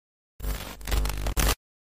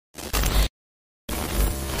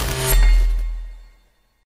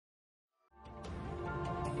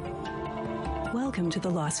Welcome to the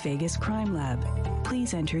Las Vegas Crime Lab.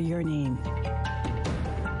 Please enter your name.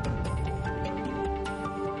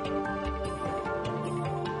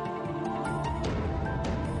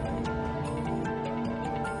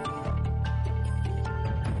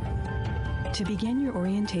 To begin your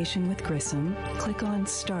orientation with Grissom, click on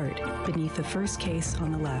Start beneath the first case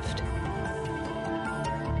on the left.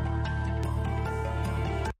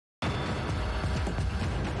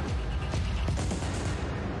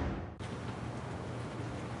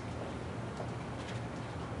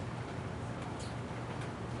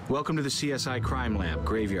 Welcome to the CSI Crime Lab,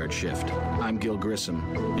 Graveyard Shift. I'm Gil Grissom,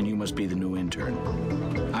 and you must be the new intern.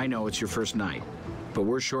 I know it's your first night, but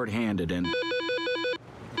we're short-handed and...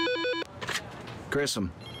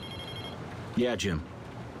 Grissom. Yeah, Jim.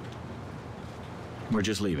 We're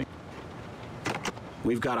just leaving.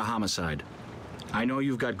 We've got a homicide. I know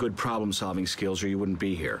you've got good problem-solving skills or you wouldn't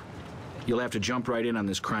be here. You'll have to jump right in on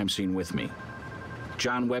this crime scene with me.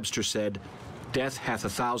 John Webster said, "Death hath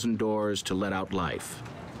 1,000 doors to let out life."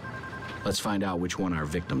 Let's find out which one our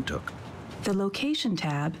victim took. The Location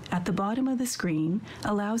tab at the bottom of the screen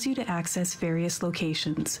allows you to access various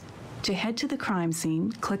locations. To head to the crime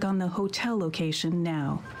scene, click on the hotel location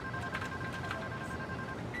now.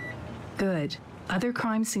 Good. Other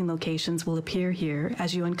crime scene locations will appear here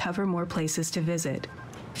as you uncover more places to visit.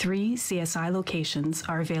 3 CSI locations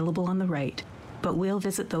are available on the right, but we'll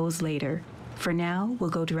visit those later. For now,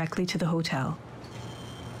 we'll go directly to the hotel.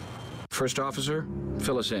 First officer,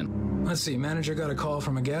 fill us in. Let's see, manager got a call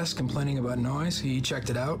from a guest complaining about noise. He checked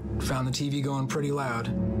it out, found the TV going pretty loud,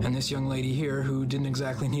 and this young lady here who didn't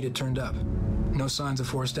exactly need it turned up. No signs of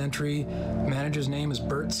forced entry. Manager's name is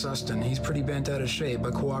Bert Suston. He's pretty bent out of shape,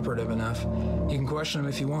 but cooperative enough. You can question him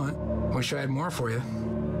if you want. Wish I had more for you.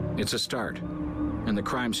 It's a start, and the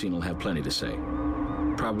crime scene will have plenty to say.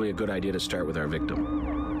 Probably a good idea to start with our victim.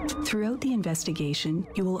 Throughout the investigation,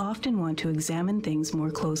 you will often want to examine things more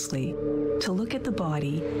closely. To look at the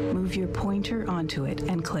body, move your pointer onto it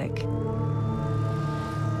and click.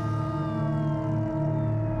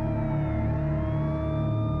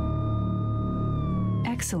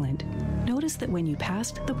 Excellent. Notice that when you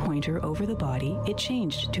passed the pointer over the body, it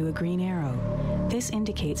changed to a green arrow. This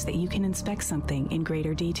indicates that you can inspect something in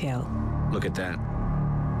greater detail. Look at that.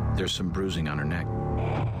 There's some bruising on her neck.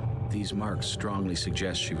 These marks strongly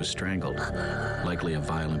suggest she was strangled, likely a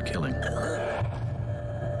violent killing.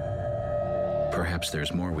 Perhaps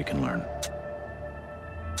there's more we can learn.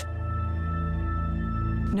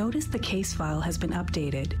 Notice the case file has been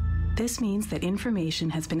updated. This means that information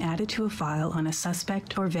has been added to a file on a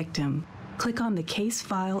suspect or victim. Click on the case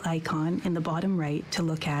file icon in the bottom right to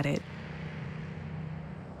look at it.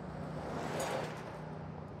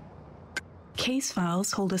 Case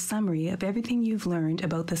files hold a summary of everything you've learned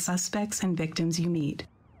about the suspects and victims you meet.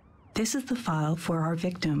 This is the file for our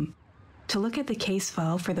victim. To look at the case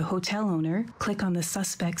file for the hotel owner, click on the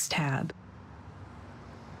Suspects tab.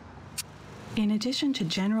 In addition to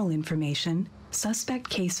general information, suspect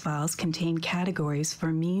case files contain categories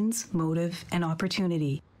for means, motive, and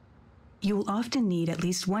opportunity. You will often need at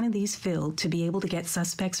least one of these filled to be able to get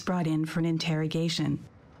suspects brought in for an interrogation,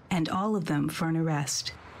 and all of them for an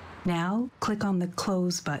arrest. Now, click on the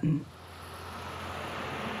Close button.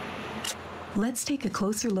 Let's take a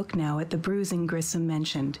closer look now at the bruising Grissom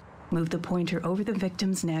mentioned. Move the pointer over the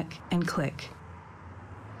victim's neck and click.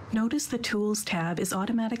 Notice the Tools tab is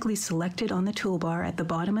automatically selected on the toolbar at the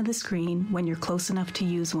bottom of the screen when you're close enough to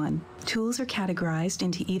use one. Tools are categorized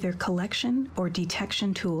into either Collection or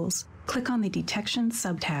Detection tools. Click on the Detection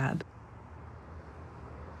sub-tab.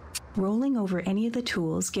 Rolling over any of the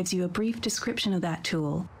tools gives you a brief description of that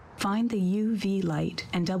tool. Find the UV light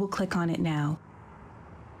and double-click on it now.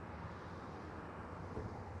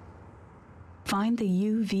 Find the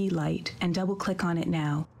UV light and double-click on it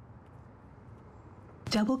now.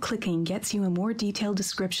 Double-clicking gets you a more detailed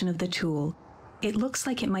description of the tool. It looks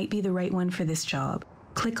like it might be the right one for this job.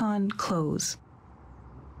 Click on Close.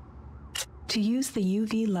 To use the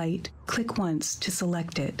UV light, click once to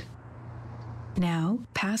select it. Now,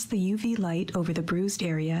 pass the UV light over the bruised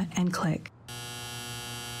area and click.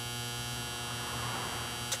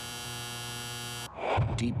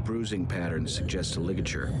 Deep bruising patterns suggest a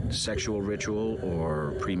ligature, sexual ritual,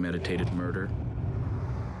 or premeditated murder.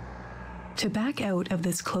 To back out of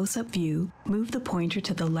this close-up view, move the pointer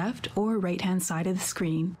to the left or right-hand side of the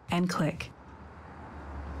screen and click.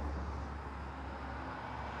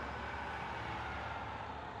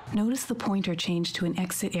 Notice the pointer changed to an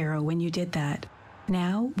exit arrow when you did that.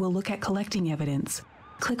 Now we'll look at collecting evidence.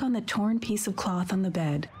 Click on the torn piece of cloth on the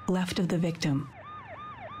bed, left of the victim.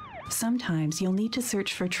 Sometimes you'll need to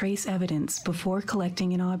search for trace evidence before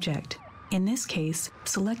collecting an object. In this case,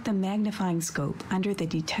 select the magnifying scope under the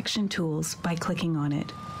detection tools by clicking on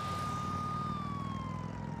it.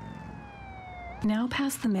 Now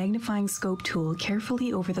pass the magnifying scope tool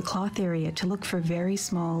carefully over the cloth area to look for very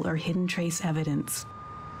small or hidden trace evidence.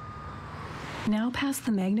 Now pass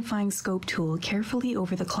the magnifying scope tool carefully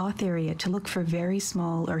over the cloth area to look for very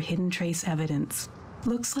small or hidden trace evidence.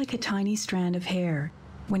 Looks like a tiny strand of hair.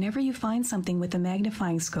 Whenever you find something with a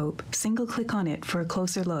magnifying scope, single-click on it for a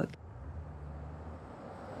closer look.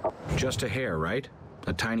 Just a hair, right?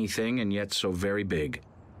 A tiny thing and yet so very big.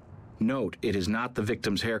 Note, it is not the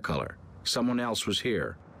victim's hair color. Someone else was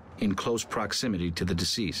here, in close proximity to the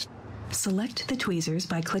deceased. Select the tweezers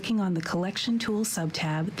by clicking on the Collection Tools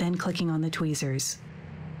sub-tab, then clicking on the tweezers.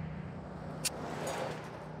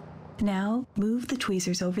 Now, move the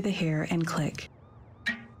tweezers over the hair and click.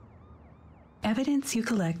 Evidence you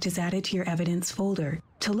collect is added to your evidence folder.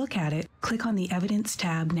 To look at it, click on the Evidence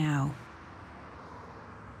tab now.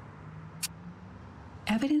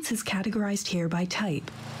 Evidence is categorized here by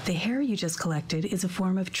type. The hair you just collected is a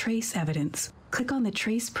form of trace evidence. Click on the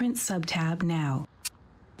Trace Print sub-tab now.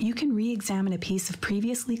 You can re-examine a piece of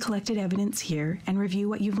previously collected evidence here and review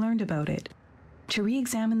what you've learned about it. To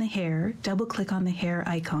re-examine the hair, double-click on the hair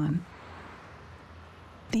icon.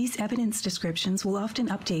 These evidence descriptions will often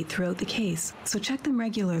update throughout the case, so check them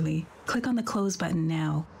regularly. Click on the Close button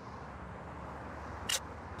now.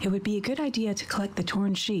 It would be a good idea to collect the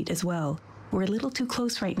torn sheet as well. We're a little too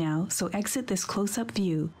close right now, so exit this close-up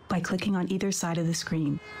view by clicking on either side of the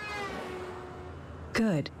screen.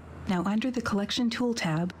 Good. Now under the Collection Tool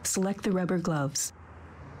tab, select the rubber gloves.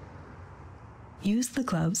 Use the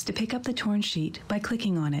gloves to pick up the torn sheet by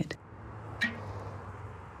clicking on it.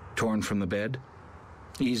 Torn from the bed?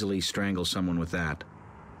 Easily strangle someone with that.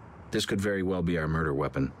 This could very well be our murder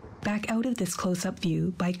weapon. Back out of this close-up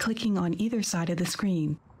view by clicking on either side of the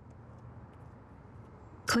screen.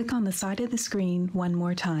 Click on the side of the screen one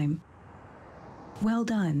more time. Well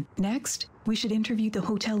done. Next, we should interview the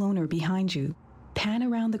hotel owner behind you. Pan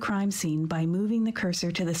around the crime scene by moving the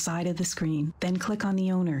cursor to the side of the screen, then click on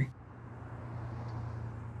the owner.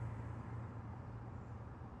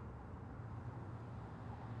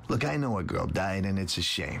 Look, I know a girl died and it's a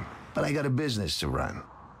shame, but I got a business to run.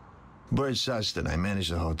 Bert Sustin, I manage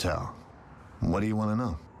the hotel. What do you want to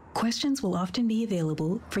know? Questions will often be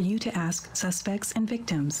available for you to ask suspects and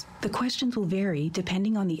victims. The questions will vary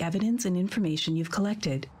depending on the evidence and information you've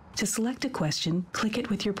collected. To select a question, click it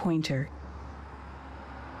with your pointer.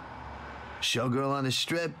 Showgirl on the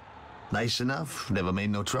strip? Nice enough, never made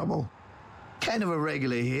no trouble. Kind of a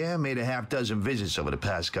regular here, made a half dozen visits over the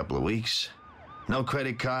past couple of weeks. No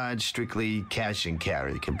credit cards, strictly cash and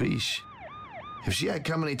carry, capiche? If she had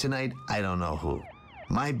company tonight, I don't know who.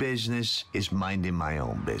 My business is minding my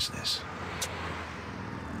own business.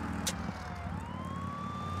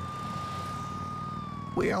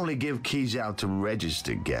 We only give keys out to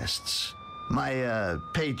registered guests. My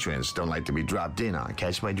patrons don't like to be dropped in on,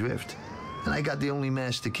 catch my drift? And I got the only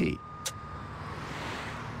master key.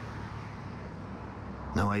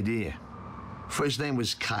 No idea. First name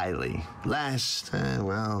was Kylie. Last,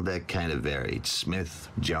 well, that kind of varied. Smith,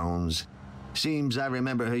 Jones. Seems I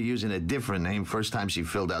remember her using a different name first time she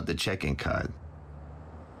filled out the check-in card.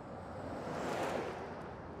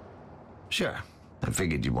 Sure, I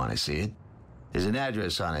figured you'd want to see it. There's an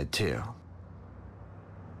address on it, too.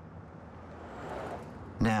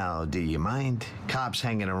 Now, do you mind? Cops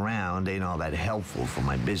hanging around ain't all that helpful for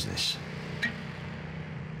my business.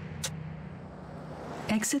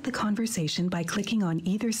 Exit the conversation by clicking on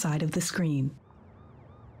either side of the screen.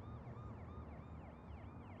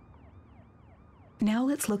 Now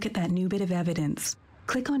let's look at that new bit of evidence.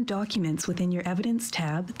 Click on Documents within your Evidence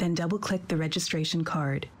tab, then double-click the registration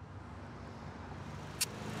card.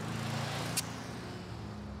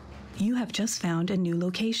 You have just found a new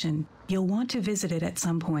location. You'll want to visit it at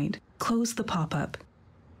some point. Close the pop-up.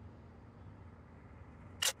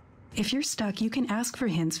 If you're stuck, you can ask for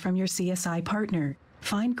hints from your CSI partner.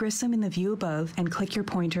 Find Grissom in the view above and click your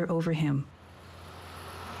pointer over him.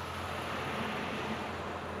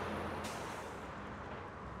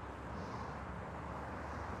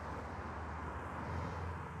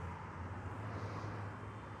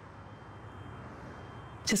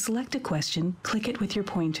 To select a question, click it with your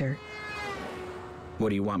pointer. What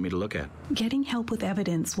do you want me to look at? Getting help with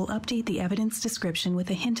evidence will update the evidence description with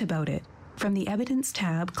a hint about it. From the Evidence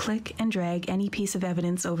tab, click and drag any piece of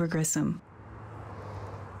evidence over Grissom.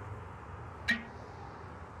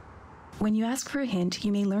 When you ask for a hint,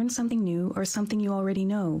 you may learn something new or something you already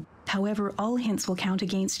know. However, all hints will count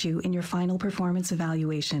against you in your final performance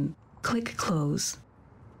evaluation. Click Close.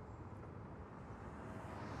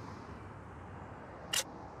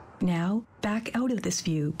 Now, back out of this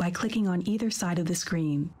view by clicking on either side of the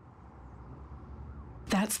screen.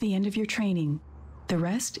 That's the end of your training. The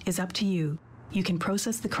rest is up to you. You can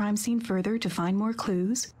process the crime scene further to find more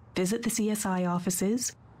clues, visit the CSI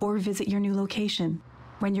offices, or visit your new location.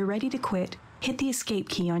 When you're ready to quit, hit the escape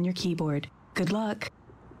key on your keyboard. Good luck.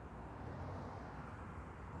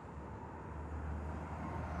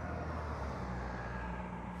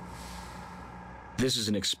 This is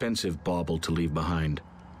an expensive bauble to leave behind.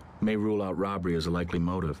 May rule out robbery as a likely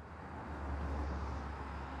motive.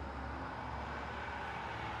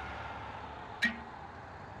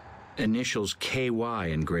 Initials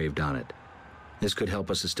KY engraved on it. This could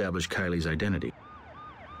help us establish Kylie's identity.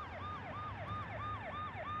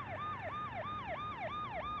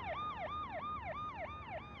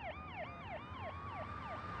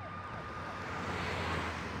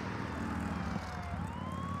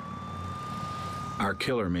 Our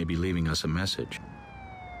killer may be leaving us a message.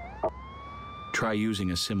 Try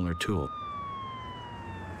using a similar tool.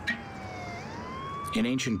 In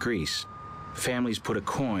ancient Greece, families put a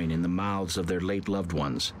coin in the mouths of their late loved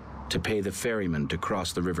ones to pay the ferryman to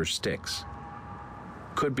cross the river Styx.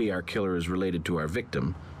 Could be our killer is related to our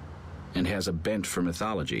victim and has a bent for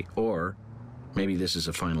mythology, or maybe this is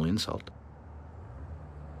a final insult.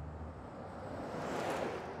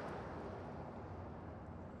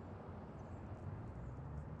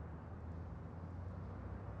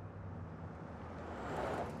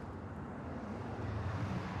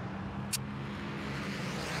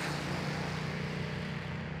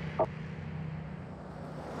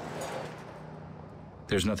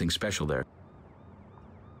 There's nothing special there.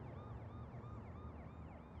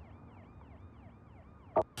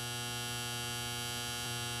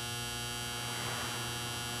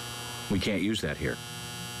 We can't use that here.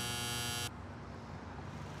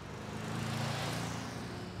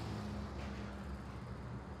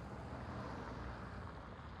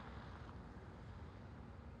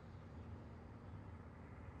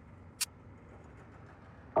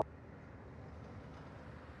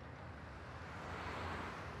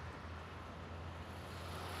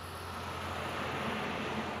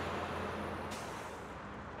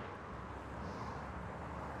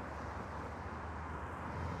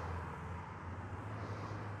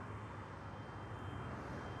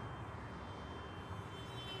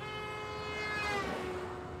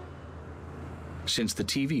 Since the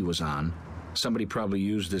TV was on, somebody probably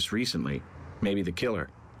used this recently. Maybe the killer.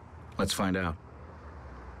 Let's find out.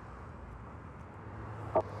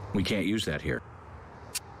 We can't use that here.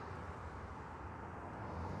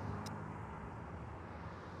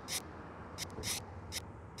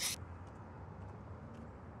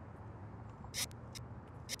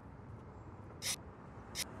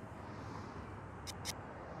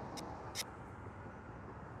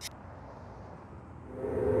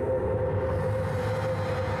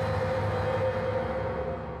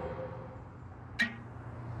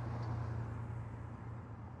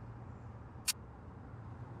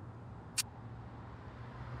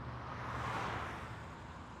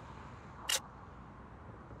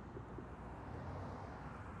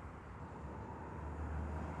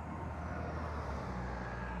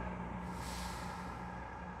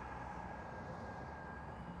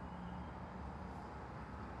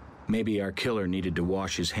 Maybe our killer needed to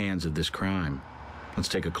wash his hands of this crime. Let's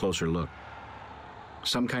take a closer look.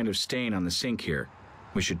 Some kind of stain on the sink here.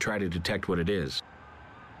 We should try to detect what it is.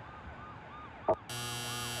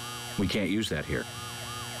 We can't use that here.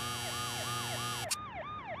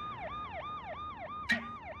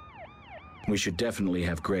 We should definitely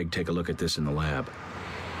have Greg take a look at this in the lab.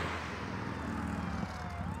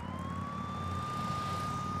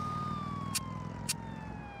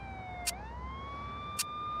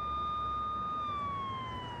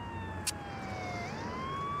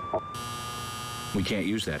 We can't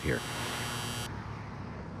use that here.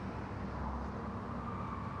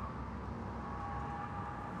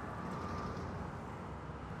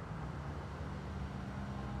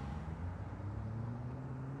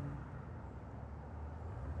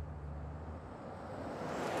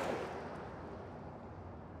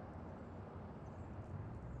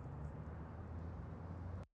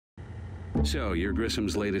 So, you're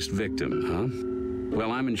Grissom's latest victim, huh?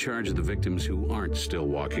 Well, I'm in charge of the victims who aren't still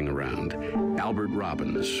walking around. Albert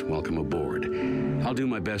Robbins, welcome aboard. I'll do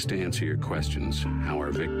my best to answer your questions. How our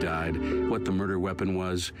Vic died, what the murder weapon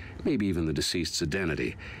was, maybe even the deceased's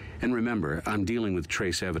identity. And remember, I'm dealing with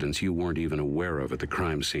trace evidence you weren't even aware of at the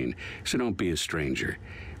crime scene, so don't be a stranger.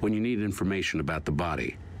 When you need information about the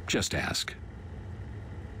body, just ask.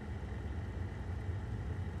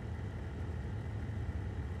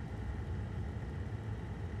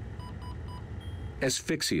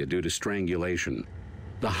 asphyxia due to strangulation.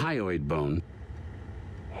 The hyoid bone,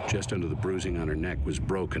 just under the bruising on her neck, was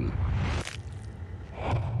broken.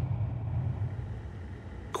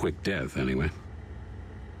 Quick death, anyway.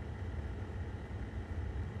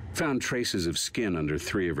 Found traces of skin under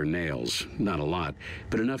 3 of her nails. Not a lot,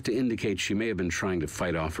 but enough to indicate she may have been trying to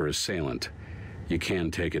fight off her assailant. You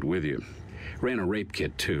can take it with you. Ran a rape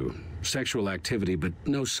kit, too. Sexual activity, but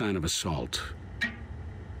no sign of assault.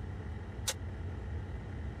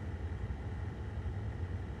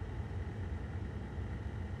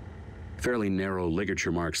 Fairly narrow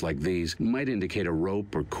ligature marks like these might indicate a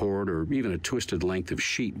rope or cord or even a twisted length of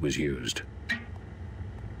sheet was used.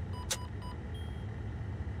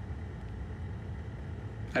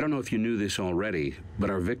 I don't know if you knew this already,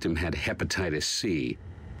 but our victim had hepatitis C,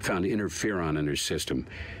 found interferon in her system.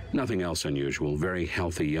 Nothing else unusual, very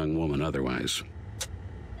healthy young woman otherwise.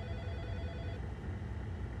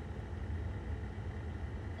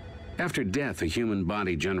 After death, a human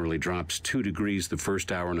body generally drops 2 degrees the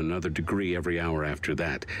first hour and another degree every hour after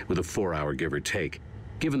that, with a 4-hour give or take.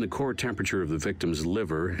 Given the core temperature of the victim's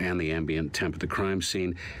liver and the ambient temp at the crime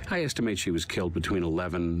scene, I estimate she was killed between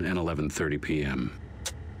 11 and 11:30 p.m.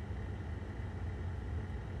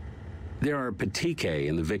 There are petechiae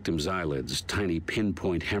in the victim's eyelids, tiny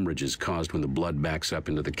pinpoint hemorrhages caused when the blood backs up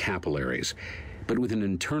into the capillaries. But with an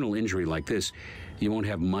internal injury like this, you won't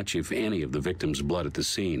have much, if any, of the victim's blood at the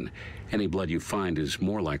scene. Any blood you find is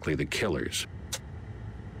more likely the killer's.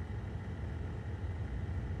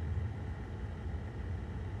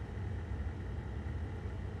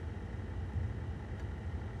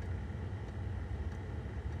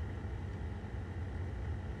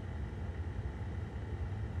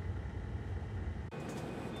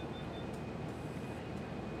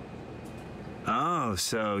 Oh,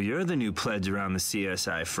 so you're the new pledge around the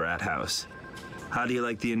CSI frat house. How do you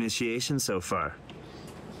like the initiation so far?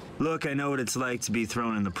 Look, I know what it's like to be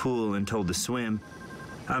thrown in the pool and told to swim.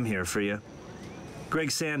 I'm here for you.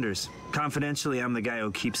 Greg Sanders. Confidentially, I'm the guy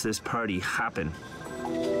who keeps this party hopping.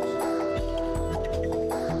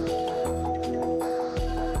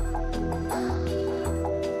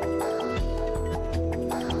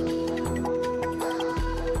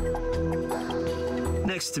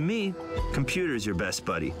 Next to me, computer's your best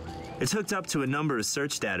buddy. It's hooked up to a number of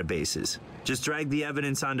search databases. Just drag the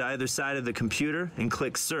evidence onto either side of the computer and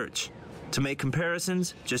click search. To make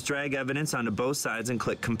comparisons, just drag evidence onto both sides and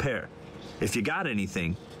click compare. If you got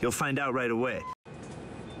anything, you'll find out right away.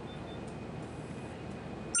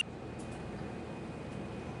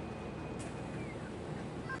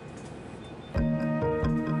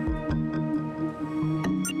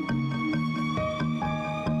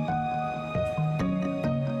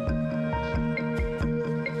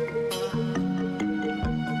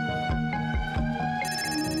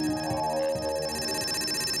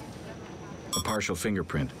 Partial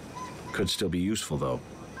fingerprint. Could still be useful, though.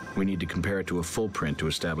 We need to compare it to a full print to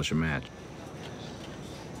establish a match.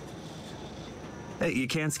 Hey, you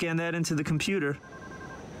can't scan that into the computer.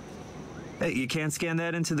 Hey, you can't scan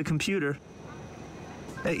that into the computer.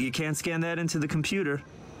 Hey, you can't scan that into the computer.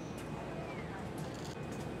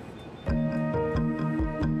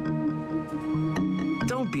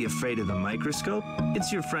 Don't be afraid of the microscope.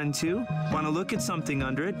 It's your friend too. Want to look at something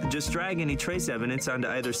under it? Just drag any trace evidence onto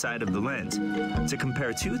either side of the lens. To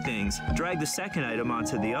compare 2 things, drag the second item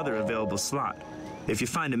onto the other available slot. If you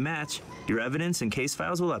find a match, your evidence and case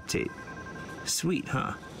files will update. Sweet,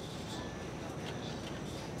 huh?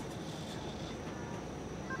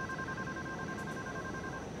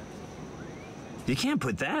 You can't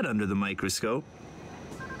put that under the microscope.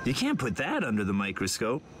 You can't put that under the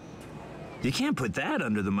microscope. You can't put that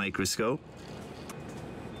under the microscope.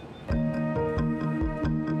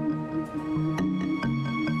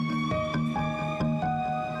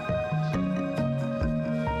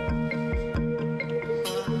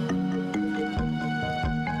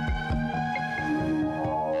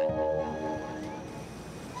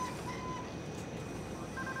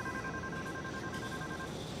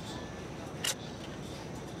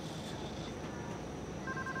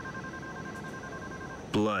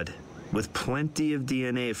 Blood, with plenty of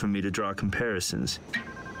DNA for me to draw comparisons.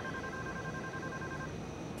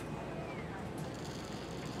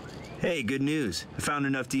 Hey, good news. I found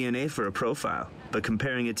enough DNA for a profile, but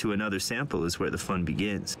comparing it to another sample is where the fun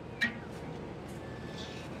begins.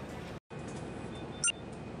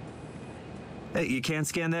 Hey, you can't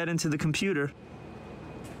scan that into the computer.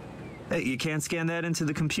 Hey, you can't scan that into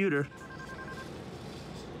the computer.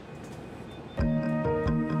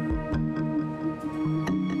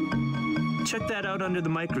 Check that out under the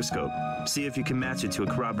microscope. See if you can match it to a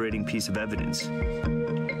corroborating piece of evidence.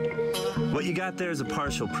 What you got there is a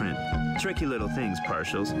partial print. Tricky little things,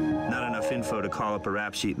 partials. Not enough info to call up a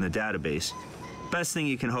rap sheet in the database. Best thing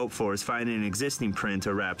you can hope for is finding an existing print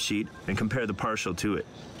or rap sheet and compare the partial to it.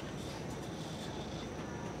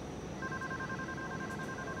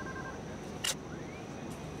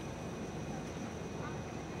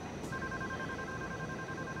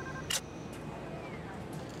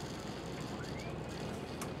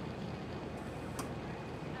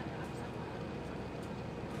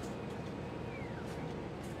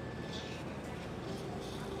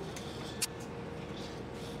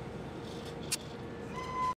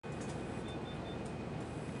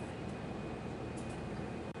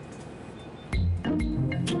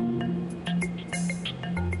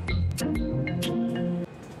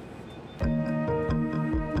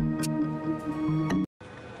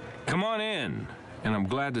 Come on in, and I'm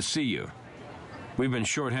glad to see you. We've been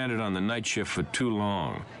shorthanded on the night shift for too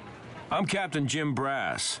long. I'm Captain Jim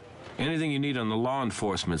Brass. Anything you need on the law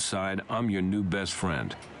enforcement side, I'm your new best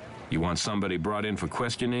friend. You want somebody brought in for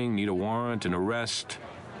questioning, need a warrant, an arrest?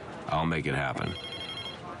 I'll make it happen.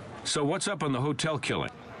 So what's up on the hotel killing?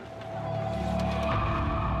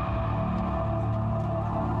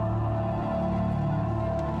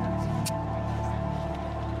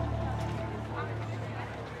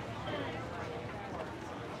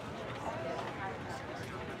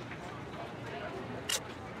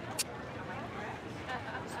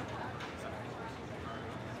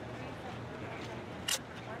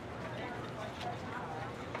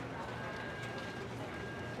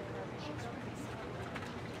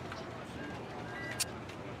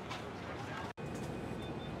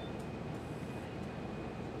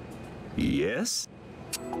 Yes?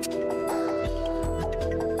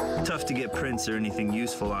 Tough to get prints or anything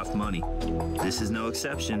useful off money. This is no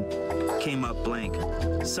exception. Came up blank.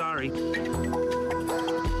 Sorry.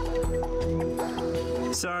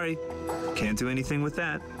 Sorry. Can't do anything with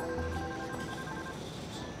that.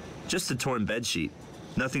 Just a torn bedsheet.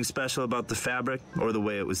 Nothing special about the fabric or the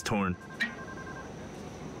way it was torn.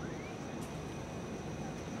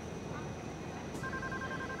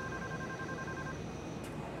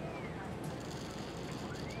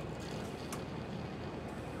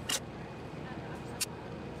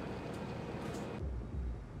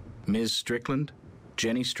 Ms. Strickland?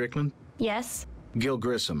 Jenny Strickland? Yes? Gil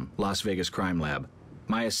Grissom, Las Vegas Crime Lab.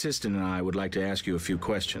 My assistant and I would like to ask you a few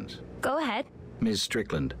questions. Go ahead. Ms.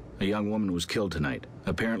 Strickland, a young woman was killed tonight.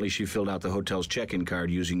 Apparently she filled out the hotel's check-in card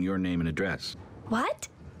using your name and address. What?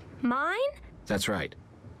 Mine? That's right.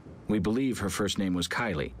 We believe her first name was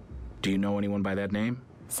Kylie. Do you know anyone by that name?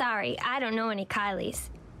 Sorry, I don't know any Kylies.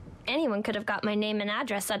 Anyone could have got my name and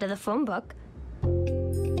address out of the phone book.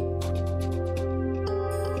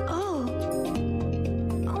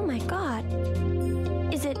 Oh my God.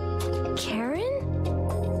 Is it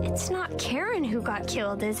Karen? It's not Karen who got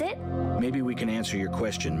killed, is it? Maybe we can answer your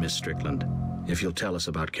question, Miss Strickland, if you'll tell us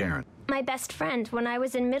about Karen. My best friend when I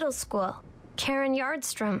was in middle school, Karen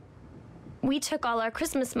Yardstrom. We took all our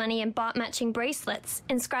Christmas money and bought matching bracelets,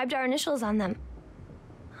 inscribed our initials on them.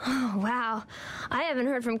 Oh, wow. I haven't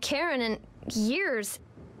heard from Karen in years.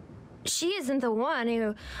 She isn't the one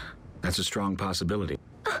who... That's a strong possibility.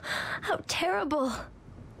 How terrible.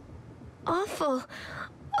 Awful.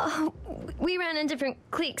 Oh, we ran in different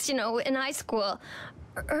cliques, you know, in high school.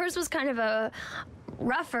 Hers was kind of a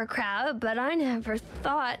rougher crowd, but I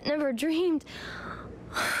never dreamed.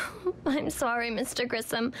 I'm sorry, Mr.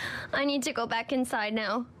 Grissom. I need to go back inside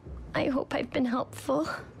now. I hope I've been helpful.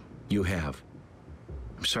 You have.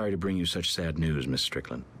 I'm sorry to bring you such sad news, Miss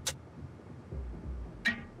Strickland.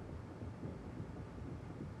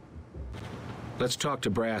 Let's talk to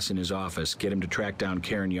Brass in his office, get him to track down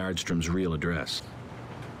Karen Yardstrom's real address.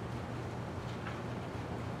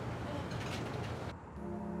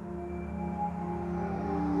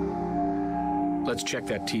 Let's check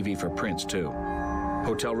that TV for prints, too.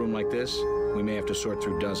 Hotel room like this, we may have to sort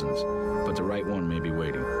through dozens, but the right one may be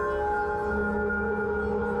waiting.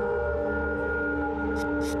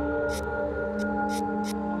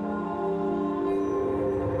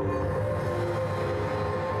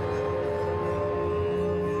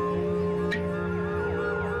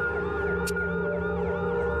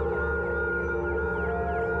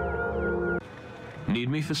 Need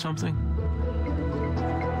me for something?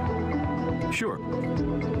 Sure.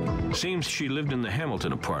 Seems she lived in the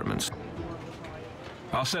Hamilton apartments.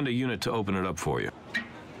 I'll send a unit to open it up for you.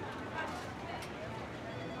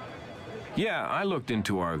 Yeah, I looked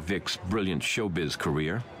into our Vic's brilliant showbiz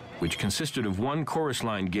career, which consisted of one chorus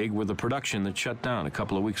line gig with a production that shut down a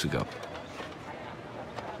couple of weeks ago.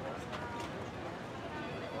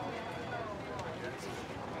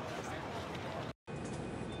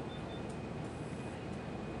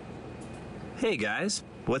 Hey guys,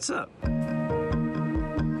 what's up?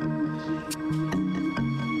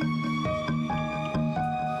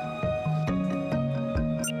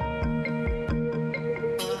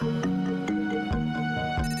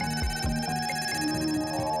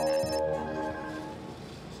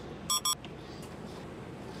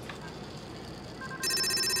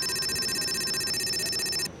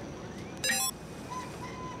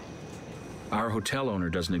 Our hotel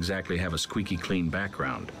owner doesn't exactly have a squeaky clean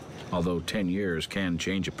background, although 10 years can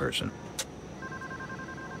change a person.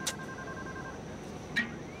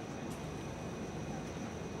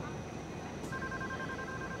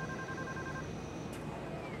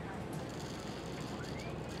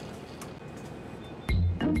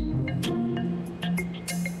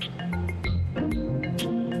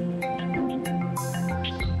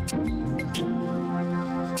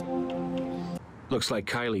 Looks like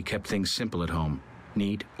Kylie kept things simple at home.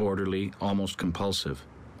 Neat, orderly, almost compulsive.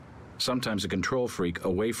 Sometimes a control freak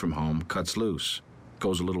away from home cuts loose,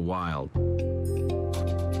 goes a little wild.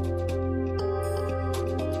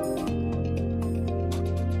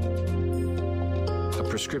 A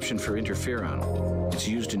prescription for interferon. It's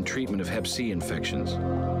used in treatment of Hep C infections.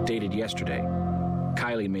 Dated yesterday.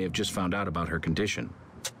 Kylie may have just found out about her condition.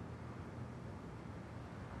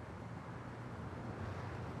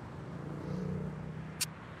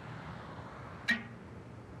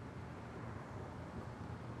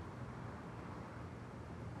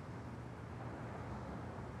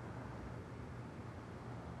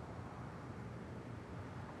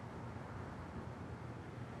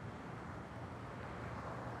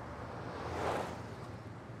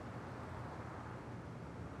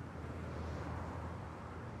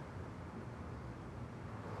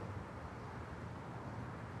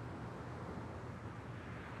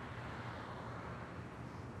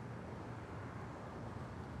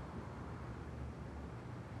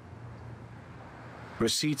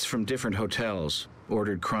 Receipts from different hotels,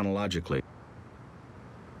 ordered chronologically.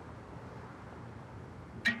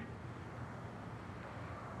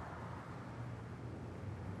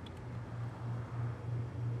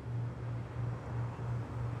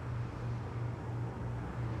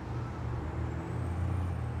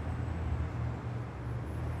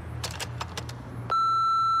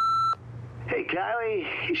 Hey, Kylie,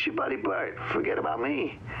 it's your buddy Bert. Forget about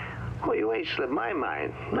me. Well, you ain't slipped my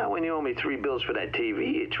mind. Not when you owe me 3 bills for that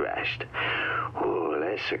TV you trashed. Oh,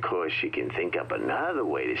 unless, of course, you can think up another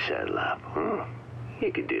way to settle up.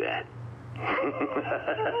 You could do that.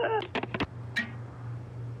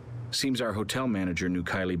 Seems our hotel manager knew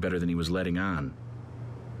Kylie better than he was letting on.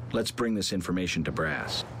 Let's bring this information to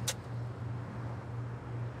brass.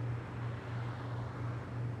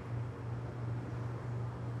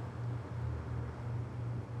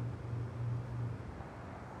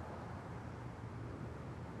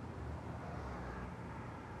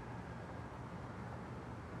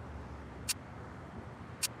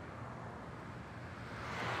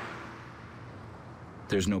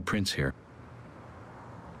 There's no prints here.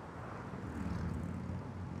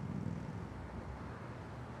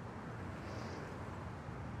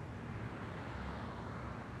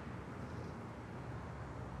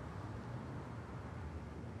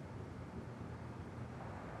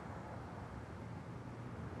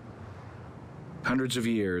 Hundreds of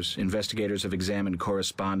years, investigators have examined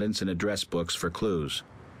correspondence and address books for clues.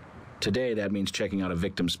 Today, that means checking out a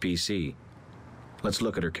victim's PC. Let's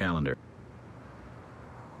look at her calendar.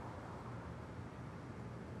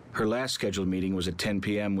 Her last scheduled meeting was at 10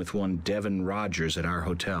 p.m. with one Devin Rogers at our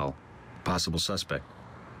hotel. Possible suspect.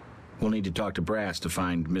 We'll need to talk to brass to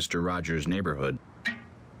find Mr. Rogers' neighborhood.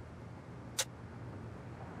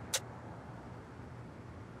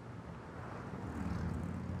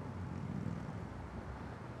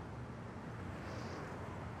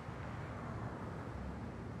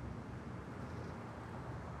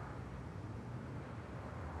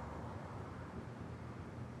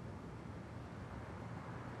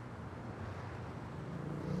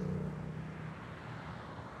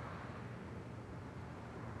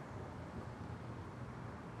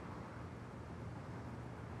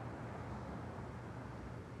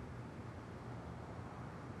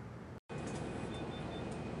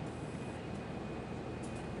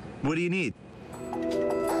 What do you need?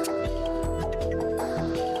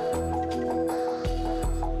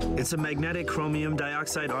 It's a magnetic chromium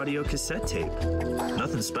dioxide audio cassette tape.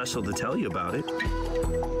 Nothing special to tell you about it.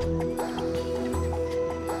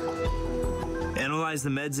 Analyze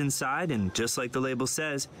the meds inside, and just like the label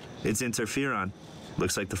says, it's interferon.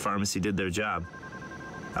 Looks like the pharmacy did their job.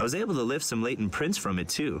 I was able to lift some latent prints from it,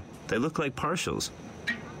 too. They look like partials.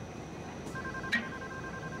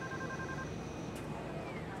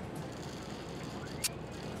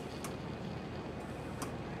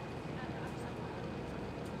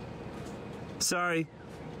 Sorry,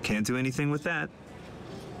 can't do anything with that.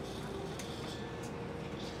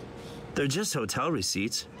 They're just hotel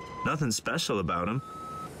receipts. Nothing special about them.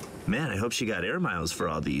 Man, I hope she got air miles for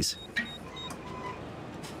all these.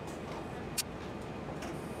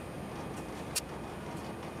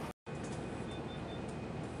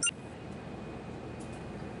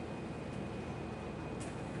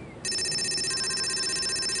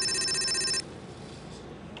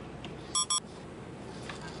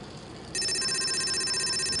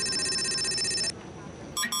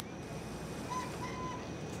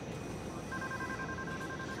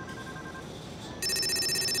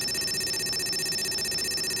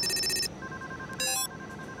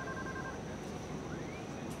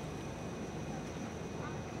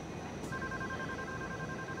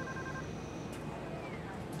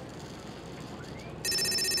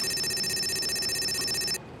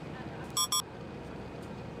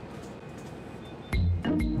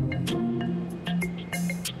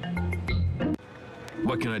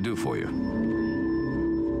 What can I do for you?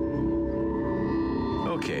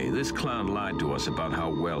 Okay, this clown lied to us about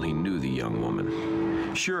how well he knew the young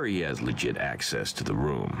woman. Sure, he has legit access to the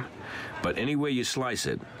room, but any way you slice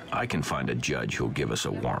it, I can find a judge who'll give us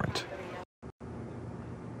a warrant.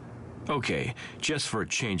 Okay, just for a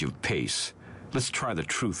change of pace, let's try the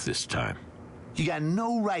truth this time. You got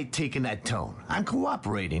no right taking that tone. I'm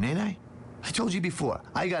cooperating, ain't I? I told you before,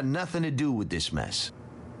 I got nothing to do with this mess.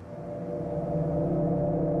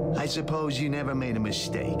 I suppose you never made a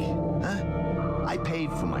mistake, huh? I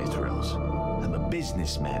paid for my thrills. I'm a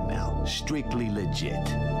businessman now, strictly legit.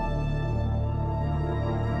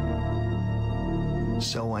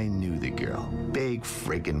 So I knew the girl. Big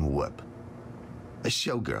friggin' whoop. A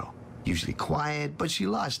showgirl. Usually quiet, but she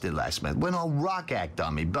lost it last month. Went all rock act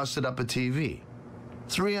on me, busted up a TV.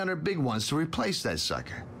 300 big ones to replace that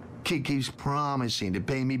sucker. Kid keeps promising to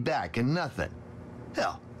pay me back and nothing.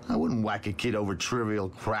 Hell, I wouldn't whack a kid over trivial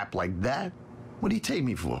crap like that. What do you take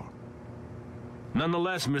me for?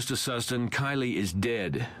 Nonetheless, Mr. Sustin, Kylie is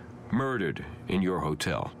dead. Murdered in your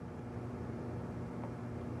hotel.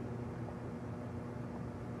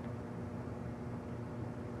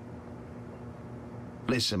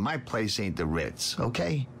 Listen, my place ain't the Ritz,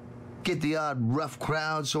 okay? Get the odd rough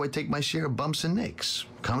crowd, so I take my share of bumps and nicks.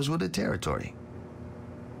 Comes with the territory.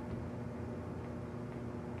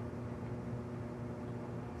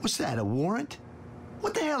 What's that, a warrant?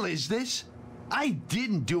 What the hell is this? I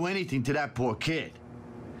didn't do anything to that poor kid.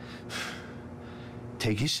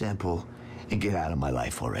 Take your sample and get out of my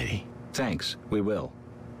life already. Thanks, we will.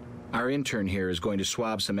 Our intern here is going to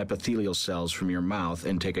swab some epithelial cells from your mouth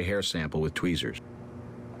and take a hair sample with tweezers.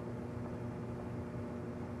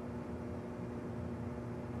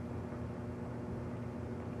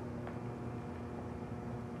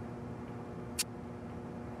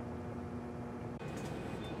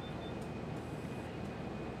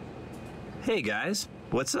 Hey guys,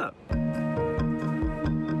 what's up?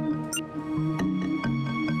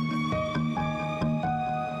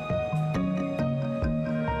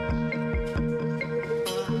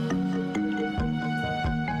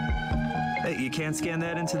 Hey, you can't scan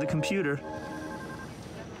that into the computer.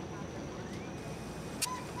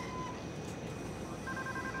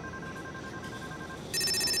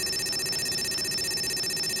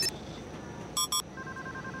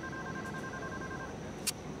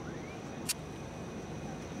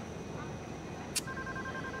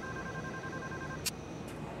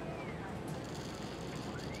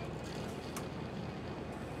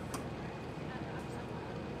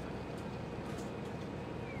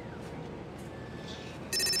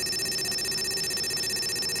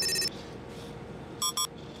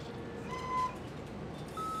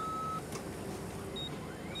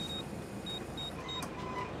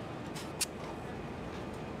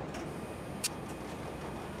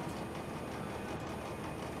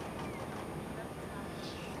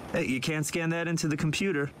 Hey, you can't scan that into the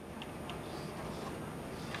computer.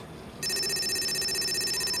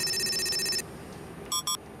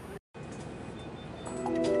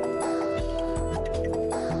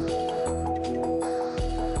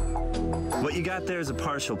 What you got there is a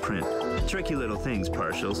partial print. Tricky little things,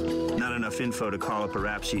 partials. Not enough info to call up a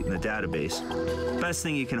rap sheet in the database. Best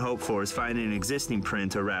thing you can hope for is find an existing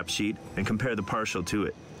print or rap sheet and compare the partial to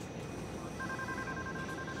it.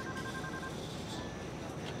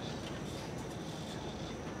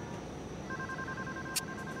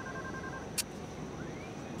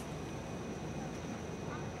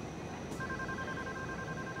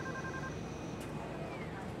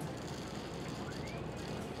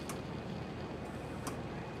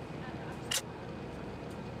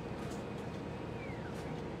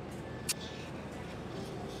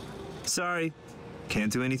 Sorry,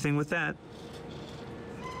 can't do anything with that.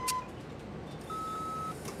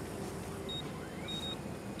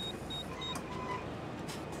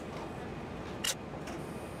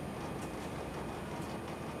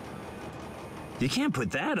 You can't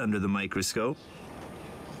put that under the microscope.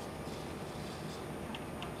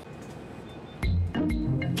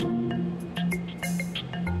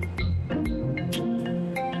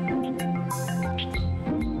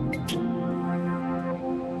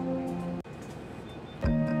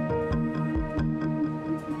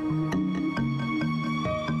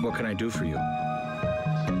 What can I do for you?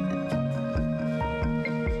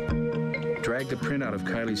 Drag the printout of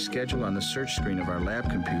Kylie's schedule on the search screen of our lab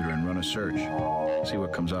computer and run a search. See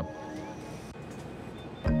what comes up.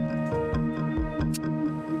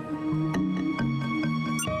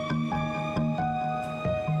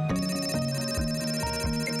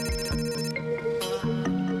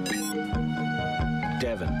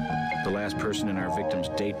 Devin, the last person in our victim's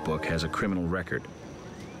date book, has a criminal record.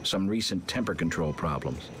 Some recent temper control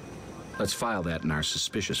problems. Let's file that in our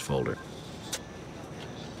suspicious folder.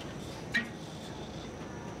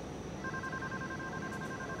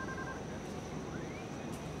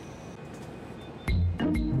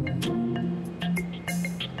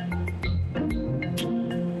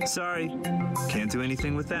 Sorry, can't do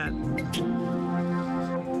anything with that.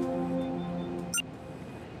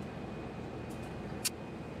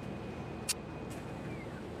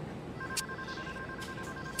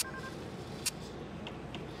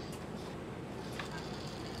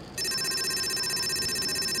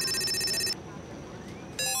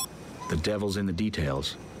 The devil's in the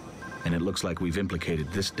details, and it looks like we've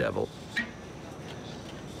implicated this devil.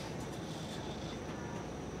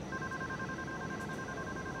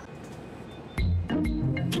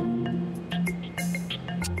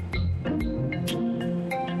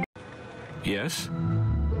 Yes?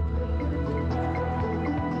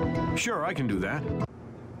 Sure, I can do that.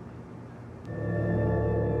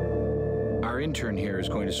 Our intern here is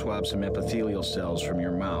going to swab some epithelial cells from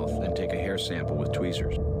your mouth and take a hair sample with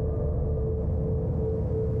tweezers.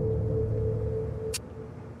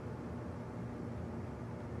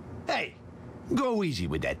 Hey, go easy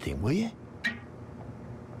with that thing, will you?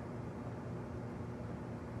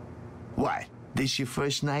 What? This your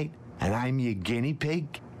first night, and I'm your guinea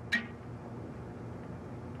pig?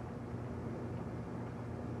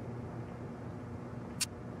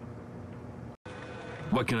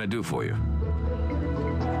 What can I do for you?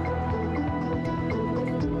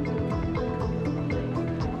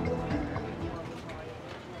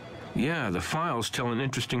 Yeah, the files tell an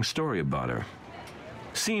interesting story about her.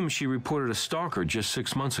 Seems she reported a stalker just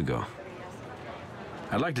 6 months ago.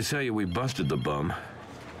 I'd like to tell you we busted the bum,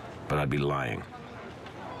 but I'd be lying.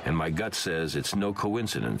 And my gut says it's no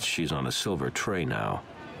coincidence she's on a silver tray now.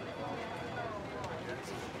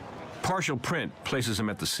 Partial print places him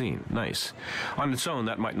at the scene. Nice. On its own,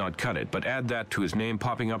 that might not cut it, but add that to his name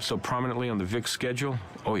popping up so prominently on the Vic's schedule.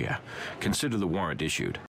 Oh yeah, consider the warrant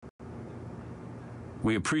issued.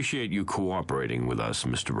 We appreciate you cooperating with us,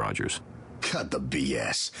 Mr. Rogers. Cut the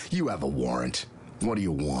BS. You have a warrant. What do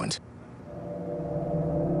you want?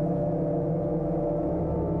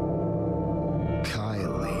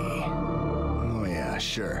 Kylie. Oh yeah,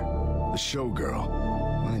 sure. The showgirl.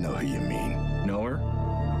 I know who you mean. Know her?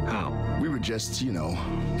 How? We were just, you know,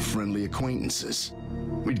 friendly acquaintances.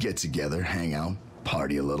 We'd get together, hang out,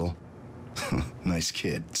 party a little. Nice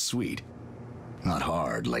kid, sweet. Not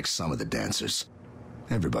hard like some of the dancers.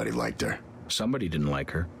 Everybody liked her. Somebody didn't like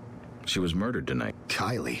her. She was murdered tonight.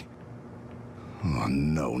 Kylie? Oh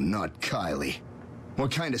no, not Kylie.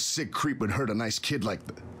 What kind of sick creep would hurt a nice kid like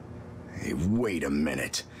the... Hey, wait a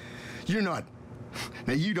minute. You're not...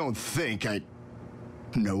 Now you don't think I...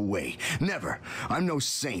 No way. Never. I'm no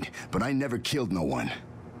saint, but I never killed no one.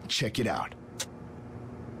 Check it out.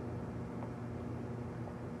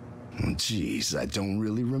 Jeez, I don't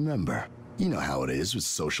really remember. You know how it is with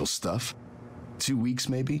social stuff. 2 weeks,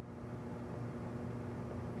 maybe?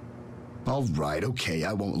 All right, okay,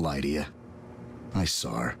 I won't lie to you. I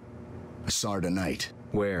saw her. I saw her tonight.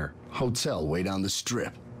 Where? Hotel way down the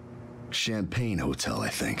strip. Champagne Hotel, I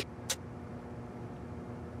think.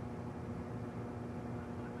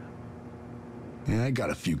 Yeah, I got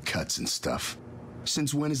a few cuts and stuff.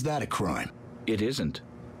 Since when is that a crime? It isn't,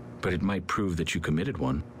 but it might prove that you committed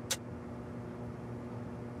one.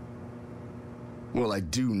 Well, I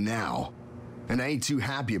do now. And I ain't too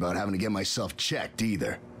happy about having to get myself checked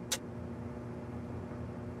either.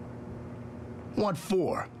 What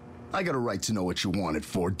for? I got a right to know what you want it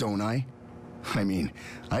for, don't I? I mean,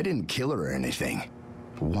 I didn't kill her or anything.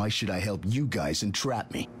 Why should I help you guys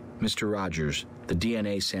entrap me? Mr. Rogers, the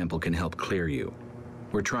DNA sample can help clear you.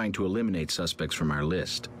 We're trying to eliminate suspects from our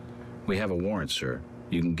list. We have a warrant, sir.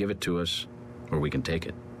 You can give it to us, or we can take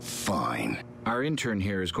it. Fine. Our intern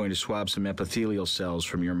here is going to swab some epithelial cells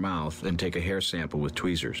from your mouth and take a hair sample with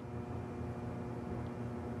tweezers.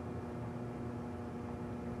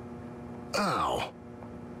 Ow.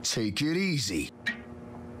 Take it easy.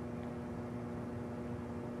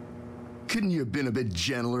 Couldn't you have been a bit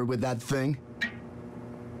gentler with that thing?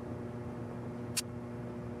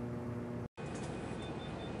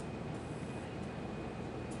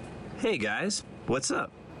 Hey guys, what's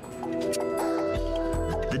up?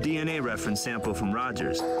 The DNA reference sample from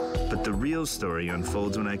Rogers, but the real story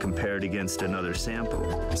unfolds when I compare it against another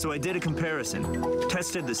sample. So I did a comparison.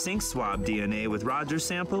 Tested the sink swab DNA with Rogers'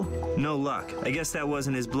 sample. No luck. I guess that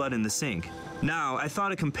wasn't his blood in the sink. Now, I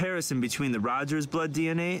thought a comparison between the Rogers blood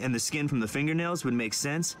DNA and the skin from the fingernails would make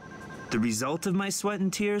sense. The result of my sweat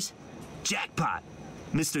and tears? Jackpot!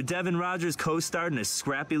 Mr. Devin Rogers co-starred in a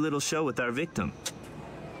scrappy little show with our victim.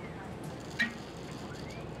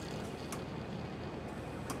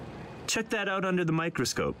 Check that out under the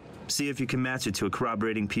microscope. See if you can match it to a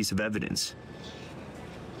corroborating piece of evidence.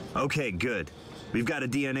 Okay, good. We've got a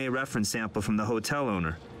DNA reference sample from the hotel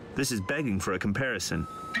owner. This is begging for a comparison.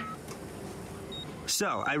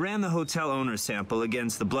 So, I ran the hotel owner's sample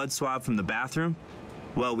against the blood swab from the bathroom.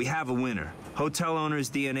 Well, we have a winner. Hotel owner's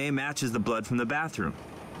DNA matches the blood from the bathroom.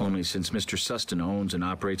 Only since Mr. Sustin owns and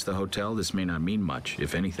operates the hotel, this may not mean much,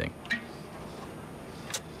 if anything.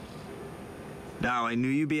 Now, I knew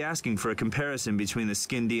you'd be asking for a comparison between the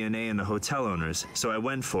skin DNA and the hotel owners, so I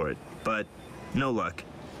went for it. But no luck.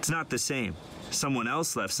 It's not the same. Someone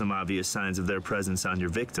else left some obvious signs of their presence on your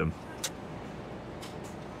victim.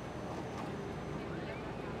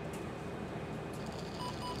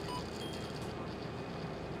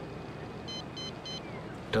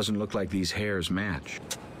 Doesn't look like these hairs match.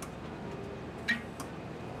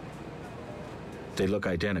 They look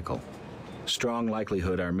identical. Strong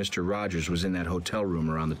likelihood our Mr. Rogers was in that hotel room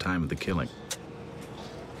around the time of the killing.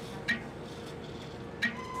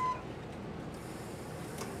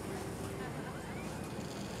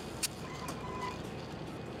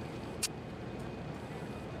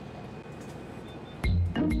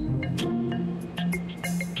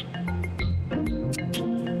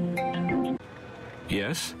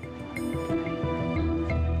 Yes?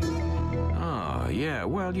 Ah, yeah,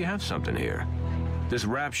 well, you have something here. This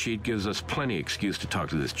rap sheet gives us plenty excuse to talk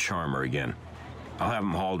to this charmer again. I'll have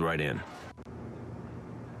him hauled right in.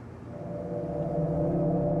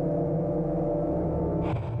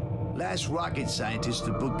 Last rocket scientist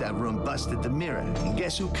to book that room busted the mirror. And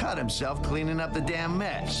guess who cut himself cleaning up the damn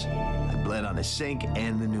mess? I bled on the sink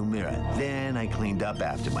and the new mirror. Then I cleaned up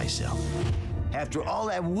after myself. After all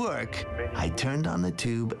that work, I turned on the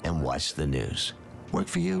tube and watched the news. Work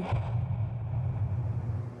for you?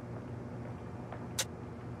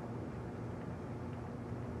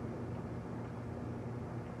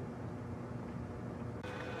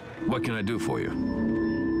 What can I do for you?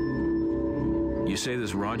 You say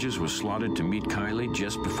this Rogers was slotted to meet Kylie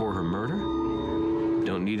just before her murder?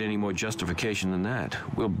 Don't need any more justification than that.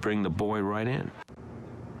 We'll bring the boy right in.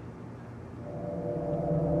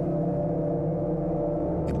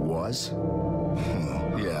 It was?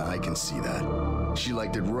 Yeah, I can see that. She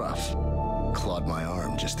liked it rough. Clawed my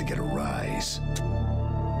arm just to get a rise.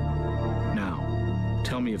 Now,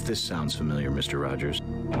 tell me if this sounds familiar, Mr. Rogers.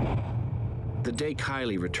 The day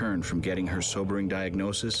Kylie returned from getting her sobering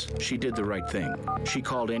diagnosis, she did the right thing. She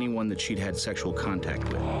called anyone that she'd had sexual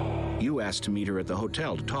contact with. You asked to meet her at the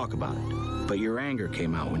hotel to talk about it, but your anger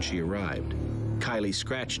came out when she arrived. Kylie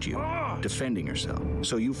scratched you, defending herself,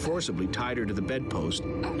 so you forcibly tied her to the bedpost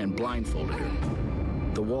and blindfolded her.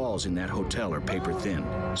 The walls in that hotel are paper thin,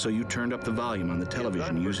 so you turned up the volume on the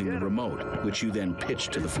television using the remote, which you then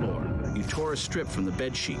pitched to the floor. You tore a strip from the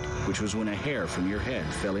bed sheet, which was when a hair from your head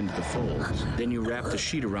fell into the folds. Then you wrapped the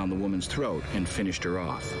sheet around the woman's throat and finished her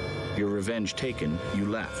off. Your revenge taken, you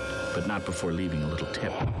left, but not before leaving a little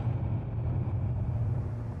tip.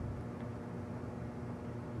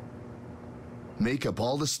 Make up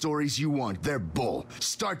all the stories you want. They're bull.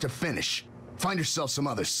 Start to finish. Find yourself some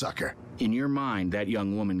other sucker. In your mind, that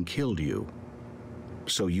young woman killed you.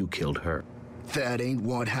 So you killed her. That ain't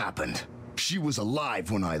what happened. She was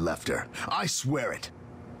alive when I left her. I swear it.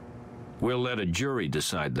 We'll let a jury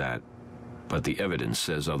decide that, but the evidence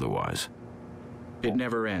says otherwise. It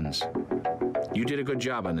never ends. You did a good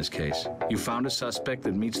job on this case. You found a suspect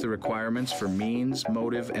that meets the requirements for means,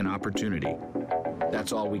 motive, and opportunity.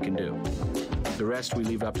 That's all we can do. The rest we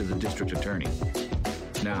leave up to the district attorney.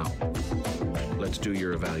 Now, let's do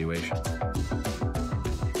your evaluation.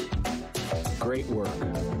 Great work.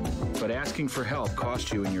 But asking for help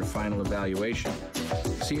cost you in your final evaluation.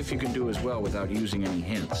 See if you can do as well without using any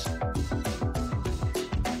hints.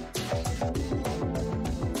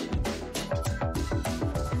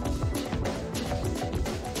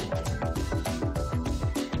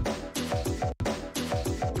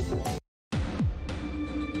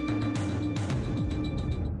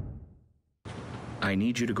 I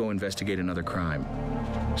need you to go investigate another crime.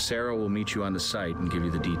 Sarah will meet you on the site and give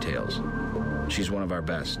you the details. She's one of our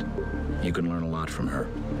best. You can learn a lot from her.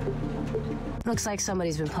 Looks like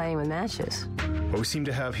somebody's been playing with matches. What we seem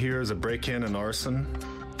to have here is a break-in and arson.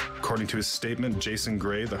 According to his statement, Jason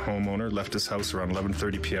Gray, the homeowner, left his house around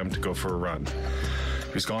 11:30 p.m. to go for a run.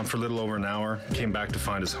 He was gone for a little over an hour, came back to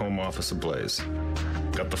find his home office ablaze.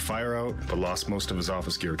 Got the fire out, but lost most of his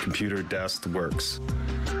office gear, computer, desk, the works.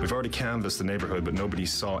 We've already canvassed the neighborhood, but nobody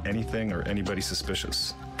saw anything or anybody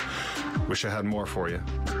suspicious. Wish I had more for you.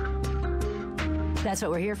 That's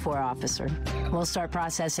what we're here for, officer. We'll start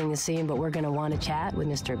processing the scene, but we're going to want to chat with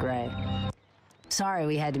Mr. Gray. Sorry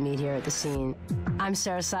we had to meet here at the scene. I'm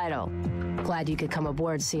Sarah Seidel. Glad you could come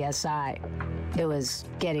aboard CSI. It was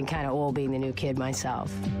getting kind of old being the new kid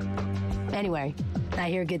myself. Anyway, I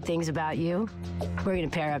hear good things about you. We're going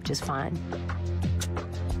to pair up just fine.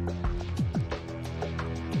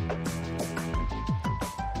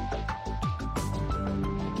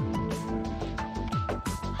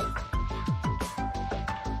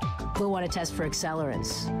 We'll want to test for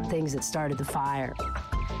accelerants, things that started the fire.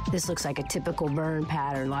 This looks like a typical burn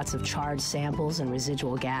pattern, lots of charged samples and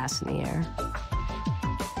residual gas in the air.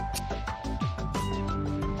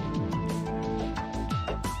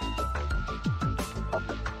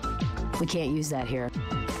 We can't use that here.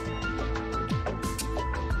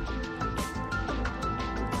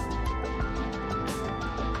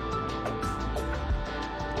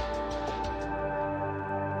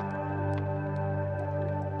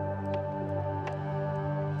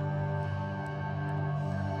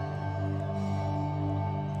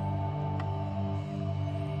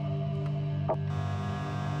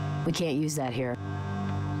 We can't use that here.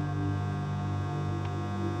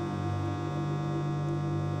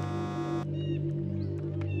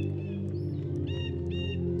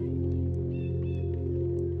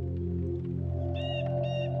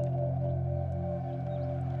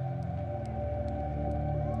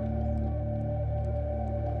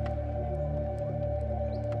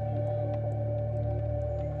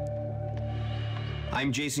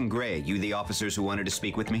 I'm Jason Gray. You the officers who wanted to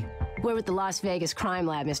speak with me? We're with the Las Vegas Crime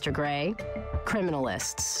Lab, Mr. Gray.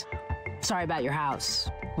 Criminalists. Sorry about your house.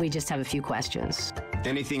 We just have a few questions.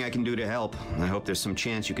 Anything I can do to help. I hope there's some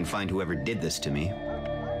chance you can find whoever did this to me.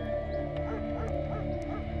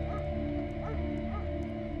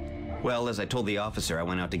 Well, as I told the officer, I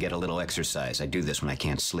went out to get a little exercise. I do this when I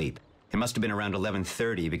can't sleep. It must have been around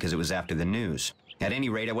 11:30 because it was after the news. At any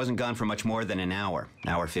rate, I wasn't gone for much more than an hour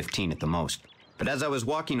 15 at the most. But as I was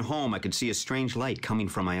walking home, I could see a strange light coming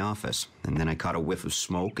from my office. And then I caught a whiff of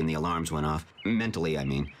smoke and the alarms went off. Mentally, I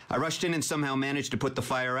mean. I rushed in and somehow managed to put the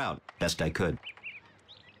fire out. Best I could.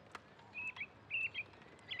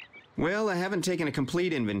 Well, I haven't taken a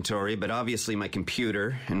complete inventory, but obviously my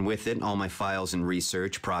computer, and with it, all my files and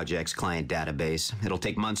research, projects, client database. It'll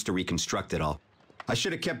take months to reconstruct it all. I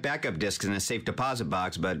should have kept backup disks in a safe deposit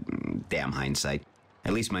box, but damn hindsight.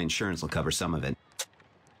 At least my insurance will cover some of it.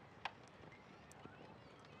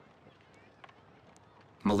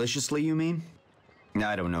 Maliciously, you mean?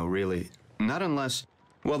 I don't know, really. Not unless...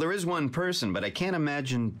 Well, there is one person, but I can't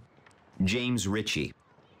imagine... James Ritchie.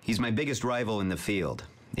 He's my biggest rival in the field.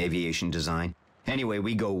 Aviation design. Anyway,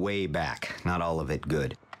 we go way back. Not all of it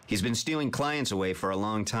good. He's been stealing clients away for a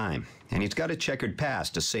long time, and he's got a checkered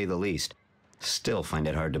past, to say the least. Still find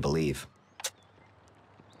it hard to believe.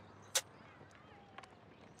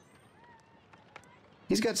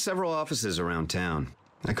 He's got several offices around town.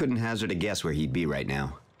 I couldn't hazard a guess where he'd be right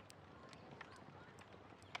now.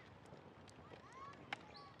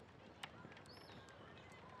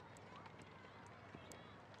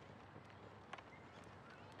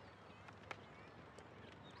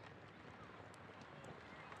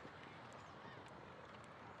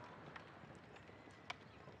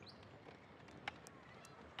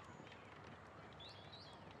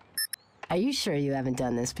 Are you sure you haven't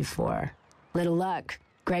done this before? Little luck.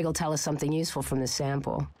 Greg will tell us something useful from the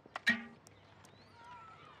sample.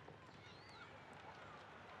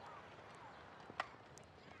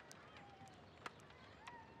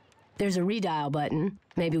 There's a redial button.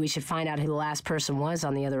 Maybe we should find out who the last person was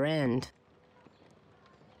on the other end.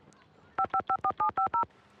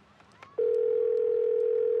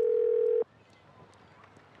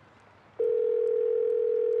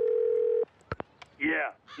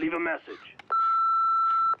 Leave a message.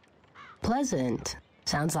 Pleasant.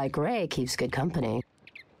 Sounds like Gray keeps good company.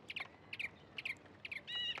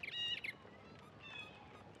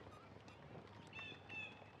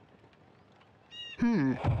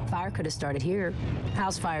 Fire could have started here.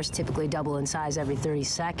 House fires typically double in size every 30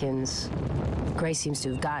 seconds. Gray seems to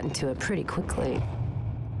have gotten to it pretty quickly.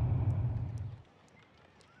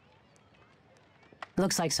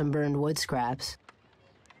 Looks like some burned wood scraps.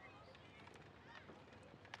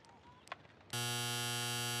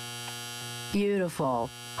 Beautiful.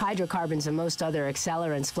 Hydrocarbons and most other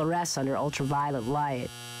accelerants fluoresce under ultraviolet light.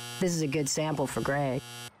 This is a good sample for Gray.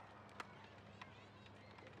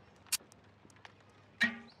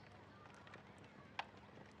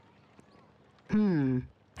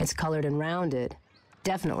 It's colored and rounded.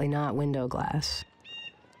 Definitely not window glass.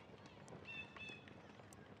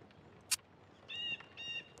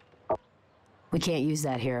 We can't use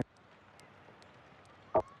that here.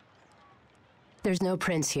 There's no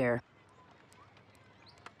prints here.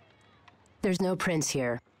 There's no prints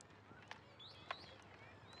here.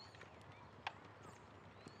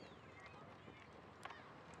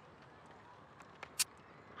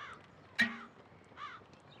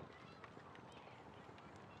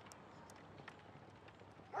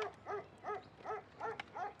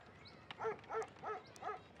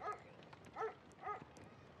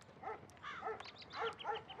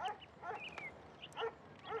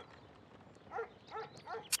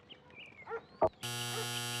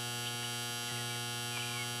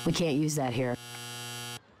 We can't use that here.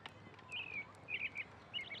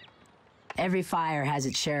 Every fire has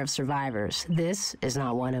its share of survivors. This is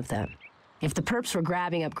not one of them. If the perps were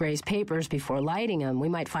grabbing up Gray's papers before lighting them, we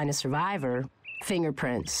might find a survivor.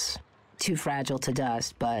 Fingerprints. Too fragile to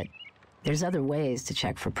dust, but there's other ways to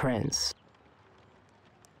check for prints.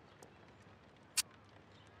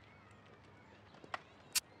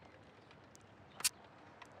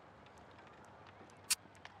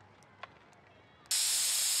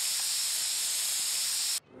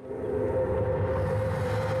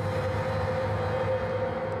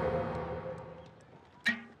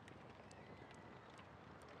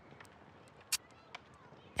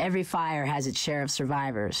 Every fire has its share of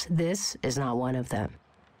survivors. This is not one of them.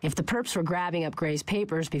 If the perps were grabbing up Gray's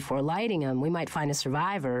papers before lighting them, we might find a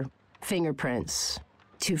survivor. Fingerprints.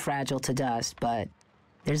 Too fragile to dust, but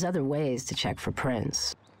there's other ways to check for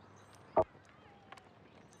prints.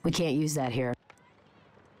 We can't use that here.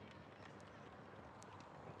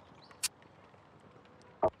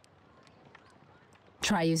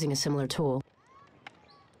 Try using a similar tool.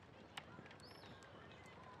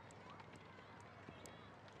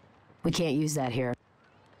 We can't use that here.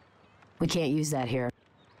 We can't use that here.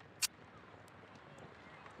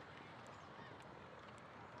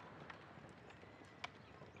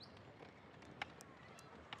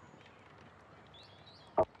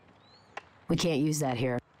 We can't use that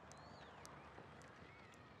here.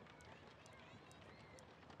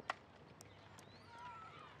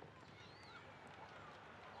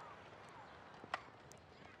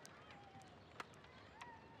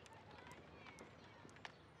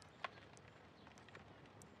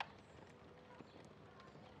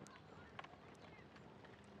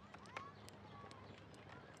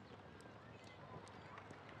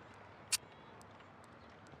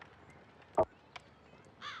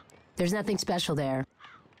 There's nothing special there.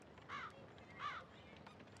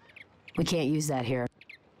 We can't use that here.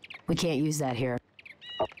 We can't use that here.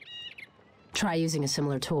 Try using a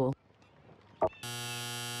similar tool.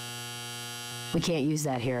 We can't use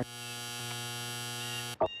that here.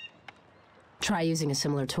 Try using a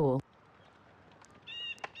similar tool.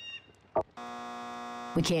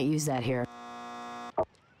 We can't use that here.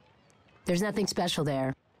 There's nothing special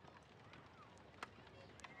there.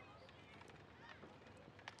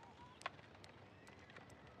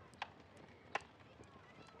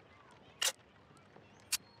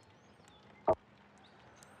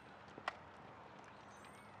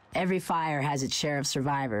 Every fire has its share of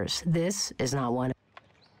survivors. This is not one.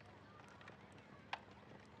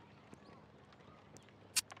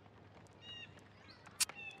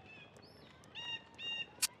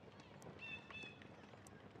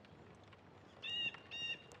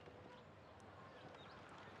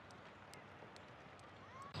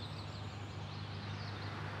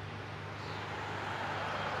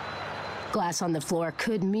 Glass on the floor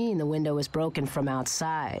could mean the window was broken from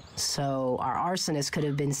outside, so our arsonist could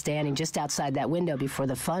have been standing just outside that window before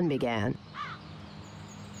the fun began.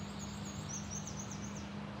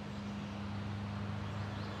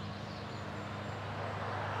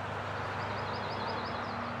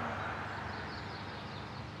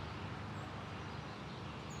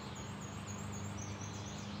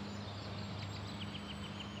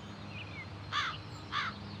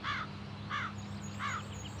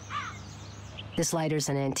 This lighter's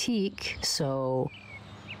an antique, so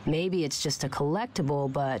maybe it's just a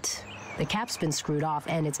collectible, but the cap's been screwed off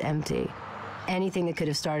and it's empty. Anything that could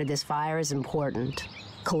have started this fire is important.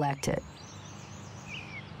 Collect it.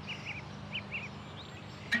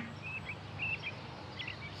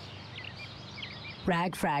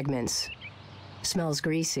 Rag fragments. Smells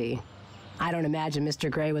greasy. I don't imagine Mr.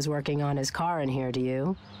 Gray was working on his car in here, do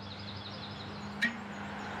you?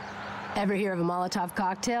 Ever hear of a Molotov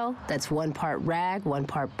cocktail? That's 1 part rag, 1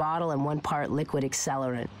 part bottle, and 1 part liquid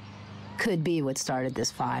accelerant. Could be what started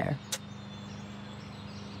this fire.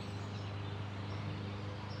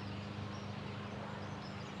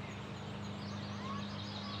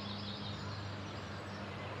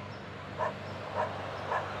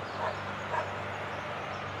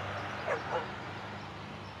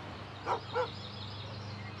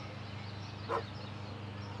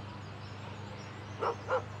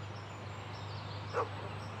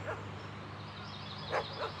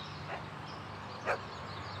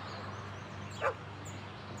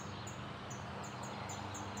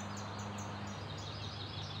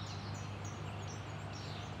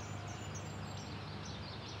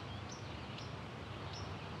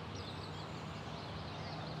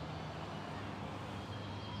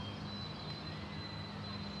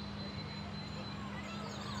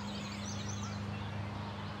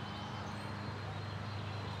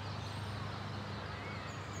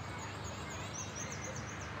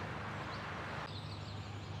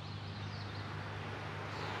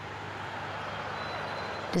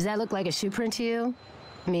 Does that look like a shoe print to you?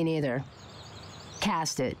 Me neither.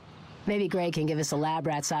 Cast it. Maybe Gray can give us a lab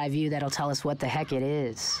rat's eye view that'll tell us what the heck it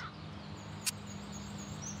is.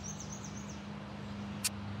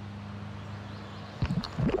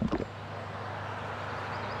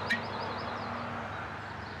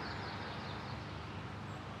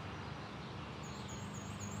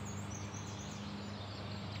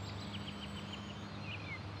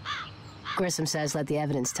 Grissom says let the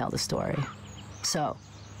evidence tell the story. So,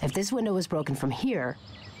 if this window was broken from here,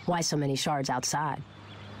 why so many shards outside?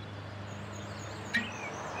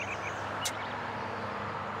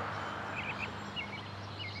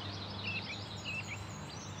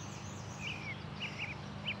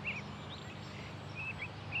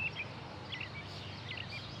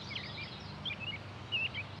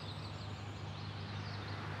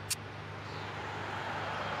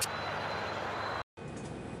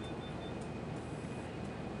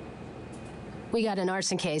 We got an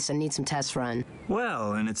arson case and need some tests run.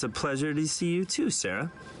 Well, and it's a pleasure to see you too, Sarah.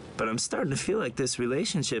 But I'm starting to feel like this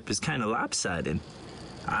relationship is kind of lopsided.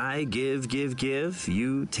 I give,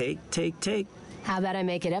 you take. How about I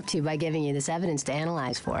make it up to you by giving you this evidence to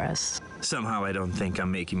analyze for us? Somehow I don't think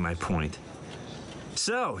I'm making my point.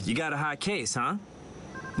 So, you got a hot case, huh?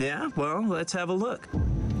 Yeah, well, let's have a look.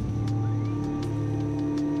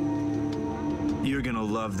 You're gonna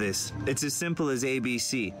love this. It's as simple as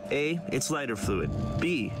ABC. A, it's lighter fluid.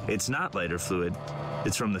 B, it's not lighter fluid.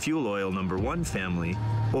 It's from the fuel oil number 1 family.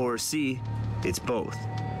 Or C, it's both.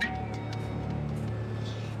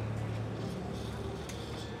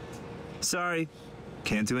 Sorry,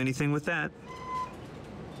 can't do anything with that.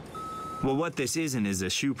 Well, what this isn't is a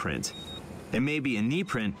shoe print. It may be a knee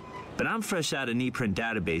print, but I'm fresh out of knee print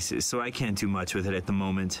databases, so I can't do much with it at the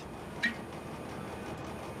moment.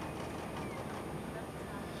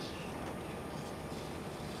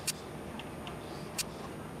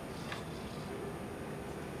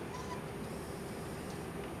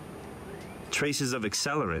 Traces of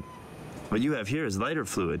accelerant. What you have here is lighter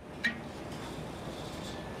fluid.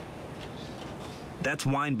 That's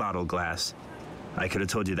wine bottle glass. I could have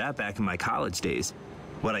told you that back in my college days.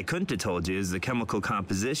 What I couldn't have told you is the chemical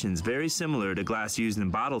composition's very similar to glass used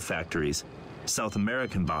in bottle factories, South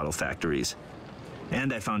American bottle factories.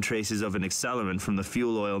 And I found traces of an accelerant from the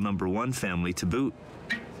fuel oil number 1 family to boot.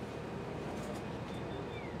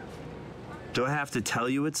 Do I have to tell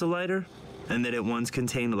you it's a lighter? And that it once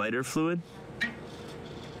contained lighter fluid?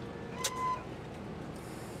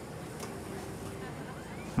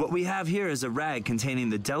 What we have here is a rag containing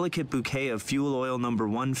the delicate bouquet of fuel oil number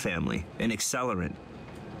 1 family, an accelerant.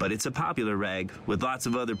 But it's a popular rag with lots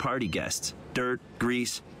of other party guests, dirt,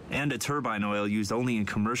 grease, and a turbine oil used only in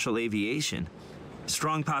commercial aviation.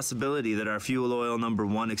 Strong possibility that our fuel oil number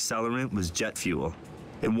 1 accelerant was jet fuel.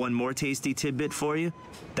 And one more tasty tidbit for you,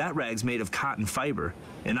 that rag's made of cotton fiber,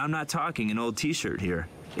 and I'm not talking an old t-shirt here.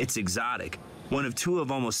 It's exotic, one of 2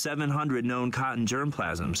 of almost 700 known cotton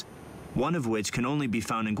germplasms, one of which can only be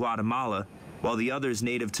found in Guatemala, while the other is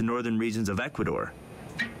native to northern regions of Ecuador.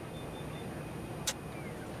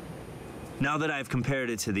 Now that I've compared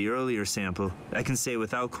it to the earlier sample, I can say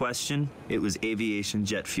without question, it was aviation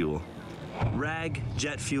jet fuel. rag,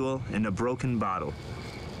 jet fuel, and a broken bottle.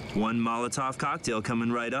 One Molotov cocktail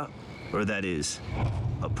coming right up. Or that is,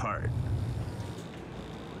 apart.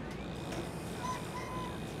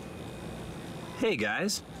 Hey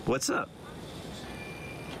guys, what's up?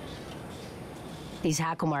 These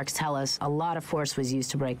hackle marks tell us a lot of force was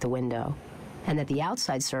used to break the window, and that the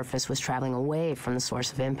outside surface was traveling away from the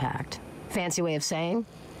source of impact. Fancy way of saying,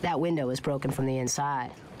 that window was broken from the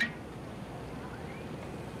inside.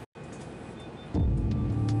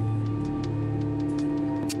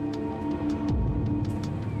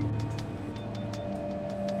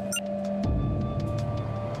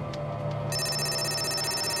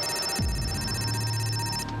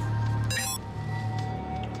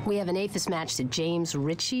 We have an APHIS match to James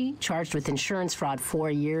Ritchie, charged with insurance fraud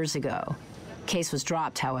 4 years ago. Case was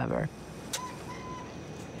dropped, however.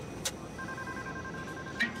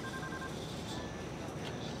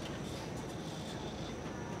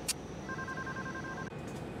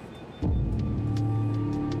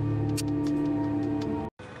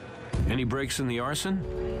 Any breaks in the arson?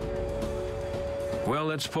 Well,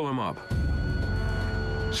 let's pull him up.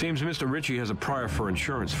 Seems Mr. Ritchie has a prior for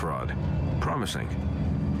insurance fraud. Promising.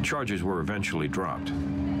 Charges were eventually dropped.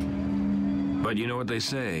 But you know what they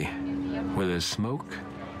say, where there's smoke,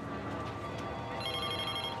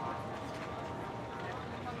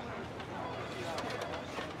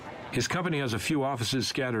 his company has a few offices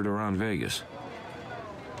scattered around Vegas.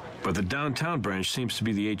 But the downtown branch seems to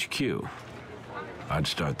be the HQ. I'd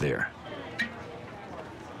start there.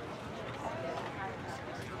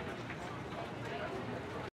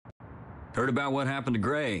 Heard about what happened to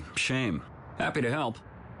Gray. Shame. Happy to help.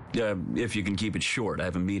 If you can keep it short, I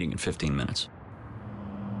have a meeting in 15 minutes.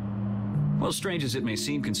 Well, strange as it may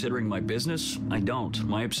seem considering my business, I don't.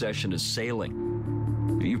 My obsession is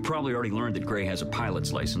sailing. You've probably already learned that Gray has a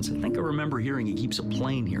pilot's license. I think I remember hearing he keeps a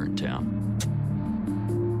plane here in town.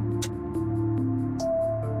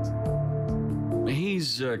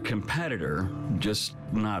 He's a competitor, just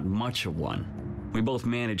not much of one. We both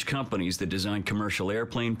manage companies that design commercial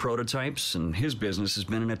airplane prototypes, and his business has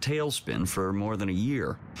been in a tailspin for more than a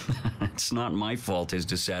year. It's not my fault his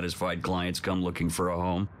dissatisfied clients come looking for a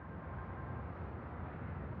home.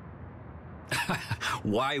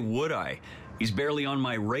 Why would I? He's barely on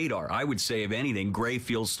my radar. I would say, if anything, Gray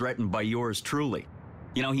feels threatened by yours truly.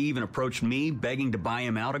 You know, he even approached me, begging to buy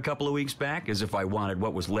him out a couple of weeks back, as if I wanted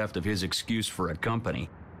what was left of his excuse for a company.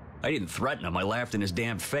 I didn't threaten him. I laughed in his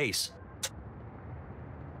damn face.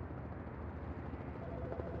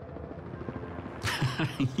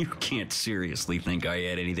 You can't seriously think I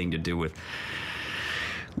had anything to do with...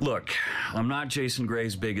 Look, I'm not Jason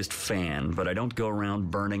Gray's biggest fan, but I don't go around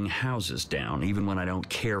burning houses down, even when I don't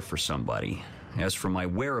care for somebody. As for my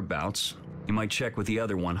whereabouts, you might check with the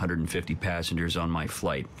other 150 passengers on my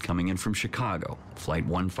flight, coming in from Chicago, Flight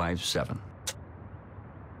 157.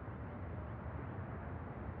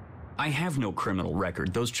 I have no criminal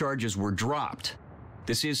record. Those charges were dropped.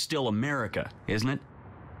 This is still America, isn't it?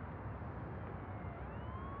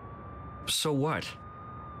 So what?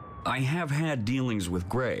 I have had dealings with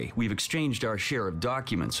Gray. We've exchanged our share of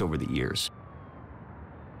documents over the years.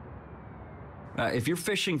 If you're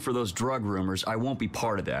fishing for those drug rumors, I won't be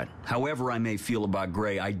part of that. However I may feel about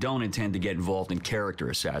Gray, I don't intend to get involved in character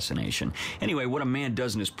assassination. Anyway, what a man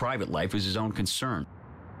does in his private life is his own concern.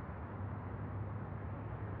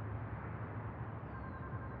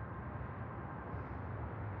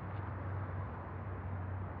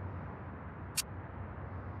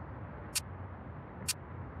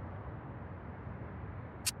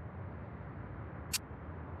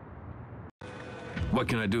 What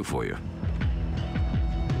can I do for you?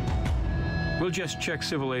 We'll just check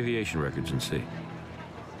civil aviation records and see.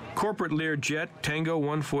 Corporate Learjet Tango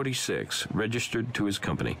 146, registered to his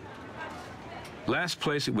company. Last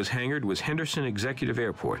place it was hangared was Henderson Executive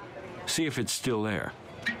Airport. See if it's still there.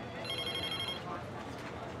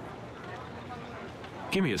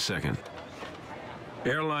 Give me a second.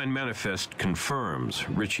 Airline manifest confirms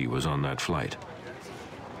Ritchie was on that flight.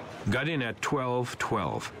 Got in at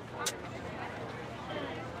 12:12.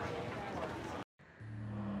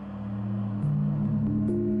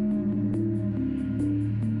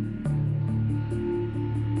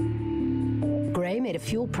 Gray made a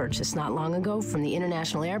fuel purchase not long ago from the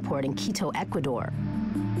international airport in Quito, Ecuador.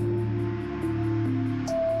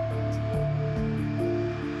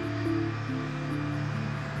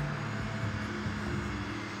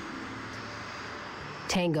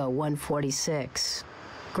 Tango 146.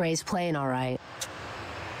 Gray's plane, all right.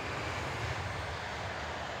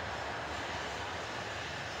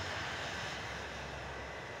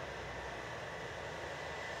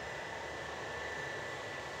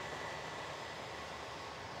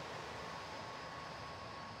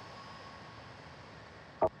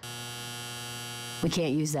 We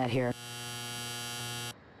can't use that here.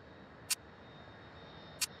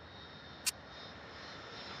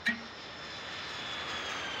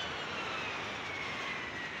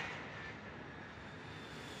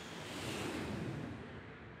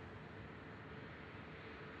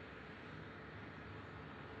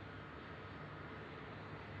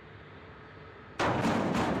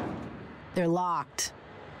 They're locked.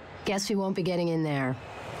 Guess we won't be getting in there.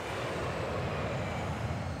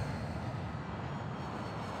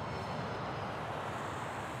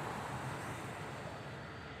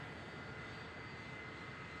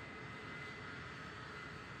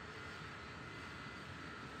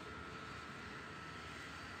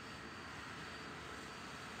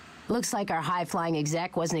 Looks like our high-flying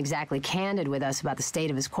exec wasn't exactly candid with us about the state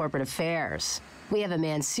of his corporate affairs. We have a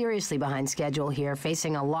man seriously behind schedule here,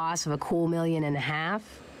 facing a loss of a cool $1.5 million.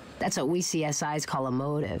 That's what we CSIs call a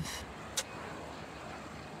motive.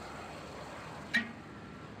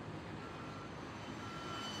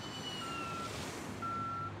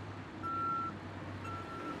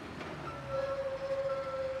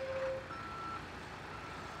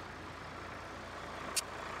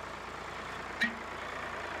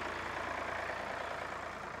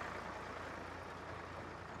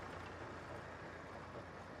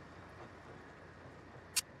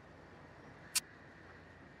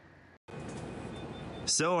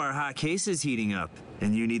 So our hot case is heating up,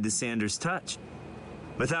 and you need the Sanders touch.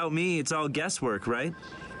 Without me, it's all guesswork, right?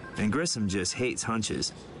 And Grissom just hates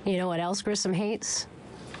hunches. You know what else Grissom hates?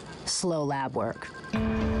 Slow lab work.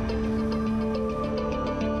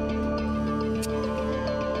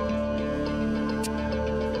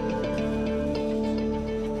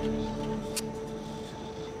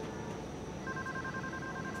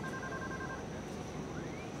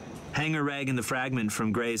 Hanger rag and the fragment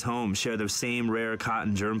from Gray's home share the same rare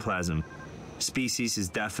cotton germplasm. Species is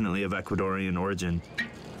definitely of Ecuadorian origin.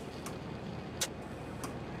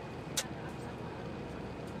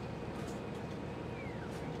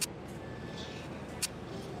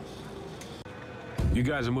 You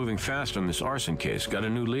guys are moving fast on this arson case. Got a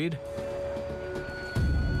new lead?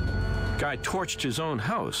 Guy torched his own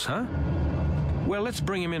house, huh? Well, let's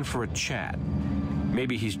bring him in for a chat.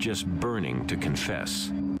 Maybe he's just burning to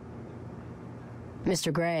confess.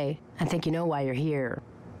 Mr. Gray, I think you know why you're here.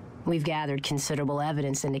 We've gathered considerable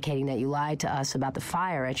evidence indicating that you lied to us about the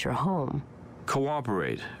fire at your home.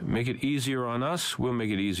 Cooperate. Make it easier on us, we'll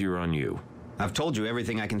make it easier on you. I've told you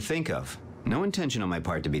everything I can think of. No intention on my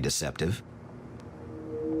part to be deceptive.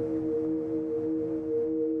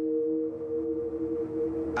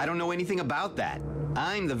 I don't know anything about that.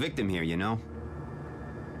 I'm the victim here, you know.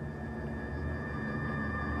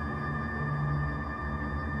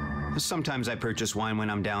 Sometimes I purchase wine when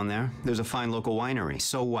I'm down there. There's a fine local winery.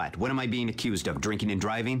 So what? What am I being accused of? Drinking and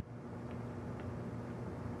driving?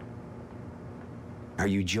 Are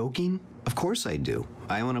you joking? Of course I do.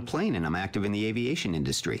 I own a plane and I'm active in the aviation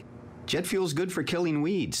industry. Jet fuel's good for killing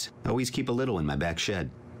weeds. Always keep a little in my back shed.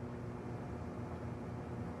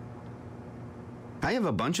 I have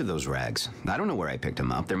a bunch of those rags. I don't know where I picked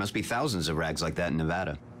them up. There must be thousands of rags like that in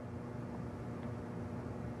Nevada.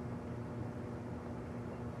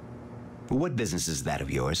 What business is that of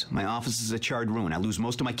yours? My office is a charred ruin. I lose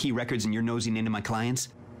most of my key records and you're nosing into my clients?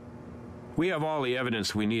 We have all the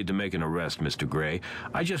evidence we need to make an arrest, Mr. Gray.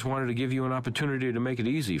 I just wanted to give you an opportunity to make it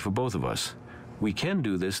easy for both of us. We can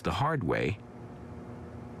do this the hard way.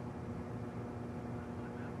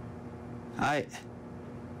 I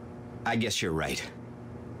guess you're right.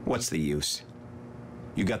 What's the use?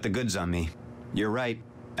 You got the goods on me. You're right.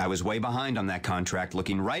 I was way behind on that contract,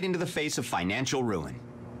 looking right into the face of financial ruin.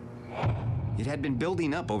 It had been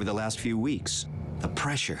building up over the last few weeks. The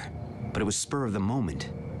pressure. But it was spur of the moment.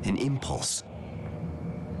 An impulse.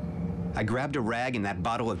 I grabbed a rag and that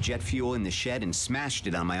bottle of jet fuel in the shed and smashed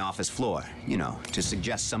it on my office floor. You know, to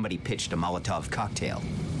suggest somebody pitched a Molotov cocktail.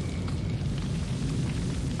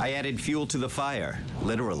 I added fuel to the fire,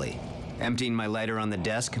 literally. Emptying my lighter on the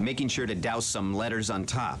desk, making sure to douse some letters on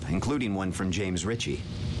top, including one from James Ritchie.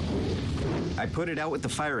 I put it out with the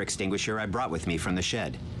fire extinguisher I brought with me from the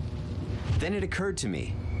shed. Then it occurred to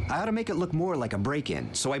me, I ought to make it look more like a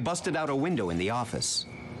break-in, so I busted out a window in the office.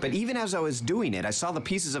 But even as I was doing it, I saw the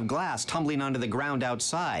pieces of glass tumbling onto the ground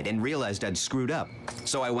outside and realized I'd screwed up.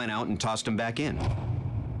 So I went out and tossed them back in.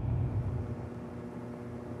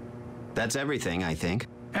 That's everything, I think.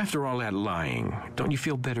 After all that lying, don't you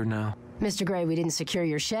feel better now? Mr. Gray, we didn't secure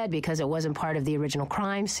your shed because it wasn't part of the original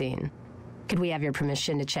crime scene. Could we have your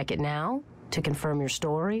permission to check it now? To confirm your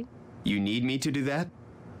story? You need me to do that?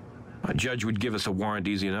 A judge would give us a warrant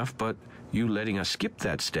easy enough, but you letting us skip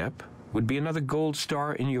that step would be another gold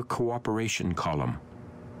star in your cooperation column.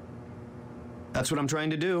 That's what I'm trying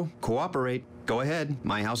to do. Cooperate. Go ahead.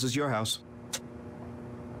 My house is your house.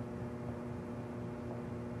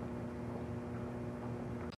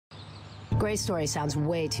 Gray's story sounds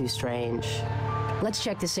way too strange. Let's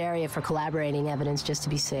check this area for collaborating evidence just to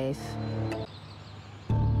be safe.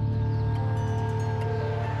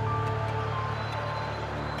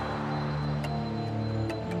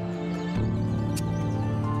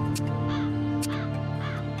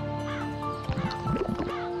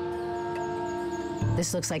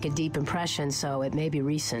 This looks like a deep impression, so it may be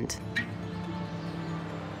recent.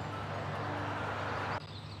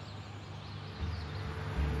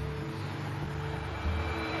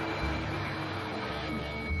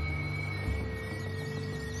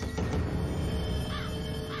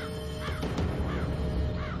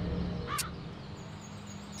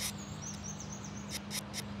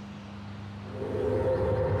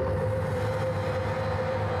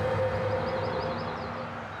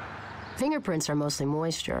 Fingerprints are mostly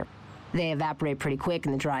moisture. They evaporate pretty quick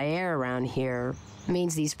in the dry air around here.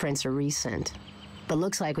 Means these prints are recent. But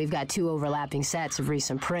looks like we've got two overlapping sets of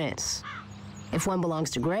recent prints. If one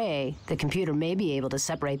belongs to Gray, the computer may be able to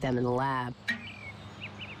separate them in the lab.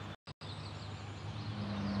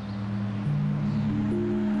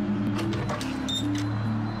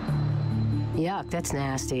 Yuck, that's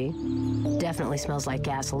nasty. Definitely smells like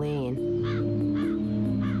gasoline.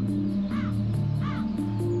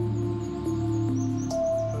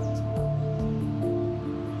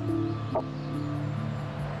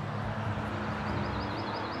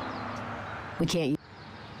 We can't.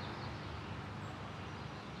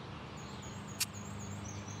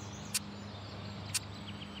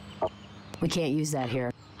 We can't use that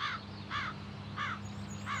here.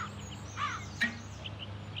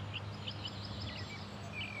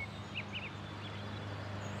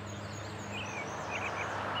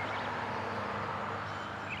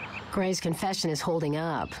 Gray's confession is holding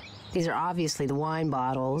up. These are obviously the wine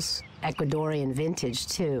bottles, Ecuadorian vintage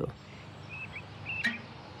too.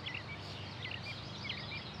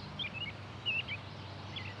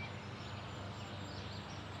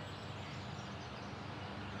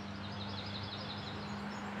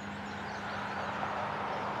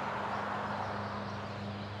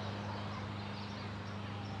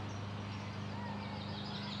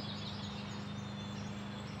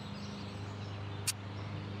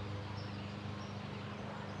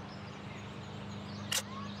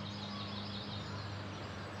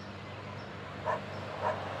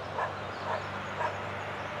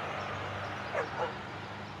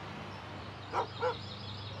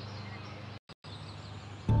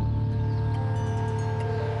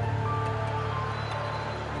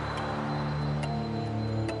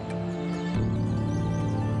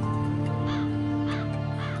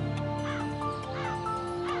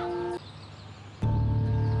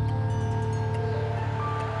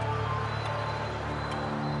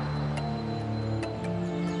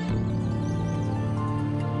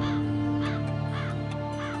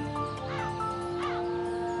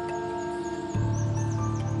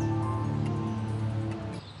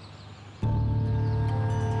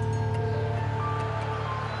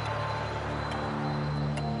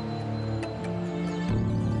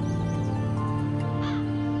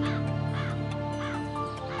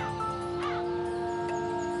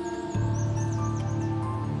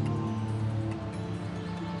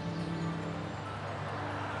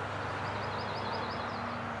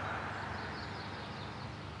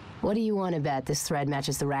 What do you want to bet this thread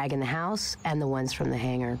matches the rag in the house and the ones from the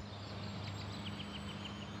hangar?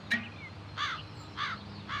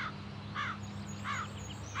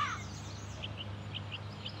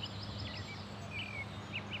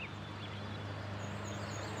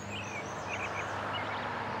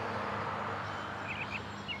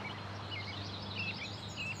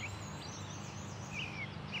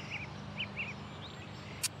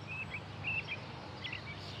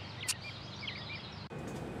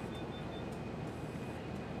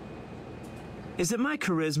 Is it my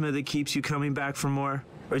charisma that keeps you coming back for more,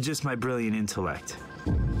 or just my brilliant intellect?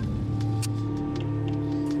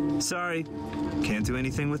 Sorry, can't do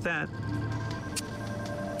anything with that.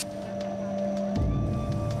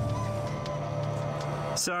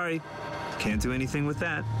 Sorry, can't do anything with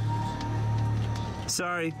that.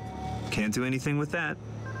 Sorry, can't do anything with that.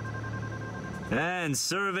 And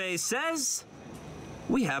survey says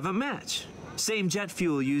we have a match. Same jet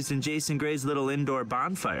fuel used in Jason Gray's little indoor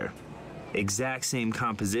bonfire. Exact same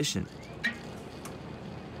composition.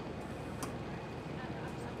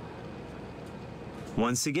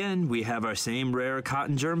 Once again, we have our same rare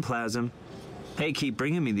cotton germplasm. Hey, keep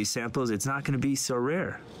bringing me these samples. It's not going to be so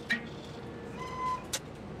rare.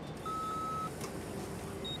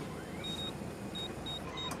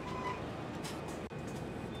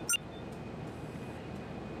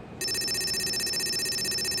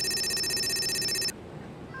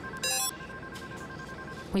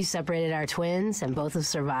 We separated our twins, and both have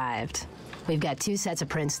survived. We've got 2 sets of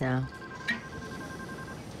prints now.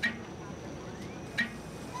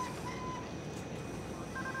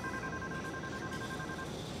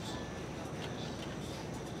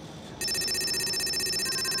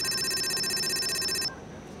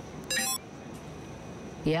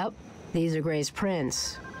 Yep, these are Gray's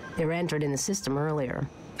prints. They were entered in the system earlier.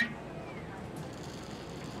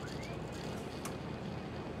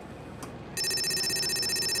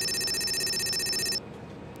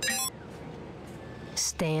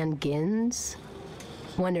 Stan Gins?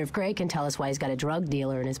 Wonder if Gray can tell us why he's got a drug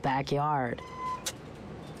dealer in his backyard.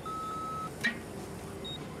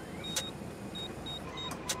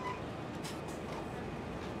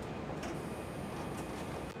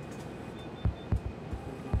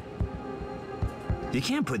 You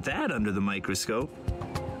can't put that under the microscope.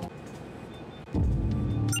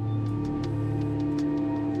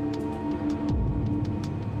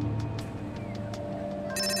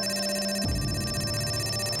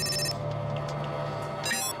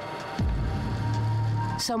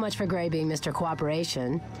 So much for Gray being Mr.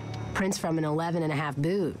 Cooperation. Prints from an 11.5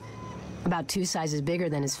 boot. About 2 sizes bigger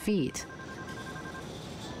than his feet.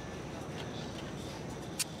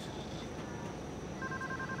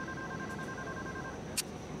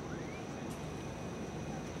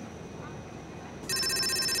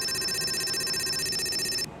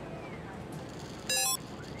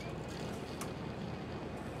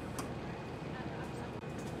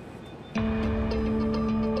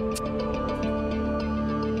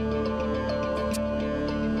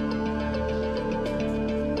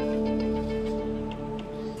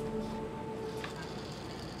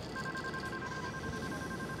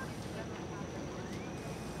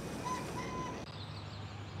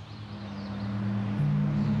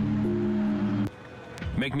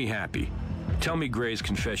 Make me happy. Tell me Gray's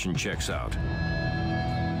confession checks out.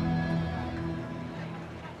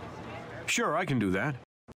 Sure, I can do that.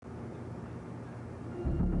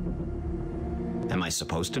 Am I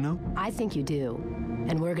supposed to know? I think you do,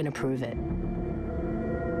 and we're gonna prove it.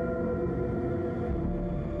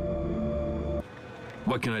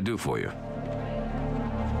 What can I do for you?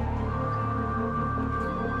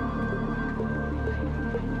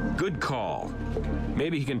 Good call.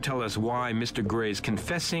 Maybe he can tell us why Mr. Gray's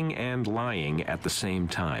confessing and lying at the same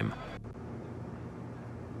time.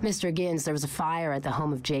 Mr. Gins, there was a fire at the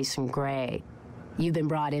home of Jason Gray. You've been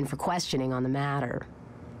brought in for questioning on the matter.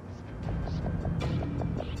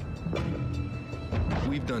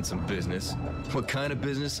 We've done some business. What kind of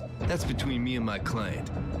business? That's between me and my client.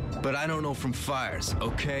 But I don't know from fires,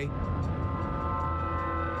 okay?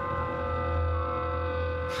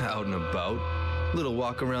 Out and about. Little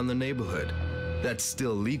walk around the neighborhood. That's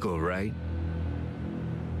still legal, right?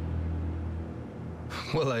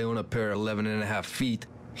 Well, I own a pair of 11.5 feet.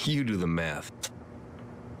 You do the math.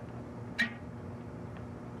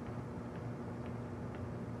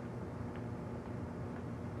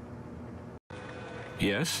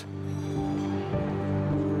 Yes?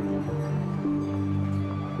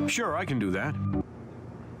 Sure, I can do that.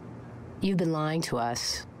 You've been lying to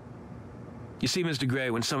us. You see, Mr.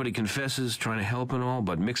 Gray, when somebody confesses, trying to help and all,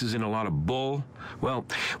 but mixes in a lot of bull, well,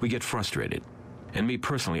 we get frustrated. And me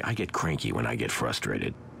personally, I get cranky when I get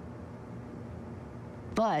frustrated.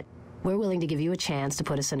 But we're willing to give you a chance to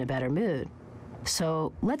put us in a better mood.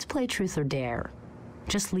 So let's play truth or dare.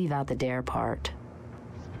 Just leave out the dare part.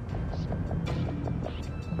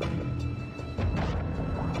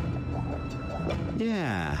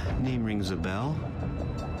 Yeah, name rings a bell.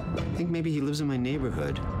 I think maybe he lives in my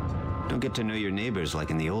neighborhood. Don't get to know your neighbors like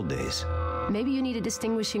in the old days. Maybe you need a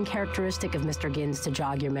distinguishing characteristic of Mr. Gins to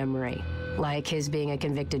jog your memory. Like his being a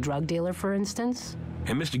convicted drug dealer, for instance?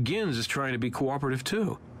 And Mr. Gins is trying to be cooperative,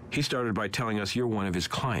 too. He started by telling us you're one of his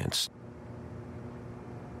clients.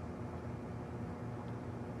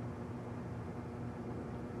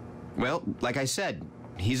 Well, like I said,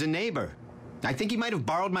 he's a neighbor. I think he might have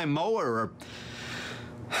borrowed my mower or...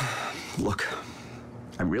 Look,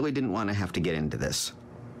 I really didn't want to have to get into this.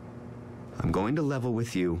 I'm going to level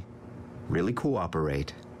with you, really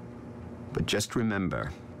cooperate. But just remember,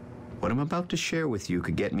 what I'm about to share with you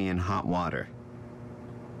could get me in hot water.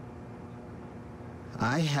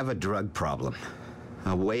 I have a drug problem.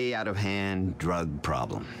 A way out of hand drug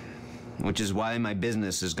problem. Which is why my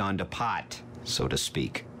business has gone to pot, so to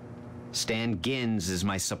speak. Stan Gins is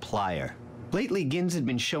my supplier. Lately, Gins had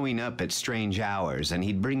been showing up at strange hours, and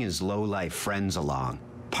he'd bring his low-life friends along.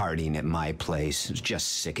 Partying at my place. It was just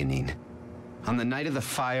sickening. On the night of the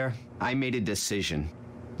fire, I made a decision.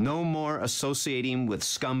 No more associating with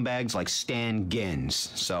scumbags like Stan Gins.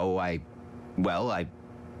 So I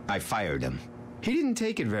fired him. He didn't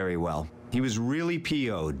take it very well. He was really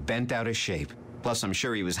PO'd, bent out of shape. Plus, I'm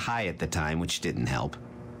sure he was high at the time, which didn't help.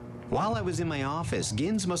 While I was in my office,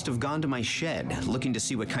 Gins must have gone to my shed, looking to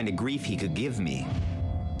see what kind of grief he could give me.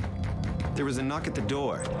 There was a knock at the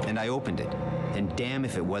door, and I opened it. And damn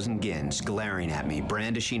if it wasn't Gins, glaring at me,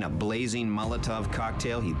 brandishing a blazing Molotov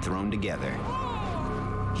cocktail he'd thrown together.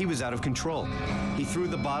 He was out of control. He threw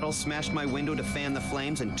the bottle, smashed my window to fan the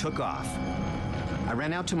flames, and took off. I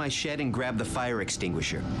ran out to my shed and grabbed the fire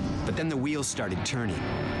extinguisher, but then the wheels started turning.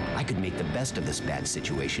 I could make the best of this bad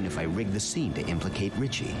situation if I rigged the scene to implicate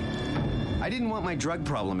Richie. I didn't want my drug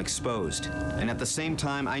problem exposed, and at the same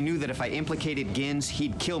time, I knew that if I implicated Gins,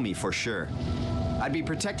 he'd kill me for sure. I'd be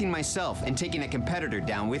protecting myself and taking a competitor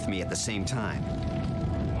down with me at the same time.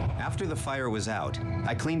 After the fire was out,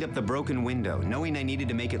 I cleaned up the broken window, knowing I needed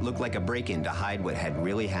to make it look like a break-in to hide what had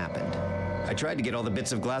really happened. I tried to get all the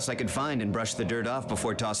bits of glass I could find and brush the dirt off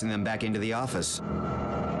before tossing them back into the office.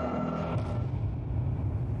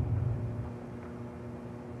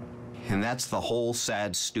 And that's the whole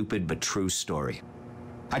sad, stupid, but true story.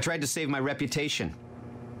 I tried to save my reputation.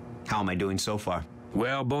 How am I doing so far?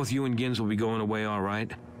 Well, both you and Gins will be going away all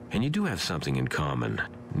right. And you do have something in common.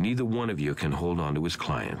 Neither one of you can hold on to his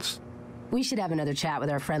clients. We should have another chat with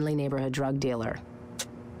our friendly neighborhood drug dealer.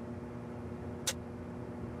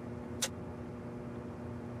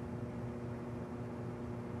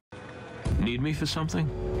 Need me for something?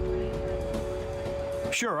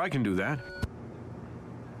 Sure, I can do that.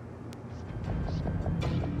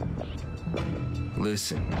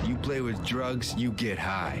 Listen, you play with drugs, you get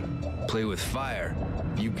high. Play with fire,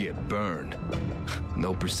 you get burned.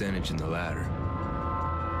 No percentage in the latter.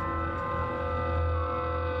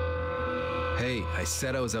 Hey, I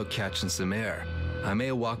said I was out catching some air. I may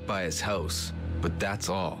have walked by his house, but that's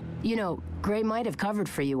all. You know, Gray might have covered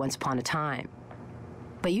for you once upon a time.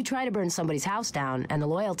 But you try to burn somebody's house down, and the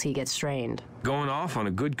loyalty gets strained. Going off on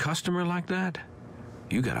a good customer like that?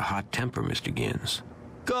 You got a hot temper, Mr. Gins.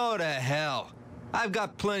 Go to hell. I've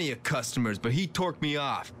got plenty of customers, but he torqued me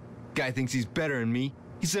off. Guy thinks he's better than me.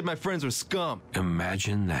 He said my friends were scum.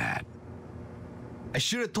 Imagine that. I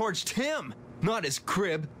should have torched him, not his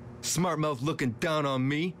crib. Smart mouth looking down on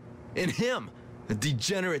me. And him, a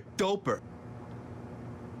degenerate doper.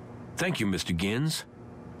 Thank you, Mr. Gins.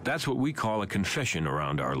 That's what we call a confession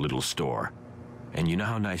around our little store. And you know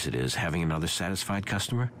how nice it is having another satisfied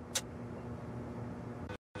customer?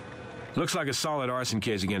 Looks like a solid arson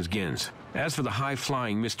case against Gins. As for the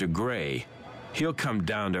high-flying Mr. Gray, he'll come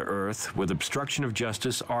down to earth with obstruction of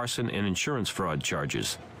justice, arson, and insurance fraud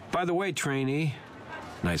charges. By the way, trainee,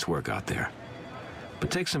 nice work out there.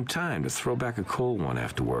 But take some time to throw back a cold one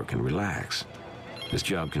after work and relax. This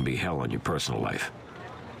job can be hell on your personal life.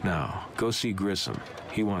 Now, go see Grissom.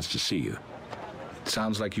 He wants to see you.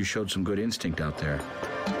 Sounds like you showed some good instinct out there.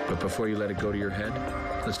 But before you let it go to your head,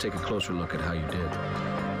 let's take a closer look at how you did.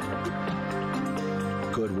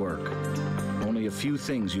 Good work. Only a few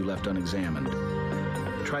things you left unexamined.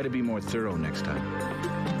 Try to be more thorough next time.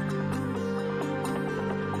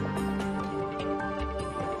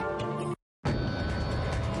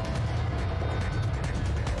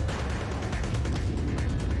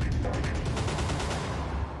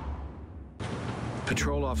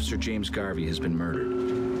 Patrol Officer James Garvey has been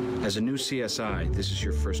murdered. As a new CSI, this is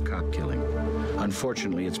your first cop killing.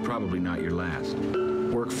 Unfortunately, it's probably not your last.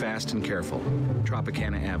 Work fast and careful.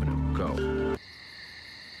 Tropicana Avenue, go.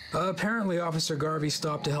 Apparently, Officer Garvey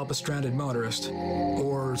stopped to help a stranded motorist.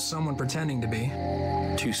 Or someone pretending to be.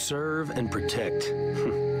 To serve and protect.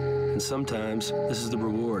 And sometimes, this is the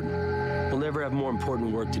reward. We'll never have more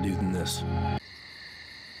important work to do than this.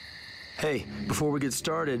 Hey, before we get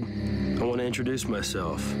started, I want to introduce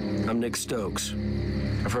myself. I'm Nick Stokes.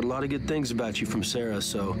 I've heard a lot of good things about you from Sarah,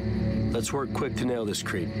 so let's work quick to nail this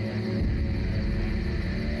creep.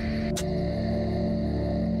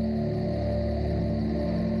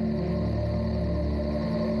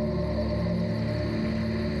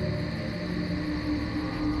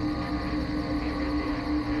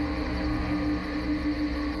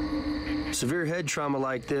 Severe head trauma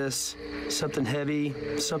like this, something heavy,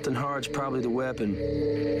 something hard's probably the weapon.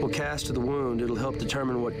 We'll cast to the wound. It'll help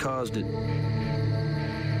determine what caused it.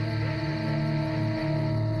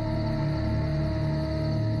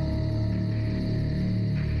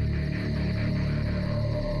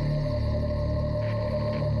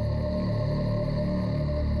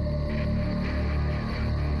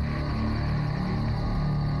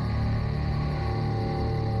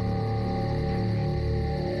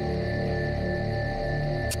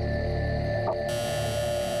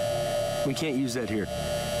 We can't use that here.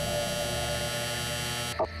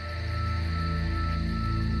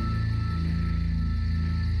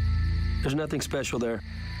 There's nothing special there.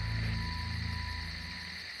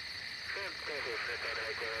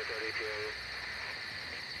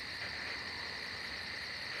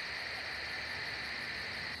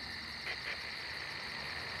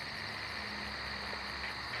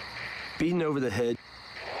 Beaten over the head,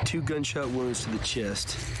 2 gunshot wounds to the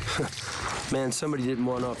chest. Man, somebody didn't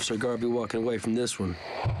want Officer Garvey walking away from this one.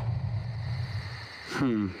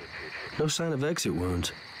 No sign of exit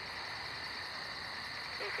wounds.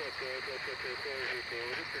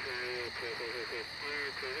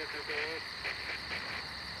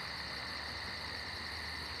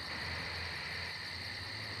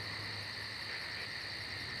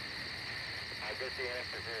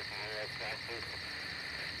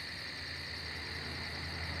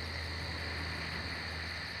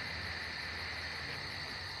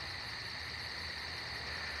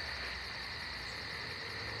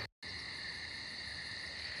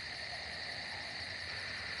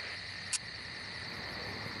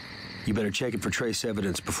 You better check it for trace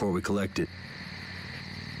evidence before we collect it.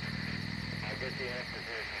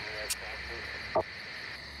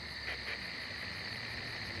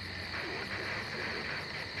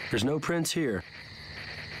 There's no prints here.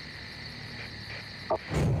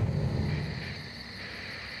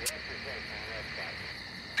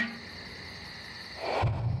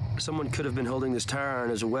 Someone could have been holding this tire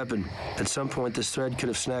iron as a weapon. At some point, this thread could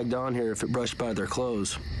have snagged on here if it brushed by their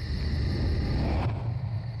clothes.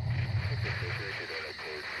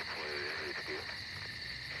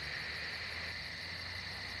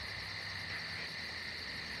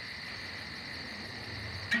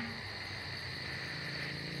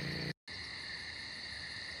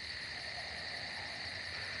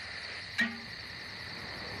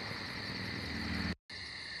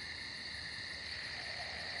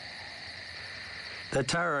 That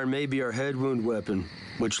tire iron may be our head wound weapon,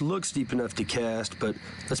 which looks deep enough to cast, but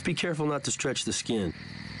let's be careful not to stretch the skin.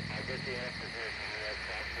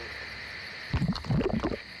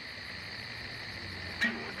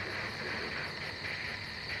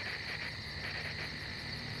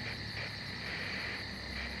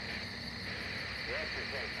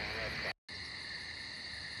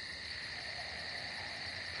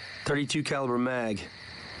 .32 caliber mag.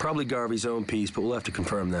 Probably Garvey's own piece, but we'll have to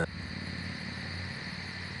confirm that.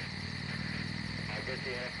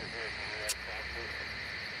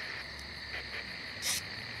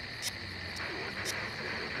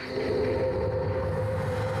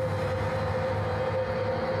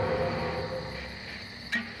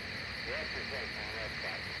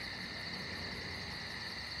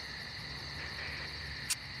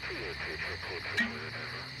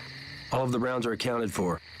 All of the rounds are accounted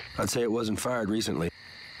for. I'd say it wasn't fired recently.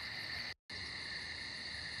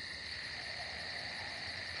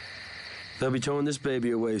 They'll be towing this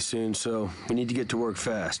baby away soon, so we need to get to work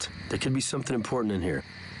fast. There could be something important in here.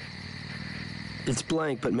 It's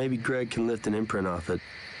blank, but maybe Greg can lift an imprint off it.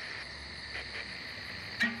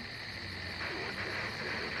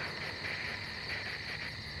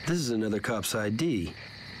 This is another cop's ID,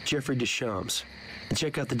 Jeffrey Deschamps. And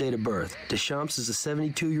check out the date of birth. Deschamps is a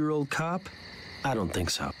 72-year-old cop? I don't think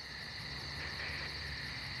so.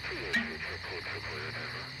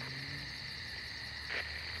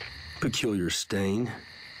 Peculiar stain.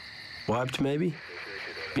 Wiped, maybe?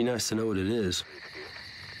 Be nice to know what it is.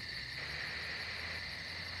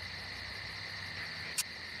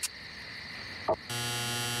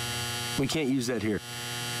 We can't use that here.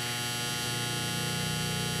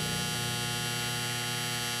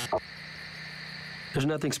 There's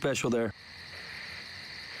nothing special there.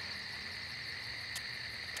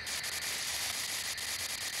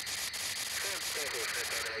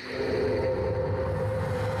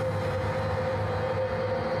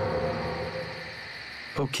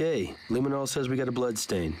 Okay, luminol says we got a blood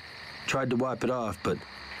stain. Tried to wipe it off, but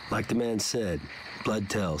like the man said, blood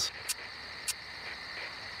tells.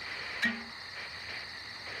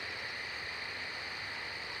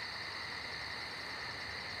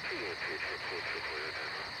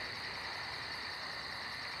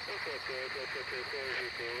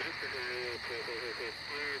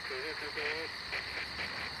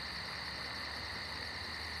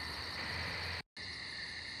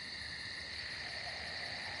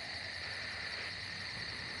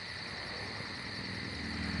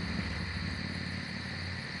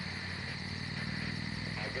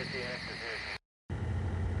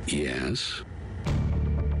 Yes?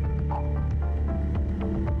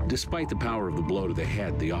 Despite the power of the blow to the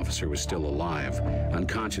head, the officer was still alive.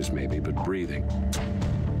 Unconscious maybe, but breathing.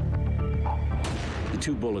 The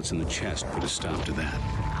 2 bullets in the chest put a stop to that.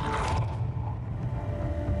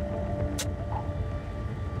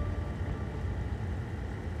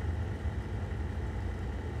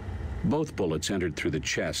 Both bullets entered through the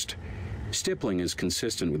chest. Stippling is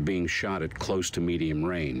consistent with being shot at close to medium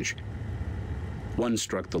range. One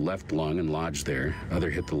struck the left lung and lodged there. Other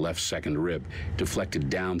hit the left second rib, deflected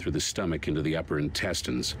down through the stomach into the upper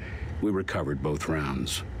intestines. We recovered both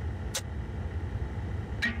rounds.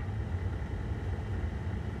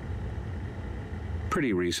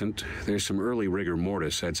 Pretty recent. There's some early rigor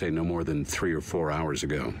mortis, I'd say no more than 3 or 4 hours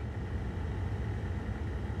ago.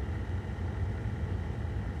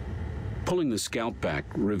 Pulling the scalp back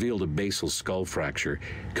revealed a basal skull fracture.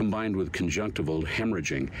 Combined with conjunctival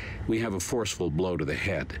hemorrhaging, we have a forceful blow to the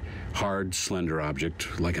head. Hard, slender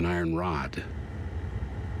object like an iron rod.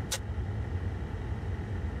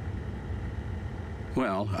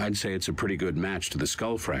 Well, I'd say it's a pretty good match to the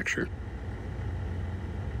skull fracture.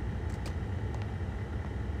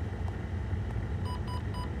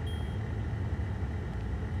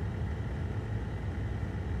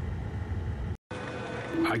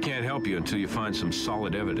 I can't help you until you find some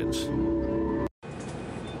solid evidence.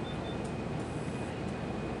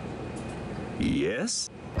 Yes?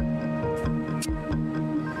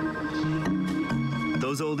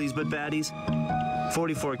 Those oldies but baddies?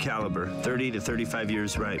 44 caliber, 30 to 35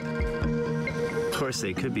 years ripe. Of course,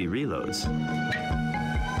 they could be reloads.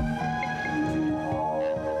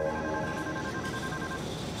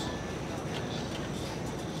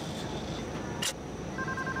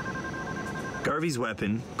 Garvey's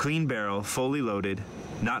weapon, clean barrel, fully loaded,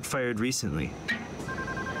 not fired recently.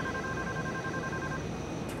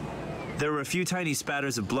 There were a few tiny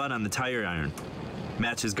spatters of blood on the tire iron.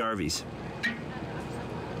 Matches Garvey's.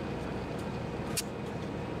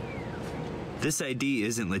 This ID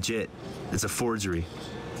isn't legit. It's a forgery.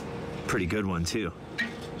 Pretty good one, too.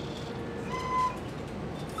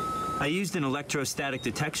 I used an electrostatic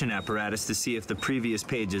detection apparatus to see if the previous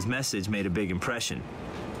page's message made a big impression.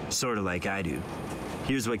 Sort of like I do.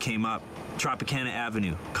 Here's what came up. Tropicana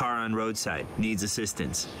Avenue, car on roadside, needs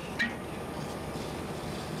assistance.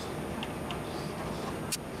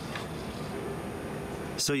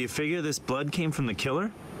 So you figure this blood came from the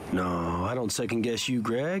killer? No, I don't second guess you,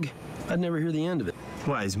 Greg. I'd never hear the end of it.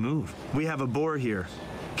 Wise move. We have a bore here.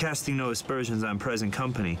 Casting no aspersions on present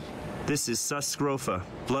company. This is sus scrofa,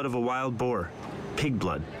 blood of a wild boar. Pig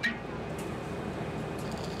blood.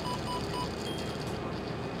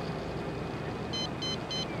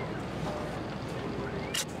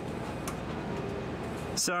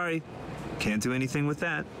 Sorry, can't do anything with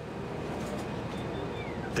that.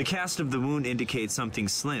 The cast of the wound indicates something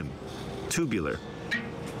slim, tubular.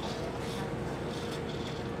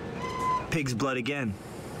 Pig's blood again.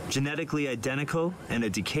 Genetically identical, and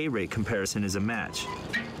a decay rate comparison is a match.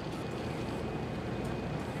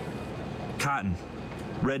 Cotton.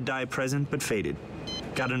 Red dye present but faded.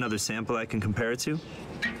 Got another sample I can compare it to?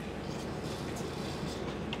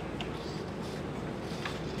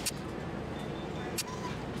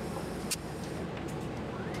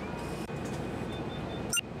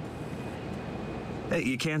 Hey,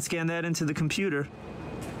 you can't scan that into the computer.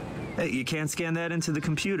 Hey, you can't scan that into the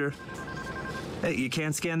computer. Hey, you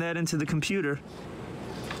can't scan that into the computer.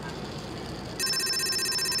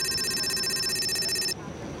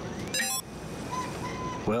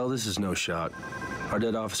 Well, this is no shock. Our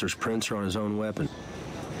dead officer's prints are on his own weapon.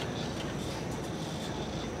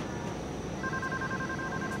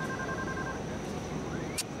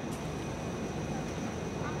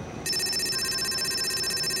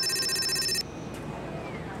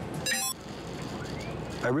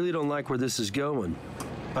 I really don't like where this is going.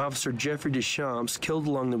 Officer Jeffrey Deschamps killed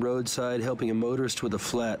along the roadside helping a motorist with a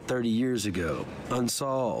flat 30 years ago.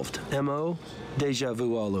 Unsolved. M.O.? Deja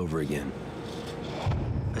vu all over again.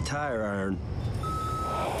 A tire iron.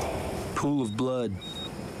 Pool of blood.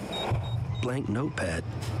 Blank notepad.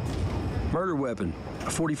 Murder weapon. A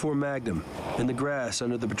 .44 Magnum. In the grass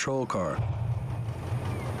under the patrol car.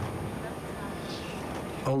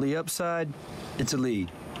 Only upside, it's a lead.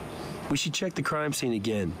 We should check the crime scene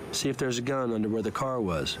again, see if there's a gun under where the car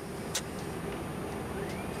was.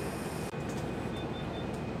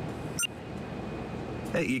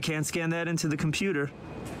 Hey, you can't scan that into the computer.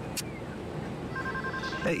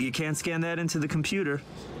 Hey, you can't scan that into the computer.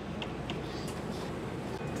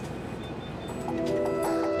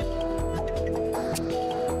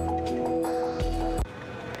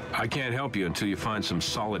 I can't help you until you find some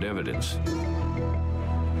solid evidence.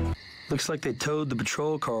 Looks like they towed the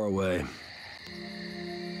patrol car away.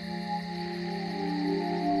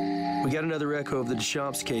 We got another echo of the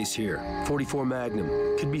Deschamps case here. .44 Magnum.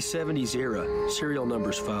 Could be 70s era. Serial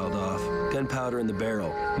numbers filed off. Gunpowder in the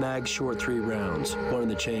barrel. Mag short 3 rounds. 1 in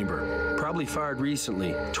the chamber. Probably fired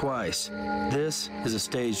recently. Twice. This is a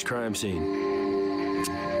staged crime scene.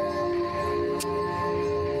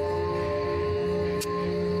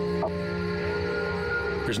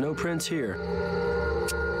 There's no prints here.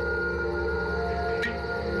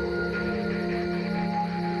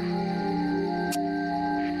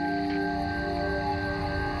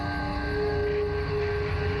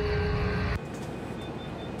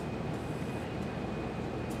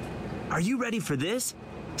 Are you ready for this?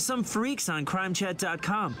 Some freaks on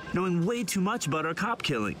crimechat.com knowing way too much about our cop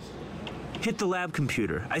killing. Hit the lab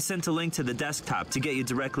computer. I sent a link to the desktop to get you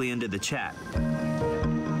directly into the chat.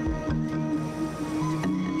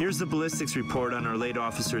 Here's the ballistics report on our late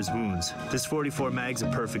officer's wounds. This 44 mag's a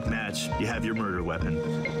perfect match. You have your murder weapon.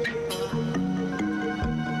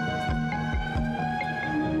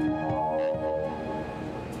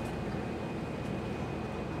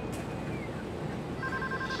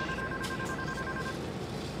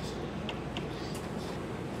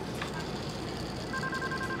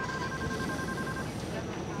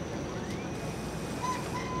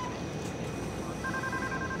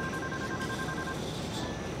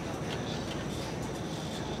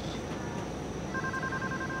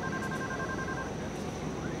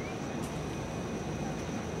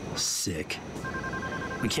 Sick.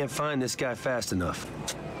 We can't find this guy fast enough.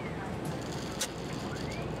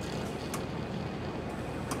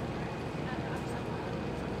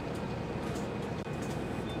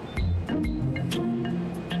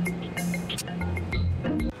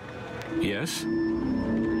 Yes?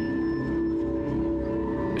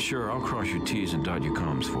 Sure, I'll cross your T's and dot your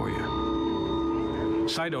Com's for you.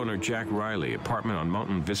 Site owner Jack Riley, apartment on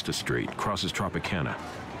Mountain Vista Street, crosses Tropicana.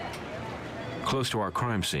 Close to our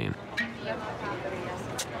crime scene.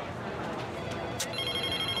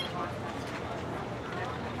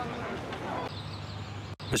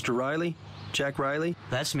 Mr. Riley? Jack Riley?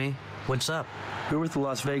 That's me. What's up? We're with the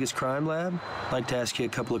Las Vegas Crime Lab. I'd like to ask you a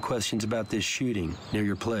couple of questions about this shooting near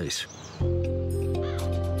your place.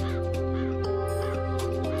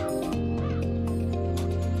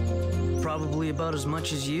 Probably about as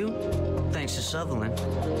much as you. Thanks to Sutherland.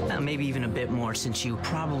 Maybe even a bit more, since you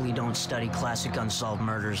probably don't study classic unsolved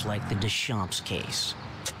murders like the Deschamps case.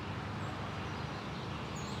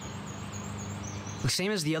 The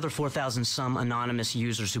same as the other 4,000-some anonymous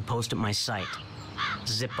users who post at my site.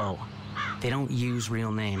 Zippo. They don't use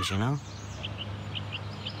real names, you know?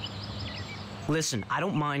 Listen, I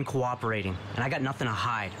don't mind cooperating, and I got nothing to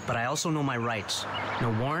hide, but I also know my rights.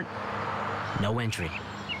 No warrant, no entry.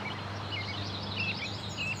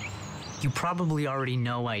 You probably already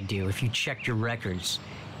know I do if you checked your records,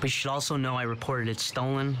 but you should also know I reported it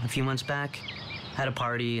stolen a few months back. Had a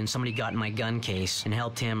party and somebody got in my gun case and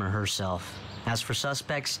helped him or herself. As for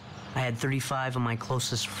suspects, I had 35 of my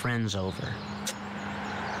closest friends over.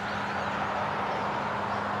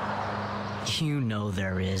 You know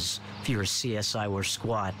there is, if you're a CSI or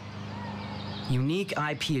squad. Unique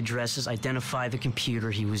IP addresses identify the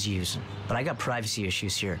computer he was using. But I got privacy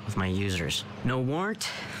issues here with my users. No warrant,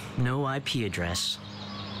 no IP address.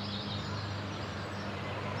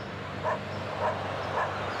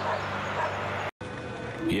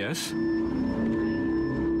 Yes?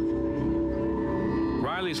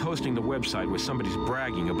 Riley's hosting the website where somebody's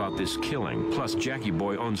bragging about this killing. Plus, Jackie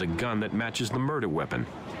Boy owns a gun that matches the murder weapon.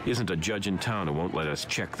 Isn't a judge in town who won't let us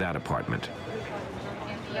check that apartment.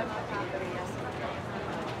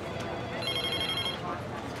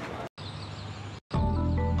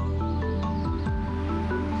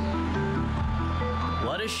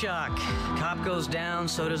 What a shock. Cop goes down,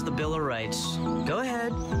 so does the Bill of Rights. Go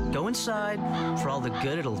ahead, go inside, for all the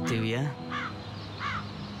good it'll do ya.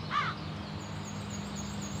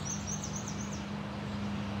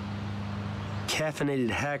 Caffeinated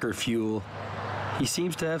hacker fuel. He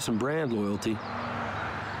seems to have some brand loyalty.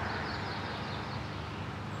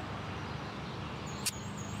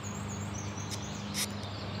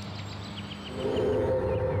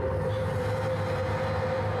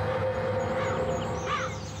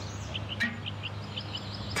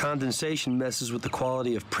 Condensation messes with the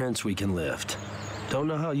quality of prints we can lift. Don't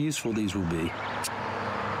know how useful these will be.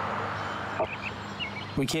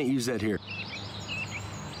 We can't use that here.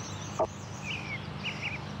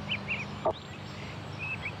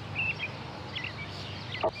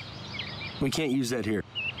 We can't use that here.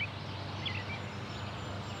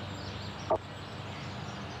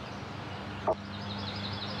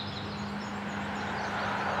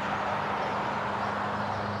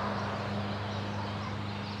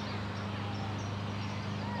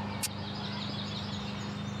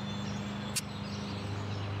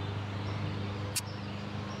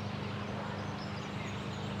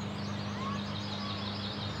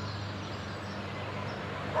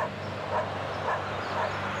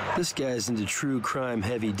 This guy's into true crime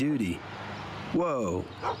heavy duty. Whoa,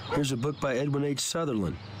 here's a book by Edwin H.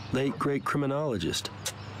 Sutherland, late great criminologist.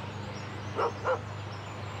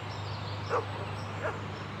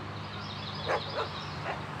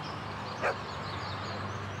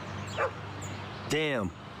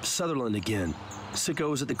 Damn, Sutherland again. Sicko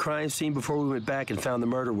was at the crime scene before we went back and found the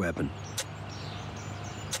murder weapon.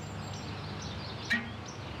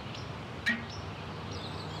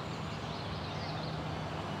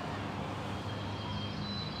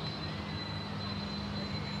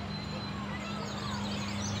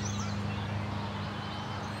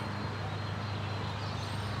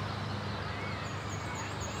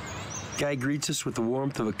 Guy greets us with the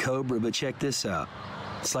warmth of a cobra, but check this out.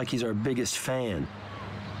 It's like he's our biggest fan.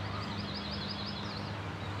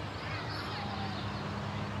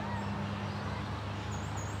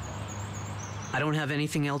 I don't have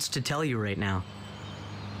anything else to tell you right now.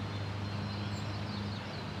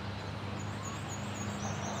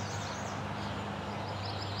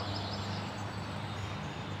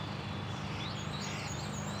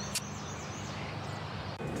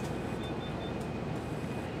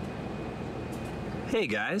 Hey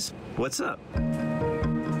guys, what's up?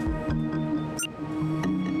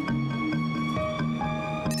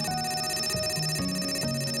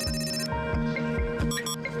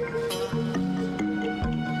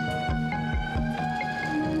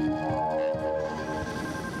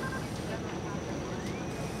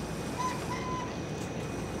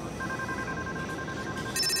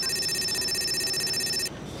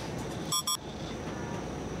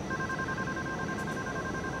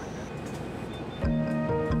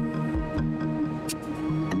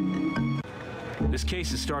 This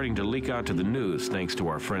case is starting to leak out to the news thanks to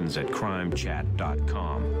our friends at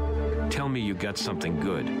crimechat.com. Tell me you got something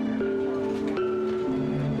good.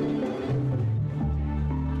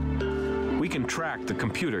 We can track the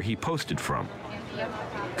computer he posted from.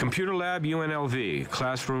 Computer Lab UNLV,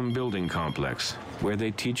 classroom building complex, where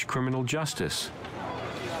they teach criminal justice.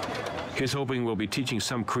 He's hoping we'll be teaching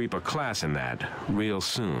some creep a class in that real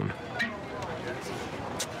soon.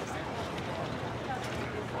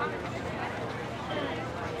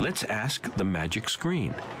 Let's ask the magic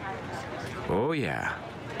screen. Oh yeah,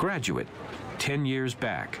 graduate, 10 years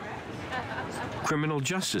back. Criminal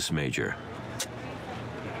justice major.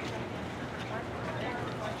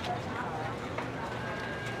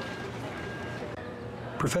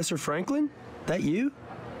 Professor Franklin? That you?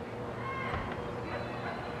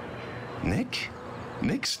 Nick?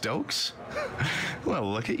 Nick Stokes?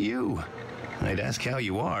 Well, look at you. I'd ask how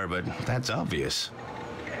you are, but that's obvious.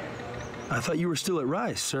 I thought you were still at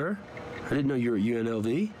Rice, sir. I didn't know you were at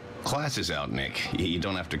UNLV. Class is out, Nick. You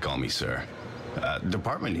don't have to call me sir.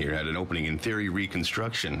 Department here had an opening in theory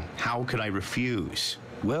reconstruction. How could I refuse?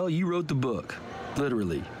 Well, you wrote the book.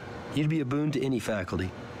 Literally. You'd be a boon to any faculty.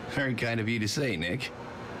 Very kind of you to say, Nick.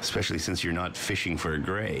 Especially since you're not fishing for a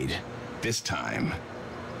grade. This time.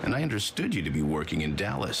 And I understood you to be working in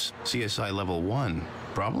Dallas. CSI Level 1.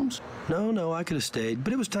 Problems? No, I could have stayed,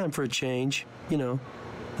 but it was time for a change. You know.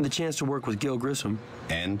 And the chance to work with Gil Grissom.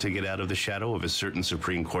 And to get out of the shadow of a certain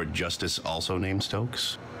Supreme Court justice also named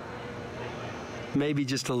Stokes? Maybe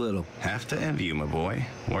just a little. Have to envy you, my boy.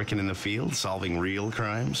 Working in the field, solving real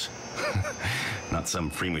crimes. Not some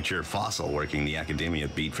premature fossil working the academia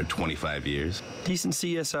beat for 25 years. Decent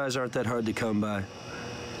CSIs aren't that hard to come by.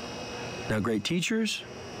 Now, great teachers,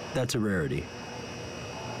 that's a rarity.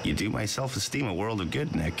 You do my self-esteem a world of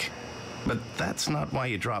good, Nick. But that's not why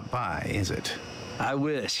you dropped by, is it? I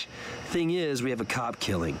wish. Thing is, we have a cop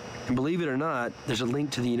killing. And believe it or not, there's a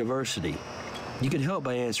link to the university. You could help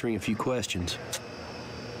by answering a few questions.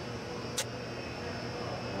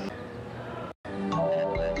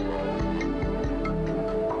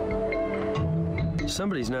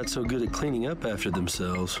 Somebody's not so good at cleaning up after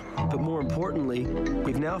themselves. But more importantly,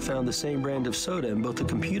 we've now found the same brand of soda in both the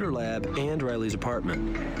computer lab and Riley's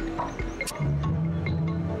apartment.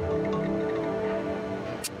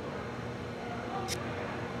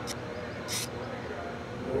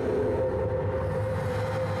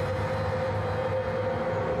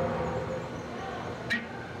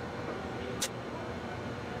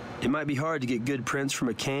 It might be hard to get good prints from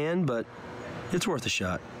a can, but it's worth a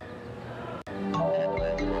shot.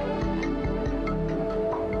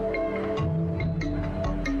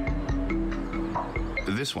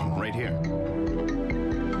 This one, right here.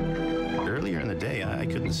 Earlier in the day, I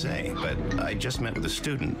couldn't say, but I just met with a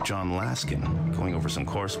student, John Laskin, going over some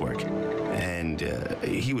coursework. And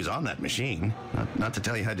he was on that machine. Not to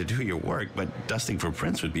tell you how to do your work, but dusting for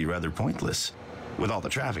prints would be rather pointless, with all the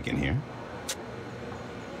traffic in here.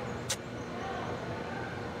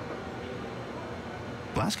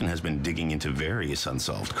 Laskin has been digging into various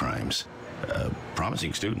unsolved crimes.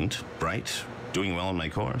 Promising student, bright, doing well in my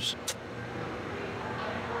course.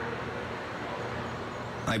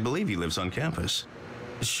 I believe he lives on campus.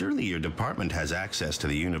 Surely your department has access to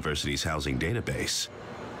the university's housing database.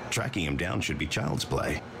 Tracking him down should be child's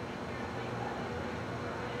play.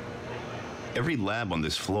 Every lab on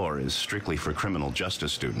this floor is strictly for criminal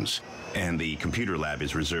justice students, and the computer lab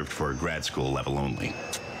is reserved for grad school level only.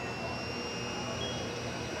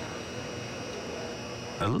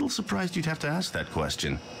 A little surprised you'd have to ask that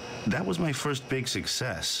question. That was my first big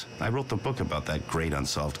success. I wrote the book about that great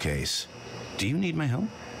unsolved case. Do you need my help?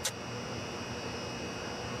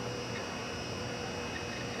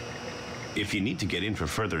 If you need to get in for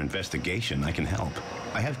further investigation, I can help.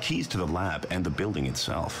 I have keys to the lab and the building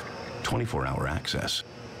itself. 24-hour access.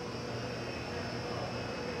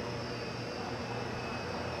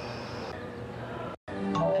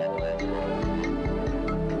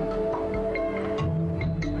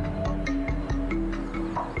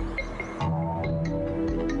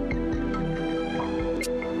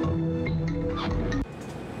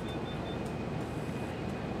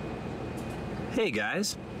 Hey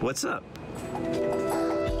guys, what's up?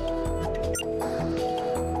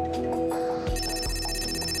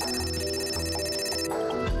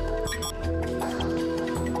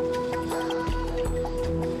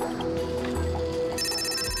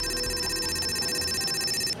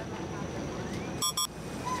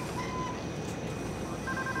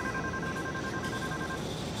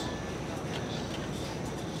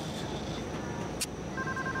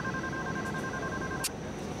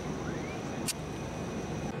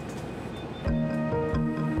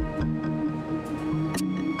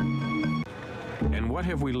 What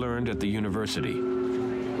have we learned at the university?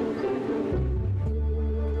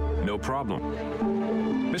 No problem.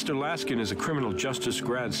 Mr. Laskin is a criminal justice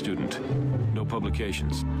grad student. No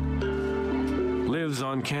publications. Lives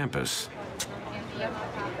on campus.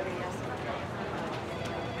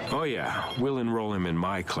 Oh yeah, we'll enroll him in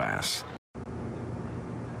my class.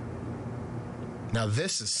 Now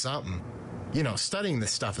this is something. You know, studying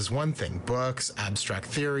this stuff is one thing. Books, abstract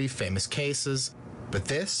theory, famous cases. But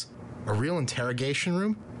this? A real interrogation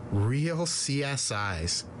room? Real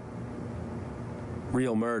CSIs.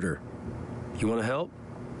 Real murder. You want to help?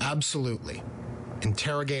 Absolutely.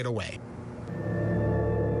 Interrogate away.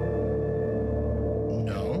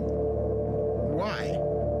 No? Why?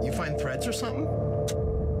 You find threads or something?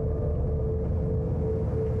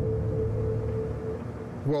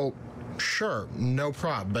 Well, sure, no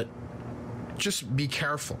prob, but just be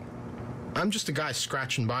careful. I'm just a guy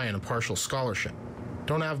scratching by on a partial scholarship.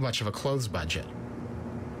 Don't have much of a clothes budget.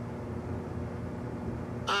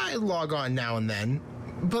 I log on now and then,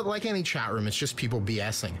 but like any chat room, it's just people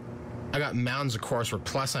BSing. I got mounds of coursework,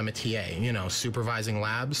 plus I'm a TA, you know, supervising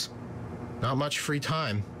labs. Not much free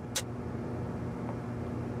time.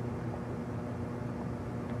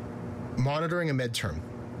 Monitoring a midterm.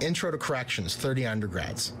 Intro to corrections, 30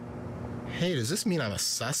 undergrads. Hey, does this mean I'm a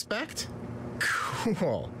suspect?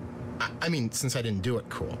 Cool. I mean, since I didn't do it,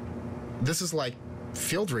 cool. This is like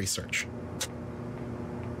field research.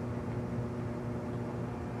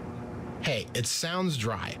 Hey, it sounds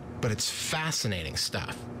dry, but it's fascinating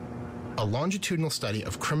stuff. A longitudinal study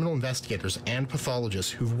of criminal investigators and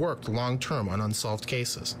pathologists who've worked long-term on unsolved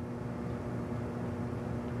cases.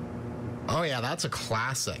 Oh yeah, that's a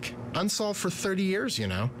classic. Unsolved for 30 years, you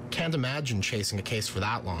know. Can't imagine chasing a case for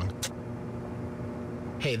that long.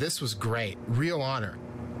 Hey, this was great. Real honor.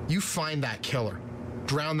 You find that killer.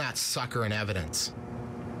 Drown that sucker in evidence.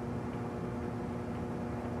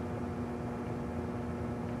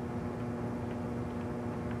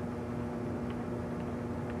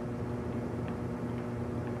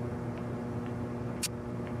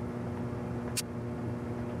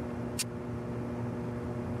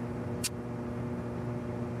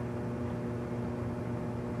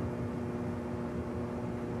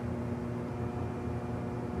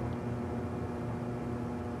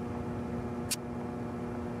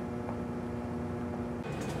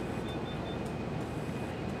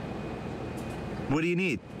 What do you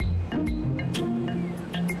need?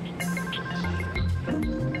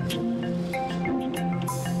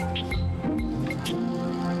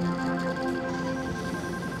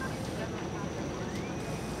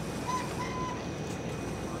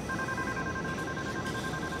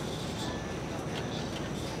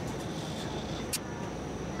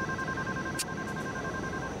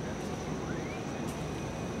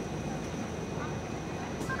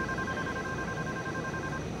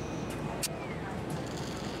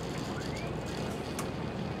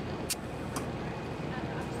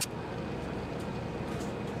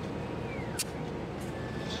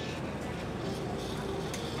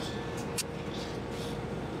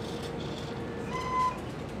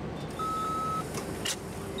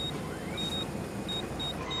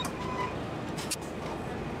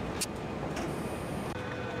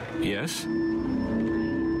 Yes?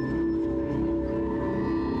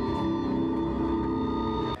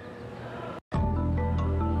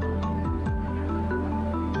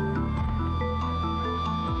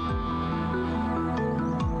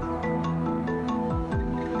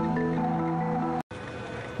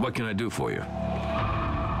 What can I do for you?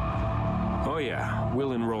 Oh yeah,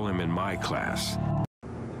 we'll enroll him in my class.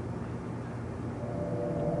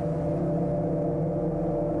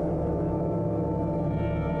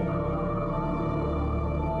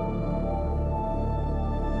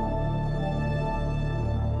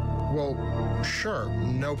 Well, sure,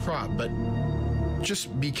 no prob, but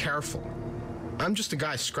just be careful. I'm just a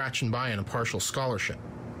guy scratching by on a partial scholarship.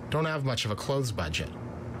 Don't have much of a clothes budget.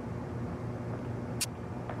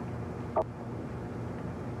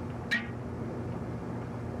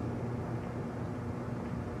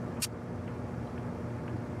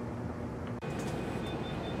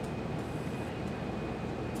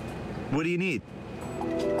 What do you need?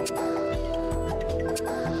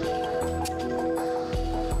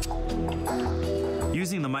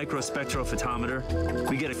 Using the microspectrophotometer,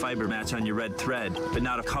 we get a fiber match on your red thread, but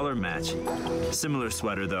not a color match. Similar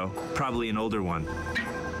sweater, though. Probably an older one.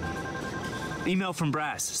 Email from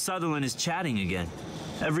Brass. Sutherland is chatting again.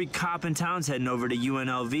 Every cop in town's heading over to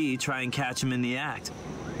UNLV try and catch him in the act,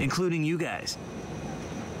 including you guys.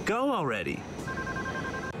 Go already.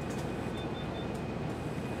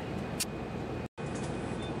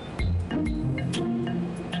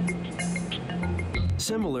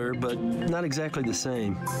 Similar, but not exactly the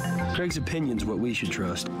same. Greg's opinion's what we should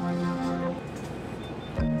trust.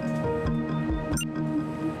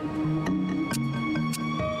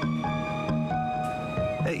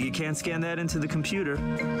 Hey, you can't scan that into the computer.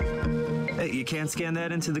 Hey, you can't scan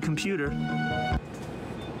that into the computer.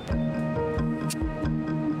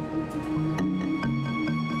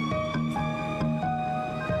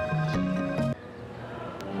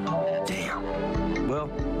 Damn. Well,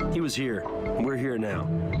 he was here. We're here now,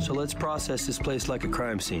 so let's process this place like a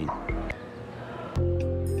crime scene.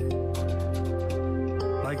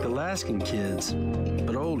 Like the Alaskan kids,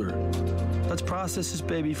 but older. Let's process this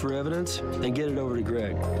baby for evidence, then get it over to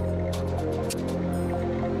Greg.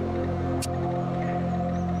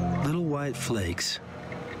 Little white flakes.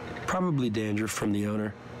 Probably dandruff from the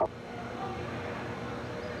owner.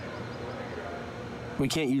 We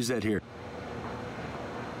can't use that here.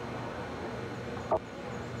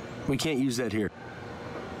 We can't use that here.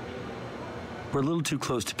 We're a little too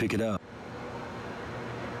close to pick it up.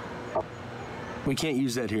 We can't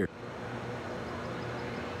use that here.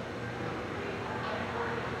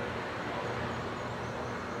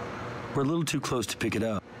 We're a little too close to pick it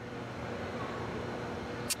up.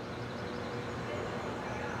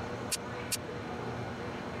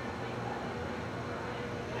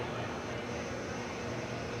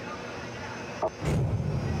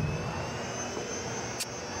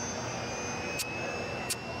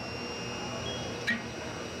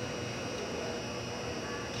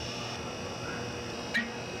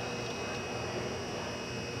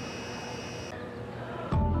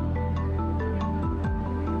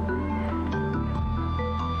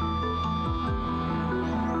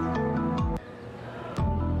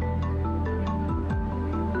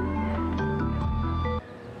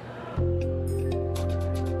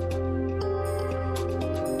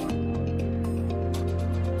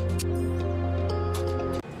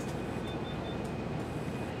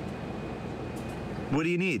 What do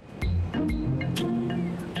you need?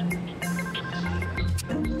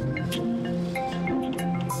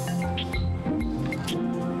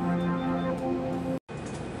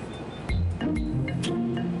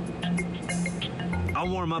 I'll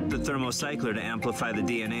warm up the thermocycler to amplify the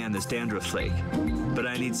DNA on this dandruff flake, but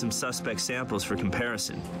I need some suspect samples for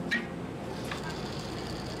comparison.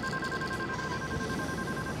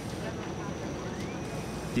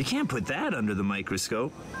 You can't put that under the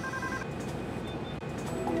microscope.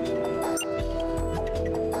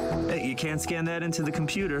 Hey, you can't scan that into the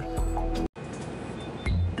computer.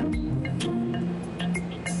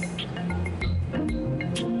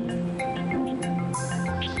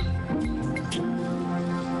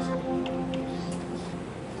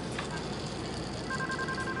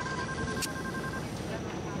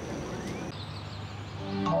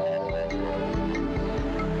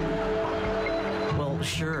 Well,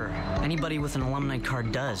 sure. Anybody with an alumni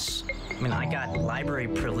card does. I mean, I got library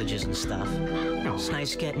privileges and stuff. You know, it's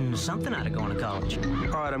nice getting something out of going to college.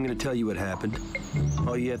 All right, I'm going to tell you what happened.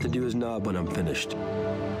 All you have to do is nod when I'm finished.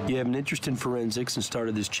 You have an interest in forensics and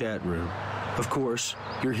started this chat room. Of course,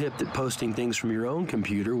 you're hip that posting things from your own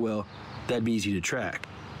computer, well, that'd be easy to track.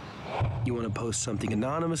 You want to post something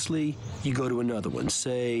anonymously, you go to another one,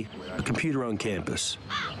 say a computer on campus.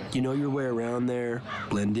 You know your way around there,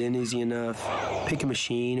 blend in easy enough, pick a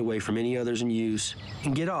machine away from any others in use,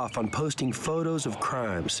 and get off on posting photos of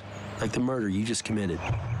crimes, like the murder you just committed.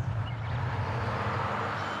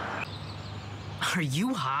 Are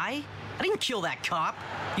you high? I didn't kill that cop.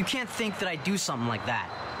 You can't think that I'd do something like that.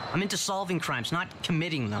 I'm into solving crimes, not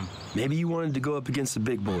committing them. Maybe you wanted to go up against the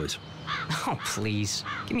big boys. Oh, please.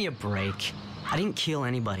 Give me a break. I didn't kill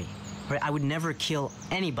anybody. Right? I would never kill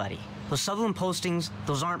anybody. Those Sutherland postings,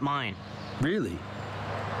 those aren't mine. Really?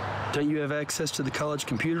 Don't you have access to the college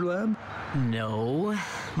computer lab? No.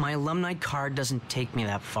 My alumni card doesn't take me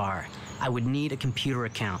that far. I would need a computer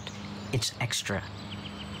account. It's extra.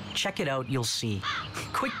 Check it out, you'll see.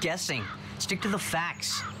 Quit guessing. Stick to the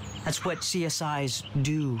facts. That's what CSIs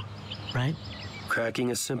do, right?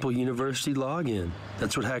 Cracking a simple university login.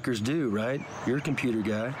 That's what hackers do, right? You're a computer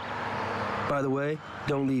guy. By the way,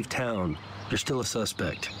 don't leave town. You're still a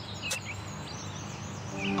suspect.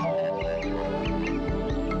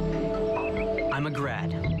 I'm a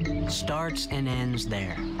grad. Starts and ends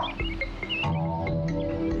there.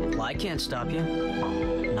 Well, I can't stop you.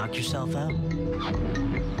 Knock yourself out.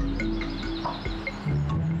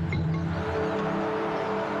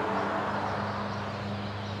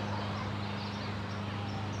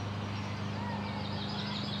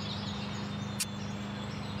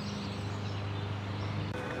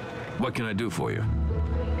 What can I do for you?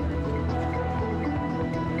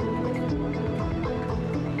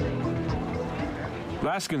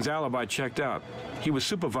 Laskin's alibi checked out. He was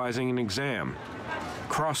supervising an exam.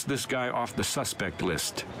 Cross this guy off the suspect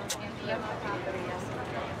list.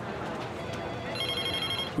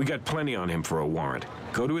 We got plenty on him for a warrant.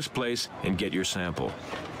 Go to his place and get your sample.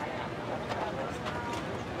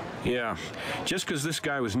 Yeah, just because this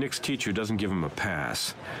guy was Nick's teacher doesn't give him a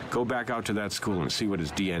pass. Go back out to that school and see what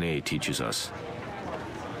his DNA teaches us.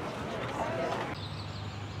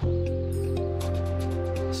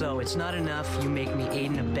 So it's not enough you make me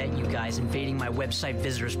aid and abet you guys invading my website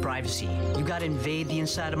visitors' privacy. You gotta invade the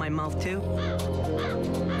inside of my mouth too?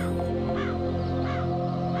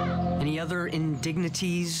 Any other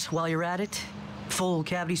indignities while you're at it? Full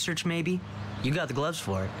cavity search maybe? You got the gloves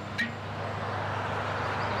for it.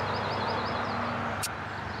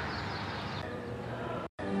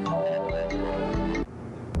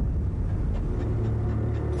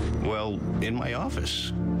 Well, in my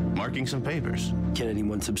office, marking some papers. Can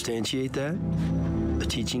anyone substantiate that? A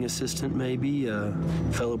teaching assistant, maybe? A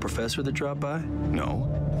fellow professor that dropped by? No.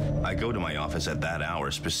 I go to my office at that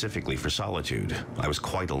hour specifically for solitude. I was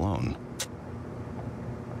quite alone.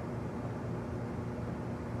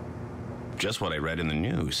 Just what I read in the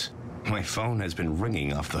news. My phone has been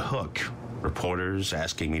ringing off the hook. Reporters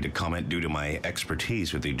asking me to comment due to my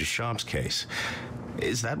expertise with the Deschamps case.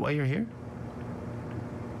 Is that why you're here?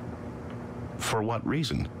 For what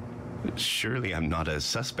reason? Surely I'm not a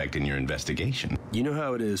suspect in your investigation. You know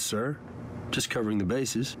how it is, sir. Just covering the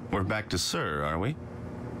bases. We're back to sir, are we?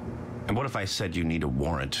 And what if I said you need a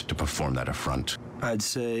warrant to perform that affront? I'd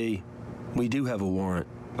say we do have a warrant.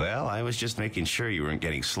 Well, I was just making sure you weren't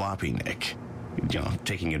getting sloppy, Nick. You know,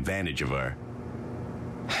 taking advantage of our...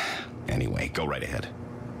 Anyway, go right ahead.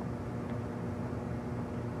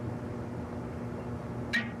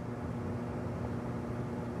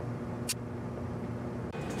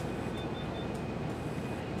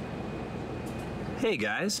 Hey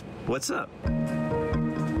guys, what's up?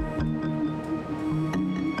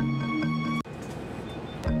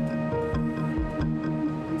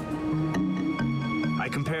 I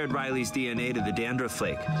compared Riley's DNA to the dandruff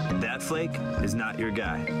flake. That flake is not your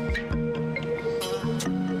guy.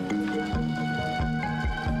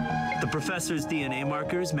 The professor's DNA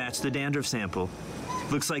markers match the dandruff sample.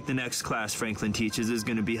 Looks like the next class Franklin teaches is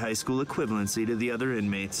going to be high school equivalency to the other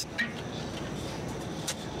inmates.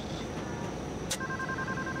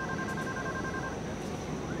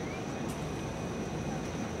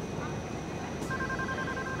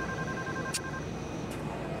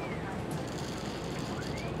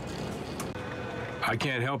 I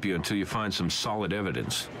can't help you until you find some solid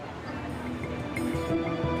evidence.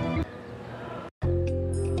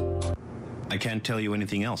 I can't tell you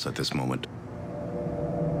anything else at this moment.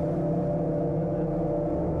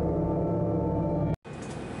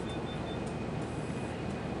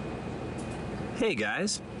 Hey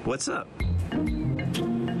guys, what's up?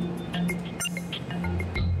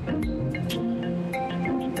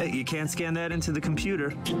 Hey, you can't scan that into the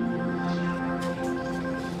computer.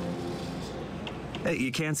 Hey,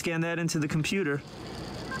 you can't scan that into the computer.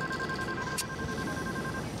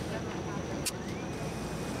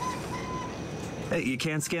 Hey, you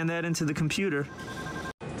can't scan that into the computer.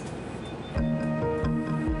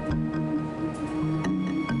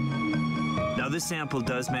 Now this sample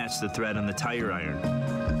does match the thread on the tire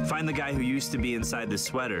iron. Find the guy who used to be inside the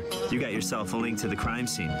sweater. You got yourself a link to the crime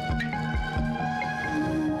scene.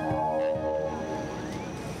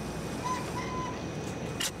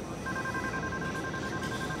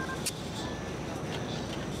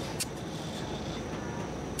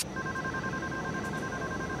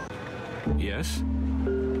 Yes?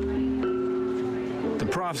 The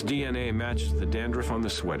prof's DNA matches the dandruff on the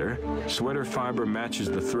sweater. Sweater fiber matches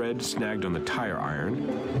the thread snagged on the tire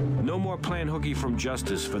iron. No more playing hooky from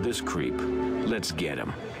justice for this creep. Let's get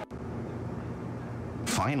him.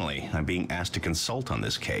 Finally, I'm being asked to consult on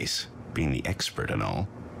this case, being the expert and all.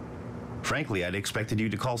 Frankly, I'd expected you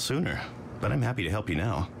to call sooner, but I'm happy to help you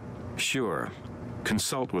now. Sure.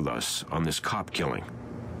 Consult with us on this cop killing.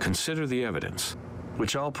 Consider the evidence.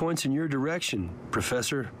 Which all points in your direction,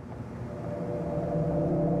 Professor.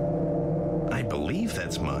 I believe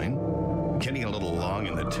that's mine. Getting a little long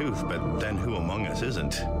in the tooth, but then who among us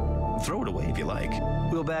isn't? Throw it away if you like.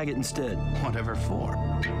 We'll bag it instead. Whatever for.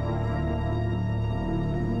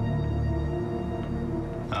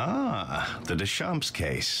 Ah, the Deschamps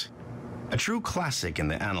case. A true classic in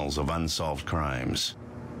the annals of unsolved crimes.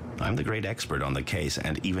 I'm the great expert on the case,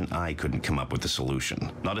 and even I couldn't come up with a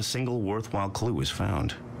solution. Not a single worthwhile clue was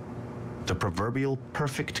found. The proverbial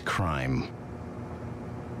perfect crime.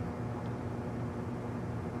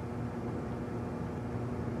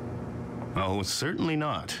 Oh, certainly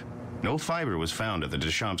not. No fiber was found at the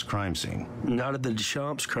Deschamps crime scene. Not at the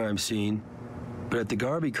Deschamps crime scene, but at the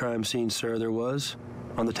Garvey crime scene, sir, there was.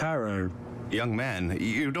 On the tire iron. Young man,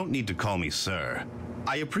 you don't need to call me sir.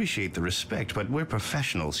 I appreciate the respect, but we're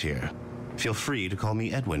professionals here. Feel free to call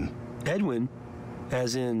me Edwin. Edwin?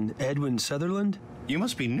 As in Edwin Sutherland? You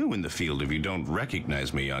must be new in the field if you don't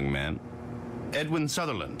recognize me, young man. Edwin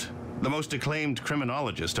Sutherland, the most acclaimed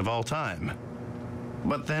criminologist of all time.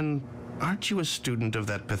 But then, aren't you a student of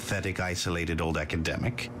that pathetic, isolated old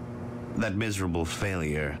academic? That miserable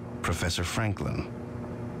failure, Professor Franklin?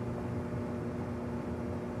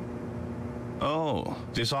 Oh,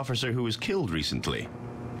 this officer who was killed recently.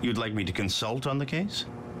 You'd like me to consult on the case?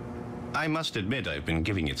 I must admit I've been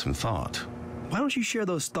giving it some thought. Why don't you share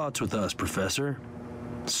those thoughts with us, Professor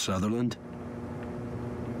Sutherland?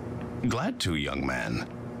 Glad to, young man.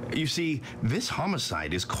 You see, this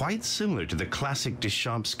homicide is quite similar to the classic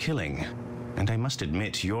Deschamps killing. And I must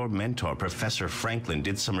admit, your mentor, Professor Franklin,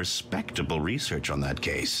 did some respectable research on that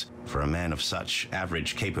case for a man of such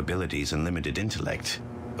average capabilities and limited intellect.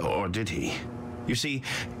 Or did he? You see,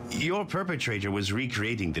 your perpetrator was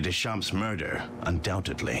recreating the Deschamps murder,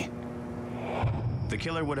 undoubtedly. The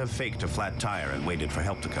killer would have faked a flat tire and waited for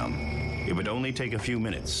help to come. It would only take a few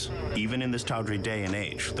minutes. Even in this tawdry day and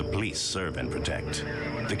age, the police serve and protect.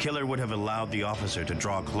 The killer would have allowed the officer to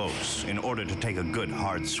draw close in order to take a good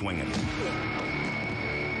hard swing at him.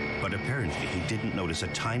 But apparently he didn't notice a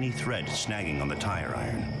tiny thread snagging on the tire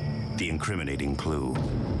iron, the incriminating clue.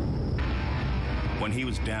 When he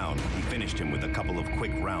was down, he finished him with a couple of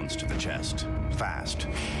quick rounds to the chest. Fast,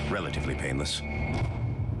 relatively painless.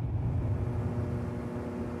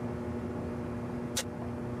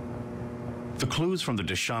 The clues from the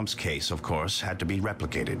Deschamps case, of course, had to be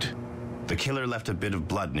replicated. The killer left a bit of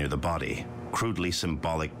blood near the body, crudely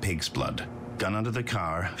symbolic pig's blood. Gun under the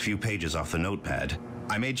car, a few pages off the notepad.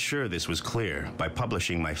 I made sure this was clear by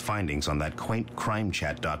publishing my findings on that quaint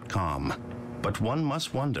crimechat.com. But one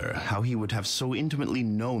must wonder how he would have so intimately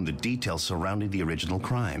known the details surrounding the original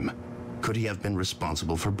crime. Could he have been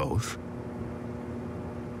responsible for both?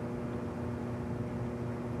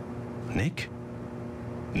 Nick?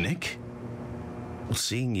 Nick? Well,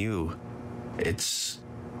 seeing you, it's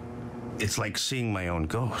like seeing my own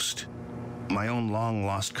ghost. My own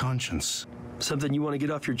long-lost conscience. Something you want to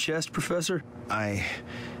get off your chest, Professor? I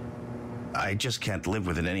just can't live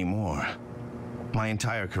with it anymore. My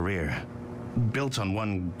entire career, built on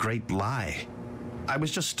one great lie. I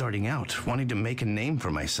was just starting out, wanting to make a name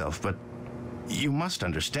for myself, but you must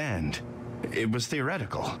understand, it was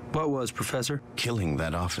theoretical. What was, Professor? Killing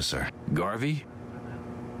that officer. Garvey?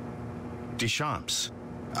 Deschamps.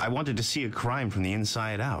 I wanted to see a crime from the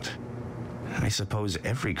inside out. I suppose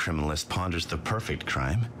every criminalist ponders the perfect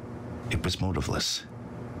crime. It was motiveless.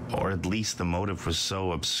 Or at least the motive was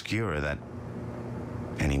so obscure that...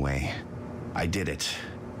 Anyway, I did it.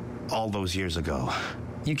 All those years ago.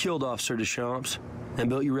 You killed Officer Deschamps and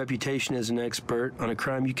built your reputation as an expert on a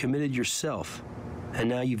crime you committed yourself. And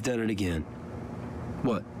now you've done it again.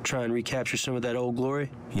 What, try and recapture some of that old glory?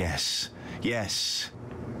 Yes.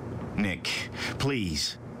 Nick,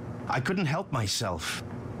 please. I couldn't help myself.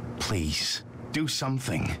 Please, do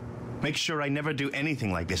something. Make sure I never do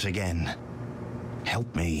anything like this again.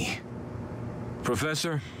 Help me.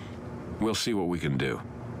 Professor, we'll see what we can do.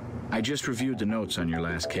 I just reviewed the notes on your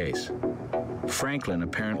last case. Franklin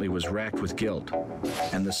apparently was racked with guilt,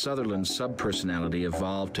 and the Sutherland subpersonality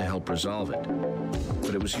evolved to help resolve it.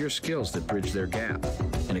 But it was your skills that bridged their gap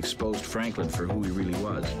and exposed Franklin for who he really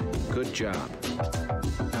was. Good job.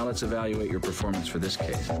 Now let's evaluate your performance for this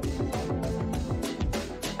case.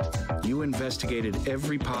 You investigated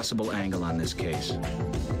every possible angle on this case.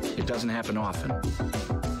 It doesn't happen often.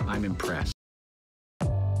 I'm impressed.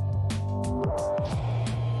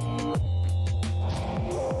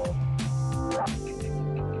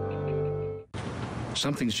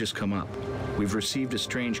 Something's just come up. We've received a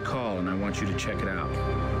strange call, and I want you to check it out.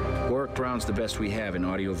 Warwick Brown's the best we have in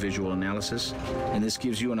audio-visual analysis, and this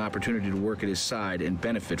gives you an opportunity to work at his side and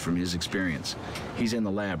benefit from his experience. He's in the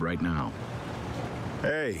lab right now.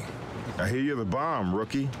 Hey, I hear you're the bomb,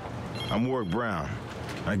 rookie. I'm Warwick Brown.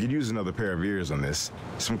 I could use another pair of ears on this.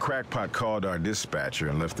 Some crackpot called our dispatcher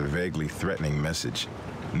and left a vaguely threatening message.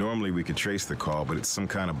 Normally we could trace the call, but it's some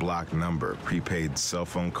kind of blocked number, prepaid cell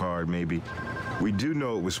phone card maybe. We do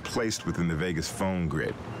know it was placed within the Vegas phone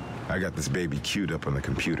grid. I got this baby queued up on the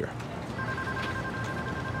computer.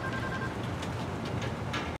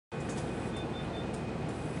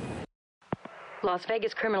 Las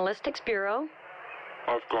Vegas Criminalistics Bureau.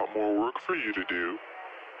 I've got more work for you to do.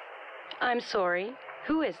 I'm sorry.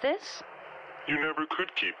 Who is this? You never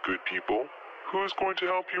could keep good people. Who is going to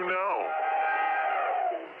help you now?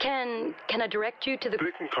 Can I direct you to the...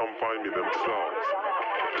 They can come find me themselves.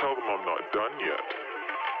 Tell them I'm not done yet.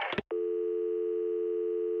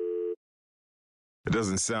 It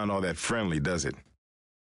doesn't sound all that friendly, does it?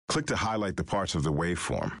 Click to highlight the parts of the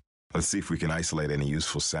waveform. Let's see if we can isolate any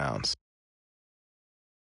useful sounds.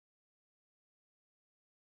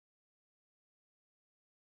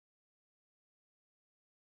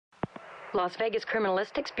 Las Vegas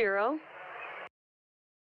Criminalistics Bureau.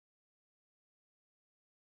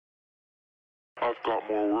 I've got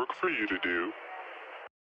more work for you to do.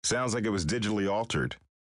 Sounds like it was digitally altered.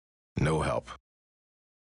 No help.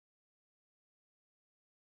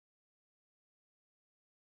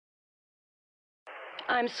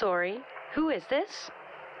 I'm sorry. Who is this?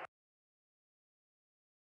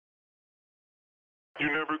 You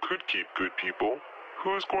never could keep good people.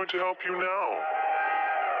 Who is going to help you now?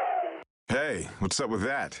 Hey, what's up with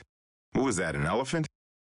that? What was that, an elephant?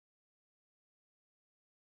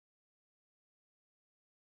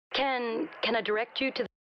 Can I direct you to...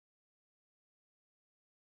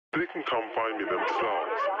 They can come find me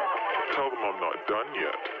themselves. Tell them I'm not done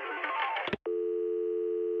yet.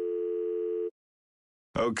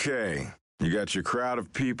 Okay, you got your crowd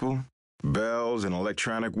of people, bells and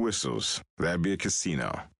electronic whistles. That'd be a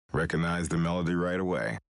casino. Recognize the melody right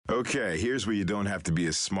away. Okay, here's where you don't have to be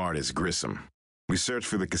as smart as Grissom. We search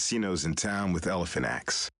for the casinos in town with elephant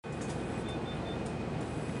acts.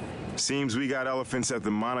 Seems we got elephants at the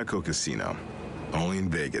Monaco Casino, only in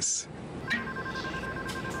Vegas.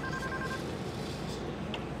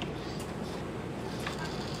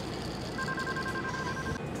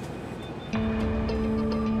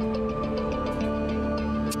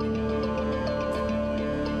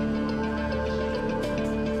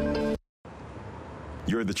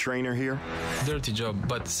 You're the trainer here? Dirty job,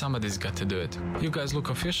 but somebody's got to do it. You guys look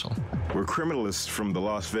official. We're criminalists from the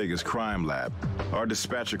Las Vegas Crime Lab. Our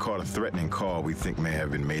dispatcher caught a threatening call we think may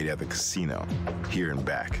have been made at the casino, here and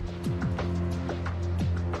back.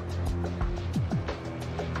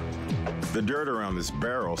 The dirt around this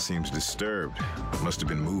barrel seems disturbed. It must have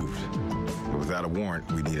been moved. But without a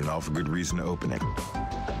warrant, we need an awful good reason to open it.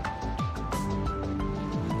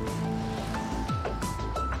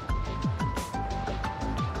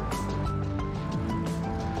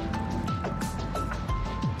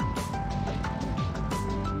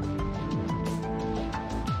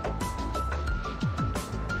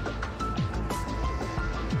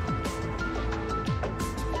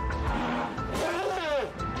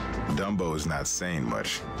 Dumbo's not saying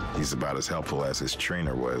much. He's about as helpful as his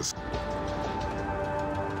trainer was.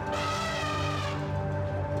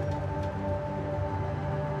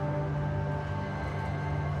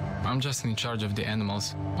 I'm just in charge of the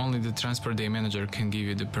animals. Only the transport day manager can give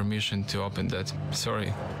you the permission to open that.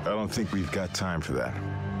 Sorry. I don't think we've got time for that.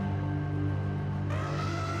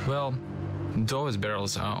 Well, those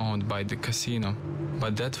barrels are owned by the casino.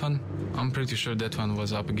 But that one, I'm pretty sure that one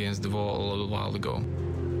was up against the wall a little while ago.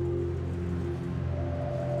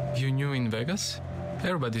 You new in Vegas?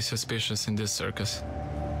 Everybody's suspicious in this circus.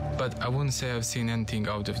 But I wouldn't say I've seen anything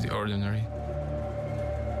out of the ordinary.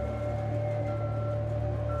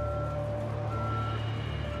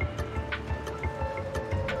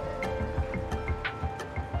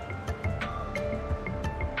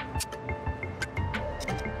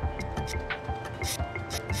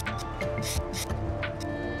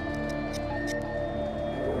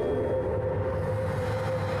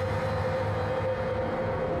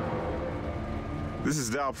 This is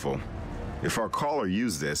doubtful. If our caller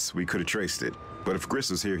used this, we could have traced it. But if Gris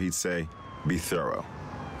was here, he'd say, be thorough.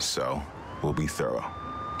 So, we'll be thorough.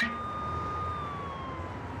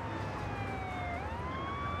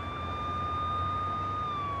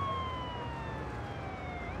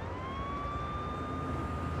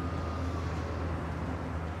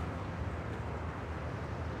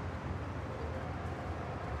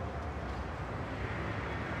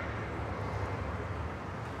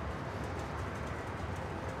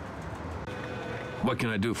 What can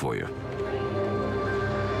I do for you?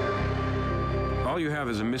 All you have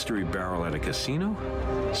is a mystery barrel at a casino?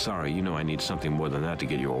 Sorry, you know I need something more than that to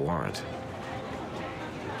get you a warrant.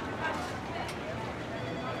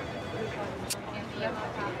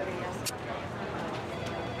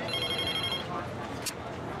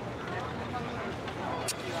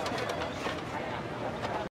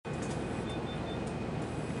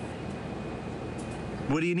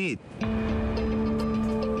 What do you need?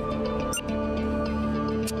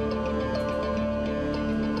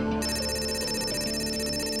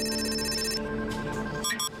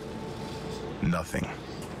 Nothing.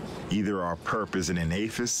 Either our perp isn't in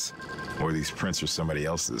APHIS, or these prints are somebody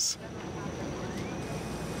else's.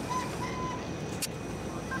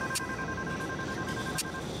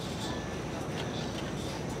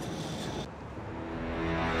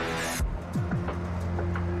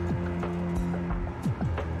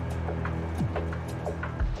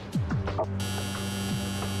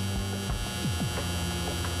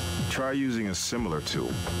 Try using a similar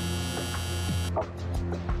tool.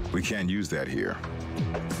 We can't use that here.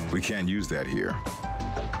 We can't use that here.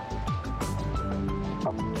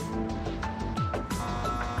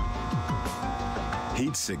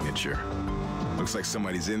 Heat signature. Looks like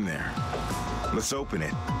somebody's in there. Let's open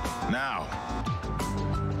it. Now.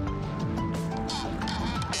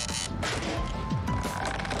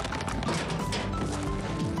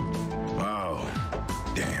 Oh,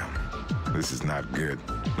 damn. This is not good.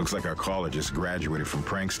 Looks like our caller just graduated from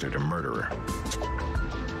prankster to murderer.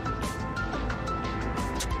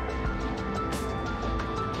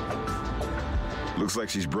 Looks like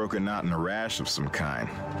she's broken out in a rash of some kind.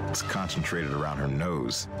 It's concentrated around her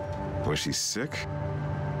nose. Was she sick?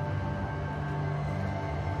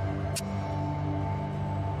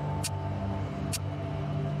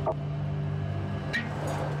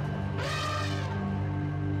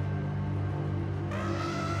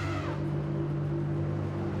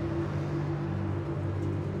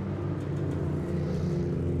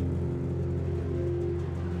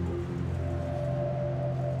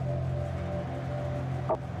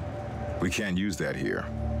 We can't use that here.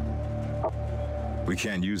 We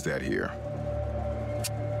can't use that here.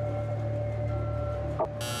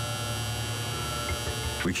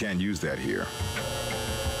 We can't use that here.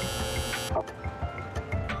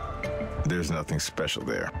 There's nothing special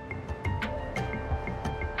there.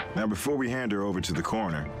 Now, before we hand her over to the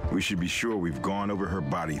coroner, we should be sure we've gone over her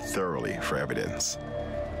body thoroughly for evidence.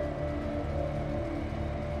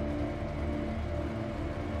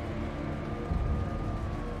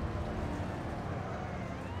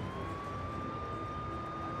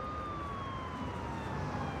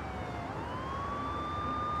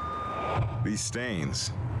 These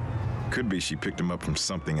stains. Could be she picked them up from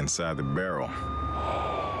something inside the barrel.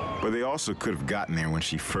 But they also could have gotten there when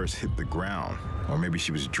she first hit the ground. Or maybe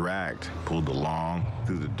she was dragged, pulled along,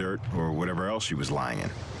 through the dirt, or whatever else she was lying in.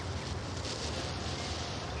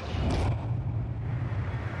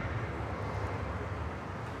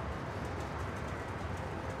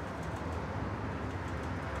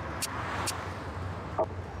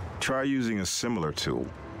 Try using a similar tool.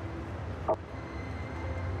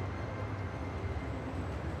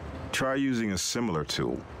 Try using a similar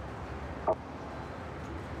tool.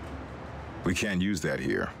 We can't use that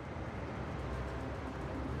here.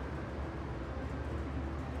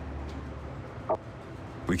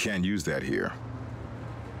 We can't use that here.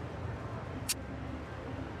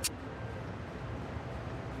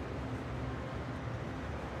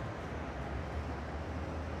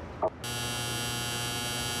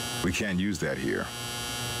 We can't use that here.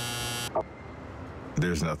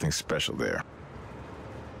 There's nothing special there.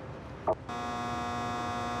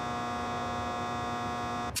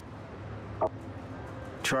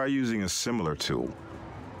 Try using a similar tool.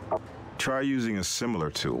 Try using a similar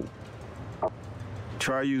tool.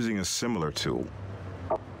 Try using a similar tool.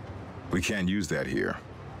 We can't use that here.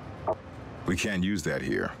 We can't use that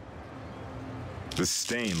here. The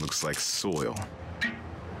stain looks like soil.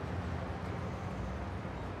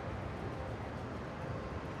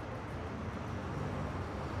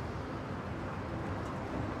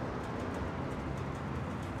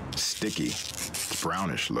 Sticky,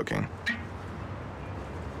 brownish looking.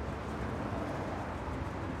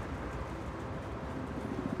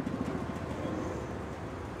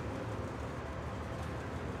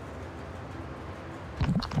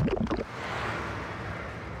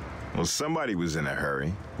 Well, somebody was in a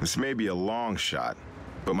hurry. This may be a long shot,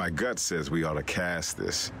 but my gut says we ought to cast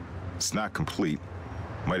this. It's not complete.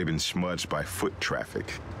 Might have been smudged by foot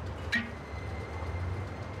traffic.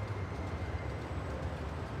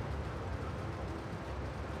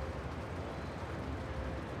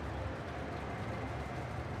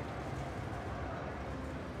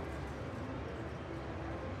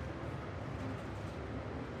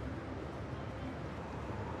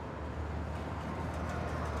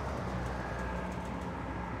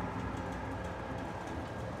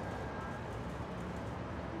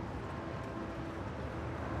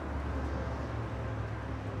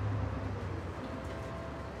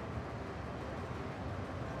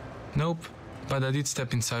 Nope, but I did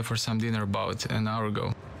step inside for some dinner about an hour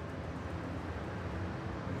ago.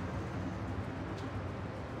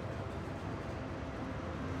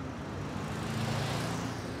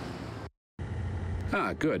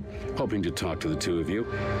 Ah, good. Hoping to talk to the two of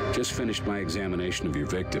you. Just finished my examination of your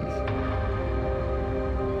victim.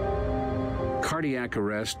 Cardiac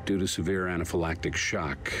arrest due to severe anaphylactic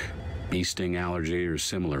shock. Bee sting allergy or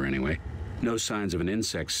similar anyway. No signs of an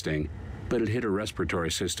insect sting, but it hit her respiratory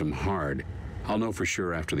system hard. I'll know for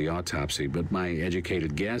sure after the autopsy, but my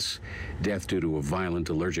educated guess, death due to a violent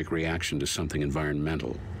allergic reaction to something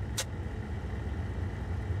environmental.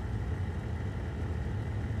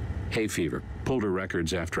 Hay fever. Pulled her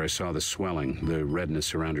records after I saw the swelling, the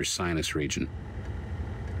redness around her sinus region.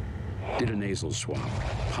 Did a nasal swab.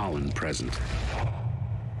 Pollen present.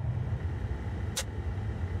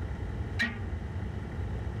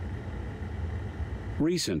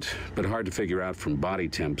 Recent, but hard to figure out from body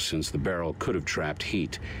temp since the barrel could have trapped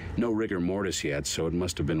heat. No rigor mortis yet, so it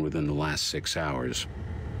must have been within the last 6 hours.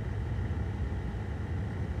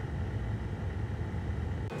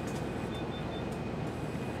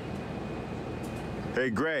 Hey,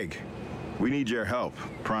 Greg. We need your help.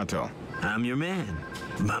 Pronto. I'm your man.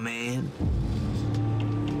 My man.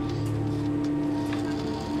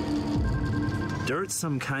 Dirt's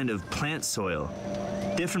some kind of plant soil.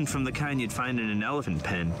 Different from the kind you'd find in an elephant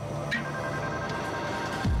pen.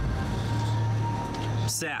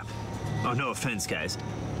 Sap. Oh, no offense, guys.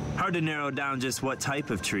 Hard to narrow down just what type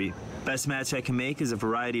of tree. Best match I can make is a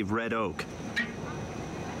variety of red oak.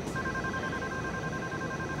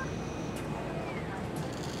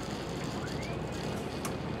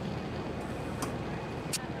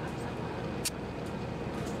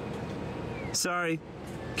 Sorry,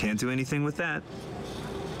 can't do anything with that.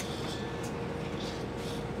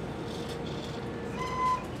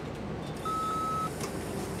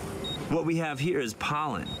 What we have here is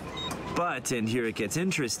pollen, but, and here it gets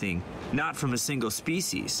interesting, not from a single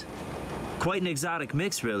species. Quite an exotic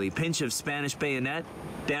mix, really. Pinch of Spanish bayonet,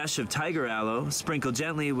 dash of tiger aloe, sprinkle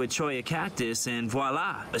gently with cholla cactus, and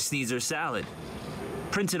voila, a sneezer salad.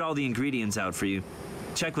 Printed all the ingredients out for you.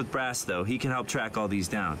 Check with Brass, though. He can help track all these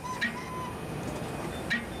down.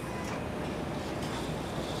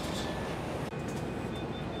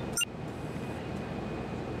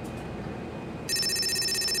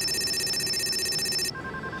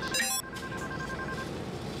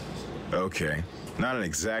 Okay. Not an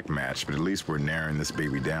exact match, but at least we're narrowing this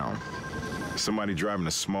baby down. Somebody driving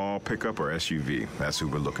a small pickup or SUV. That's who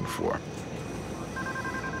we're looking for.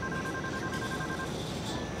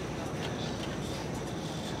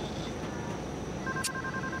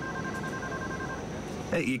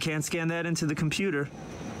 Hey, you can't scan that into the computer.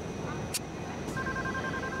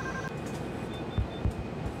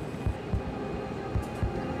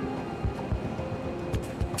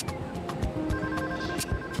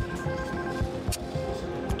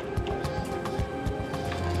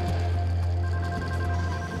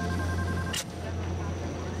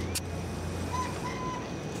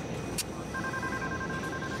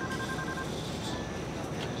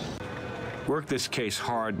 Work this case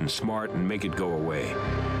hard and smart and make it go away.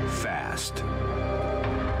 Fast.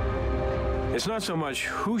 It's not so much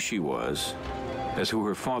who she was as who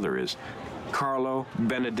her father is. Carlo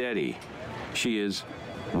Benedetti. She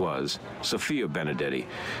was Sophia Benedetti.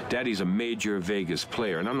 Daddy's a major Vegas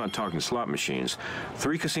player, and I'm not talking slot machines.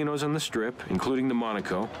 3 casinos on the Strip, including the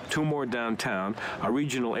Monaco, 2 more downtown, a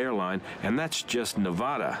regional airline, and that's just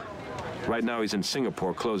Nevada. Right now he's in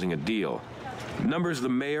Singapore closing a deal. Numbers the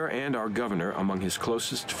mayor and our governor among his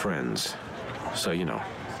closest friends. So, you know,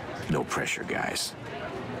 no pressure, guys.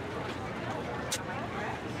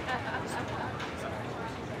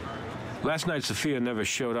 Last night, Sophia never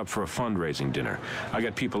showed up for a fundraising dinner. I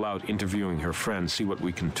got people out interviewing her friends, see what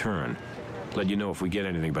we can turn. Let you know if we get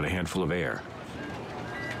anything but a handful of air.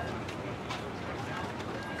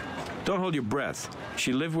 Don't hold your breath.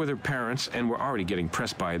 She lived with her parents, and we're already getting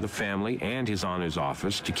pressed by the family and His Honor's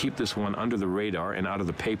office to keep this one under the radar and out of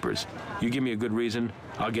the papers. You give me a good reason,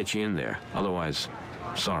 I'll get you in there. Otherwise,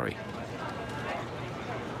 sorry.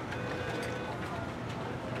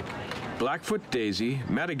 Blackfoot daisy,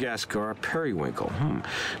 Madagascar periwinkle.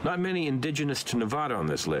 Not many indigenous to Nevada on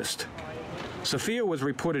this list. Sophia was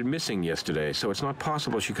reported missing yesterday, so it's not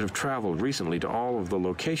possible she could have traveled recently to all of the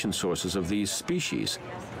location sources of these species.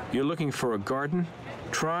 You're looking for a garden?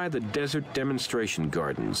 Try the Desert Demonstration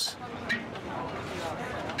Gardens.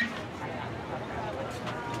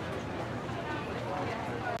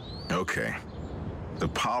 Okay. The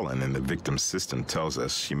pollen in the victim's system tells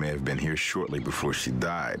us she may have been here shortly before she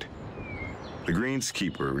died. The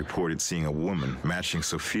greenskeeper reported seeing a woman matching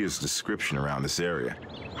Sophia's description around this area.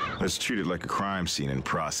 Let's treat it like a crime scene and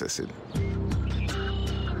process it.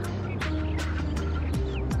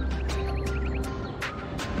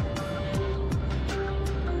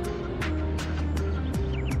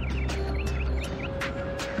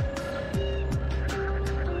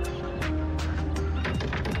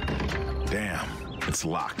 Damn, it's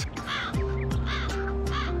locked.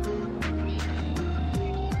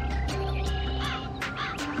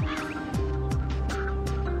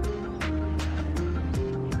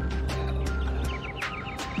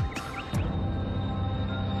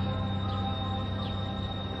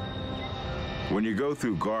 When you go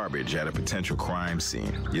through garbage at a potential crime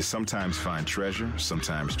scene, you sometimes find treasure,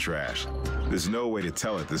 sometimes trash. There's no way to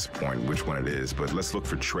tell at this point which one it is, but let's look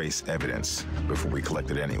for trace evidence before we collect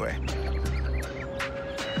it anyway.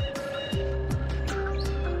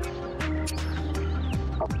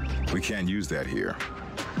 We can't use that here.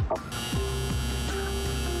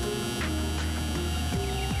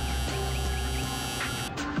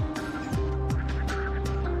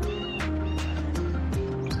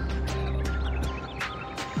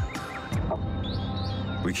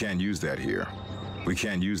 We can't use that here. We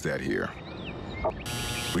can't use that here.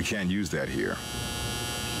 We can't use that here.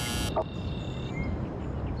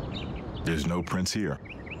 There's no prints here.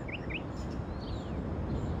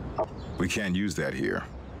 We can't use that here.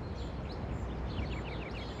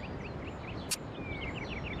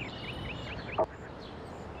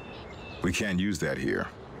 We can't use that here.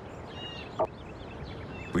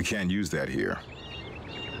 We can't use that here.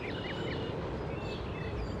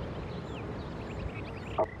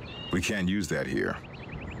 We can't use that here.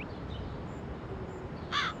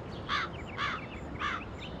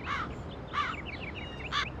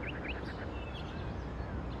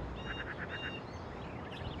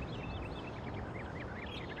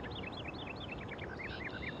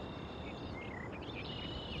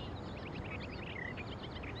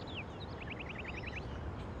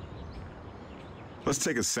 Let's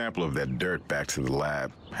take a sample of that dirt back to the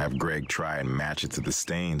lab. Have Greg try and match it to the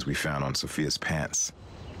stains we found on Sophia's pants.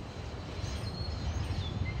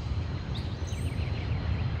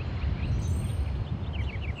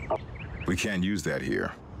 We can't use that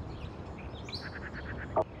here.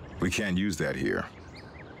 We can't use that here.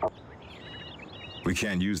 We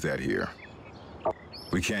can't use that here.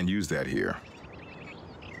 We can't use that here.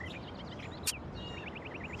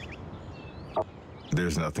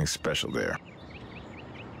 There's nothing special there.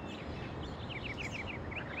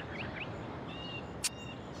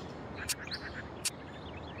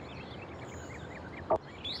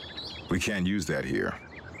 We can't use that here.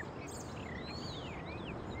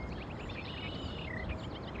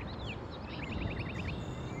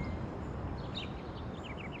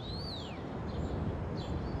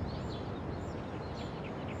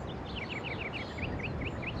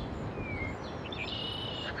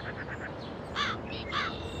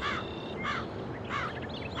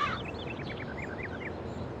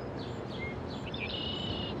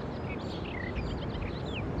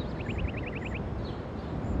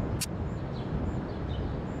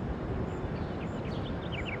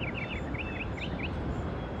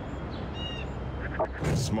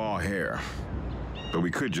 Small hair, but we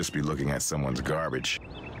could just be looking at someone's garbage.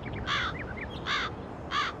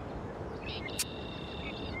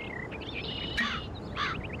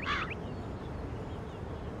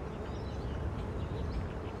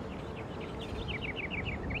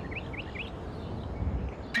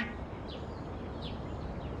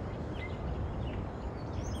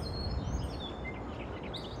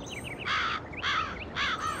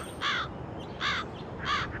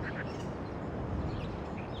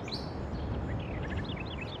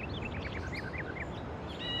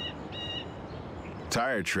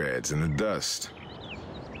 Tire treads in the dust.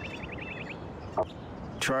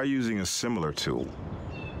 Try using a similar tool.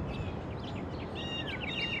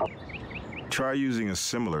 Try using a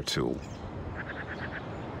similar tool.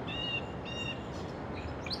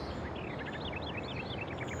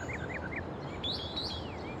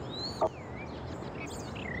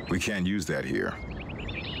 We can't use that here.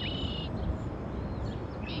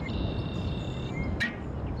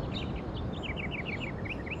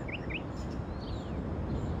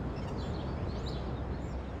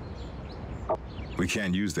 We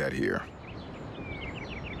can't use that here.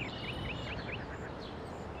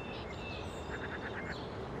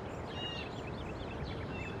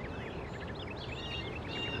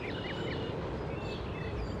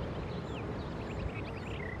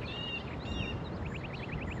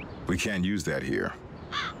 We can't use that here.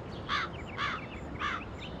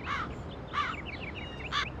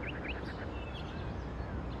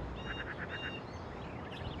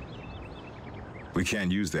 We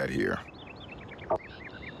can't use that here.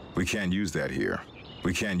 We can't use that here.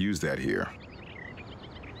 We can't use that here.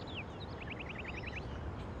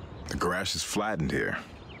 The grass is flattened here.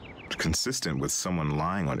 It's consistent with someone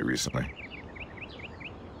lying on it recently.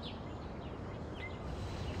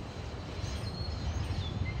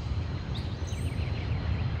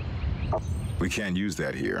 We can't use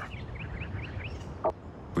that here.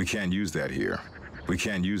 We can't use that here. We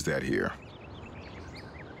can't use that here.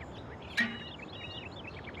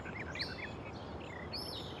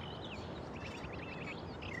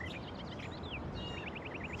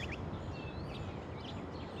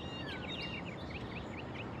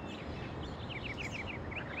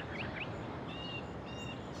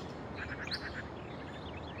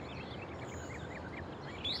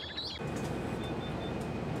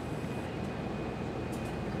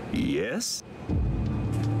 Yes?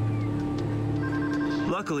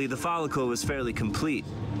 Luckily, the follicle was fairly complete,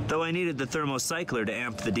 though I needed the thermocycler to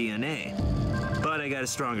amp the DNA. But I got a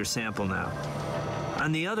stronger sample now.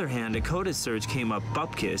 On the other hand, a coded search came up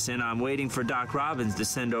bupkis, and I'm waiting for Doc Robbins to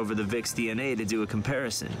send over the VIX DNA to do a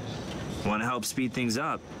comparison. Want to help speed things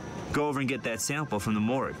up? Go over and get that sample from the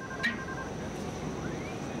morgue.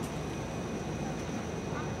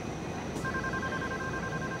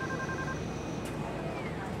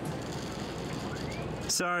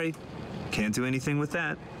 Sorry, can't do anything with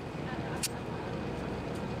that.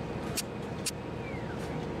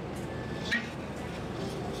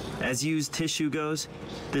 As used tissue goes,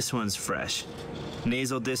 this one's fresh.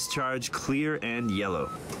 Nasal discharge clear and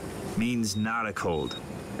yellow. Means not a cold.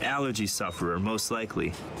 Allergy sufferer, most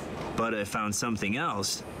likely. But I found something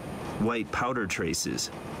else. White powder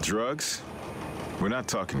traces. Drugs? We're not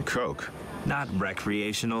talking coke. Not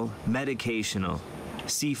recreational, medicational.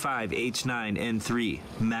 C5H9N3,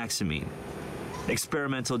 Maxamine.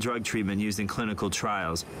 Experimental drug treatment used in clinical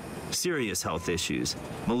trials. Serious health issues.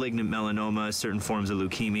 Malignant melanoma, certain forms of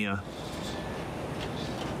leukemia.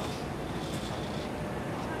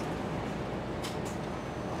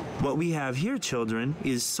 What we have here, children,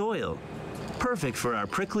 is soil. Perfect for our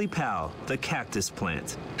prickly pal, the cactus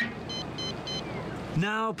plant.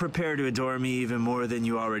 Now prepare to adore me even more than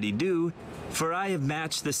you already do, for I have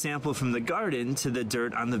matched the sample from the garden to the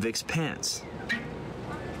dirt on the Vic's pants.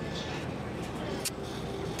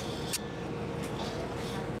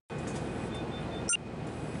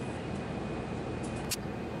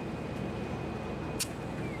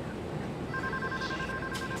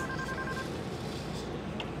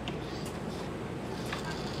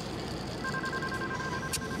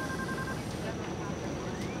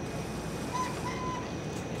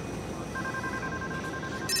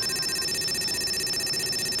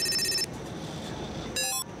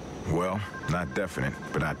 Well, not definite,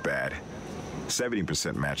 but not bad.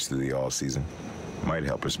 70% match through the all-season. Might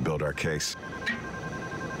help us build our case.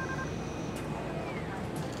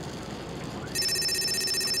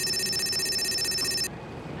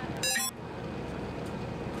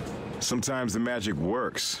 Sometimes the magic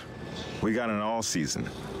works. We got an all-season.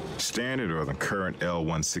 Standard or the current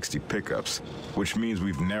L160 pickups, which means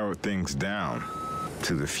we've narrowed things down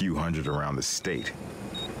to the few hundred around the state.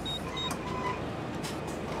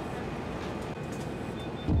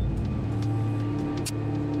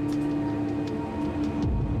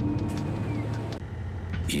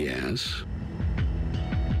 Yes.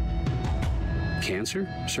 Cancer?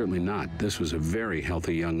 Certainly not. This was a very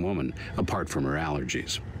healthy young woman, apart from her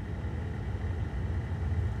allergies.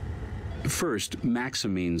 First,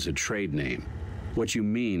 Maxamine's a trade name. What you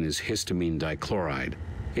mean is histamine dichloride.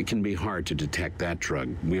 It can be hard to detect that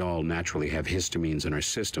drug. We all naturally have histamines in our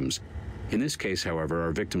systems. In this case, however,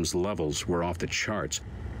 our victim's levels were off the charts,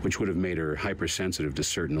 which would have made her hypersensitive to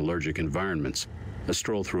certain allergic environments. A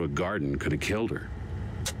stroll through a garden could have killed her.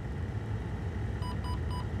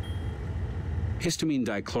 Histamine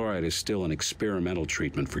dichloride is still an experimental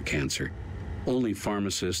treatment for cancer. Only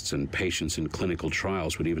pharmacists and patients in clinical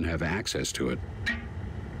trials would even have access to it.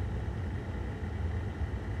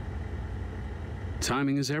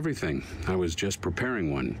 Timing is everything. I was just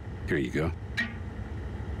preparing one. Here you go.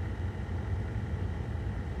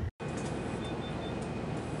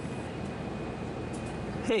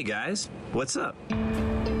 Hey guys, what's up?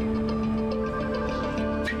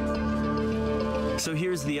 So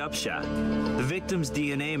here's the upshot. The victim's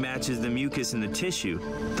DNA matches the mucus in the tissue,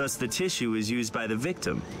 thus the tissue is used by the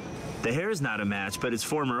victim. The hair is not a match, but its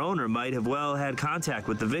former owner might have well had contact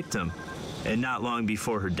with the victim, and not long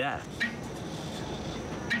before her death.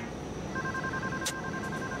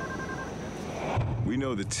 We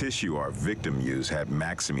know the tissue our victim used had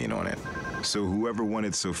Maxamine on it. So whoever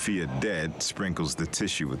wanted Sophia dead sprinkles the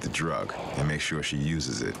tissue with the drug and makes sure she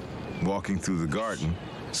uses it. Walking through the garden,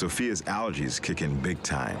 Sophia's allergies kick in big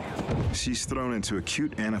time. She's thrown into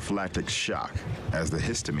acute anaphylactic shock as the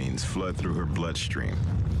histamines flood through her bloodstream.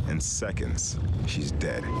 In seconds, she's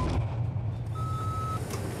dead.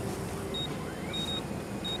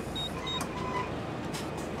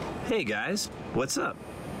 Hey guys, what's up?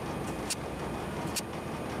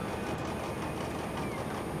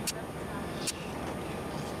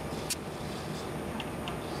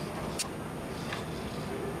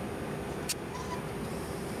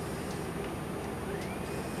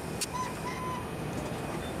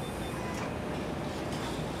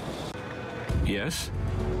 Yes?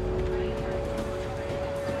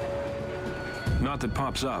 Not that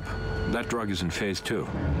pops up. That drug is in phase 2.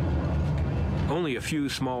 Only a few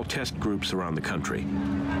small test groups around the country.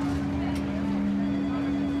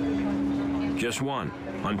 Just one,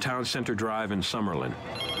 on Town Center Drive in Summerlin.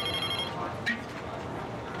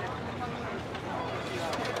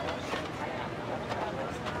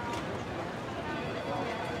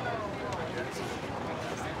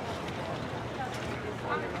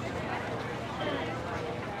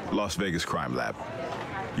 Las Vegas Crime Lab.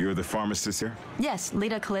 You're the pharmacist here? Yes,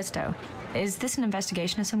 Leda Callisto. Is this an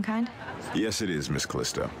investigation of some kind? Yes, it is, Miss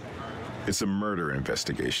Callisto. It's a murder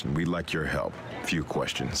investigation. We'd like your help. A few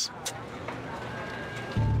questions.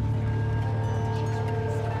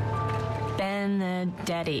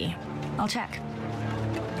 Benedetti. I'll check.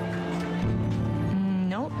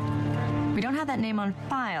 Nope. We don't have that name on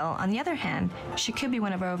file. On the other hand, she could be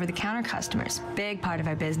one of our over-the-counter customers. Big part of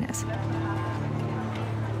our business.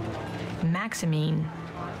 Maxamine.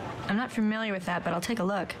 I'm not familiar with that, but I'll take a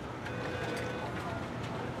look.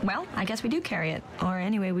 Well, I guess we do carry it. Or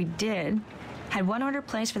anyway, we did. Had one order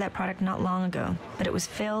placed for that product not long ago, but it was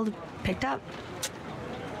filled, picked up.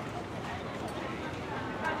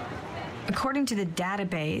 According to the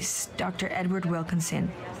database, Dr. Edward Wilkinson.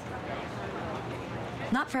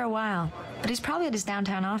 Not for a while, but he's probably at his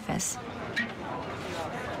downtown office.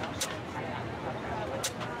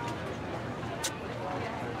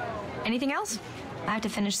 Anything else? I have to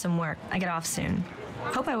finish some work. I get off soon.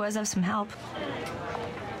 Hope I was of some help.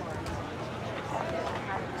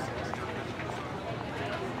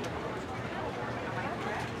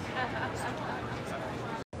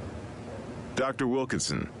 Dr.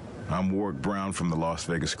 Wilkinson, I'm Warwick Brown from the Las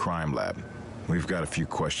Vegas Crime Lab. We've got a few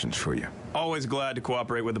questions for you. Always glad to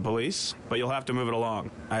cooperate with the police, but you'll have to move it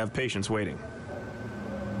along. I have patients waiting.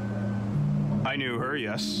 I knew her,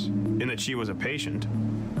 yes, in that she was a patient.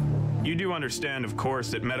 You do understand, of course,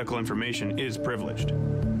 that medical information is privileged.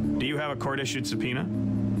 Do you have a court-issued subpoena?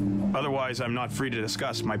 Otherwise, I'm not free to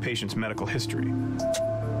discuss my patient's medical history.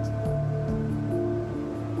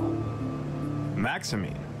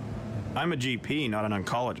 Maxamine? I'm a GP, not an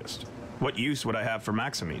oncologist. What use would I have for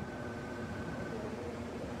Maxamine?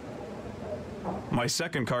 My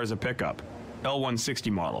second car is a pickup,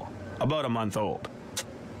 L160 model, about a month old.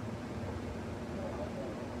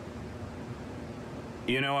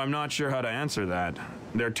 You know, I'm not sure how to answer that.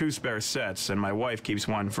 There are 2 spare sets, and my wife keeps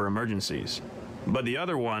one for emergencies. But the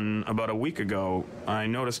other one, about a week ago, I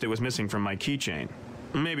noticed it was missing from my keychain.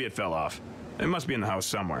 Maybe it fell off. It must be in the house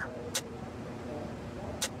somewhere.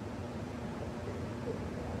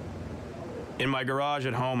 In my garage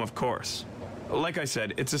at home, of course. Like I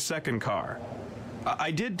said, it's a second car.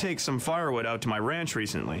 I did take some firewood out to my ranch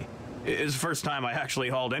recently. It's the first time I actually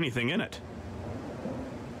hauled anything in it.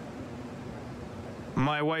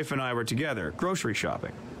 My wife and I were together, grocery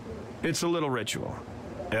shopping. It's a little ritual.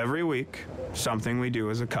 Every week, something we do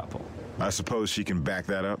as a couple. I suppose she can back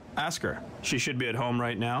that up? Ask her. She should be at home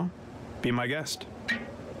right now. Be my guest.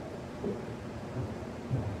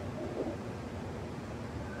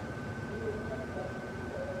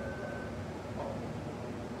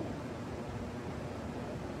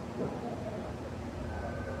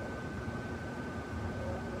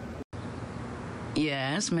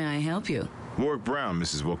 Yes, may I help you? Warwick Brown,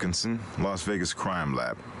 Mrs. Wilkinson, Las Vegas Crime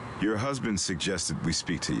Lab. Your husband suggested we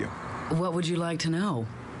speak to you. What would you like to know?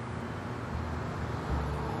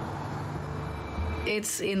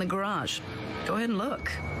 It's in the garage. Go ahead and look.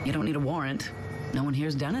 You don't need a warrant. No one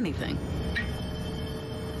here's done anything.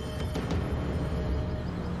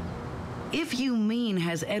 If you mean,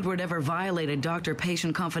 has Edward ever violated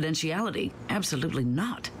doctor-patient confidentiality? Absolutely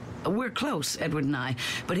not. We're close, Edward and I,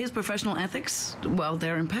 but his professional ethics, well,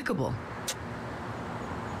 they're impeccable.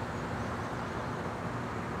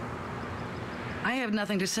 I have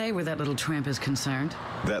nothing to say where that little tramp is concerned.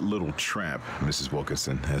 That little tramp, Mrs.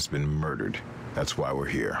 Wilkinson, has been murdered. That's why we're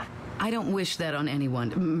here. I don't wish that on anyone,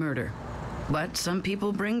 murder. But some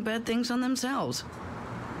people bring bad things on themselves.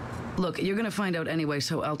 Look, you're gonna find out anyway,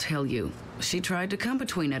 so I'll tell you. She tried to come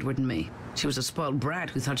between Edward and me. She was a spoiled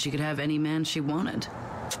brat who thought she could have any man she wanted.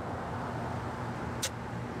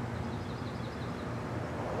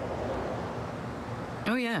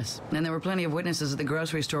 Oh, yes. And there were plenty of witnesses at the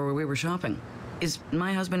grocery store where we were shopping. Is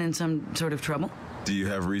my husband in some sort of trouble? Do you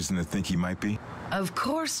have reason to think he might be? Of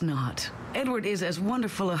course not. Edward is as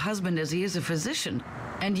wonderful a husband as he is a physician.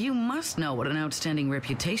 And you must know what an outstanding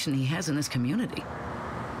reputation he has in this community.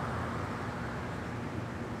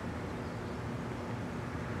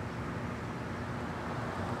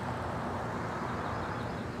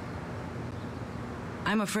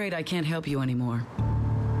 I'm afraid I can't help you anymore.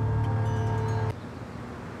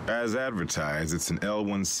 As advertised, it's an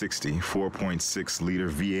L160 4.6-liter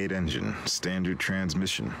V8 engine, standard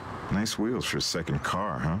transmission. Nice wheels for a second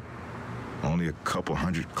car, huh? Only a couple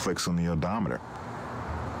hundred clicks on the odometer.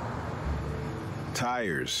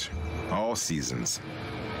 Tires, all seasons.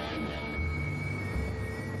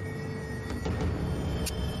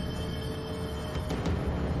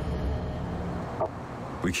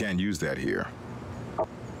 We can't use that here.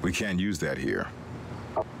 We can't use that here.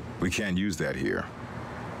 We can't use that here.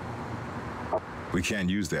 We can't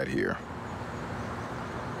use that here.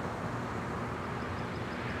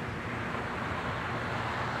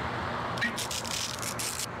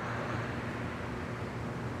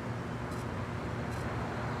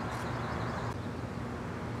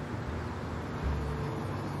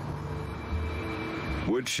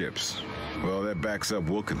 Wood chips. Well, that backs up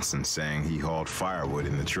Wilkinson saying he hauled firewood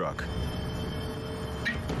in the truck.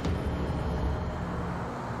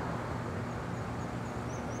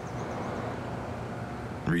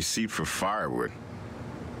 Receipt for firewood.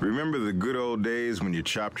 Remember the good old days when you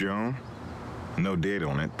chopped your own? No date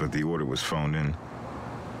on it, but the order was phoned in.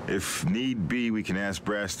 If need be, we can ask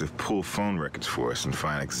Brass to pull phone records for us and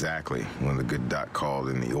find exactly when the good doc called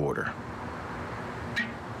in the order.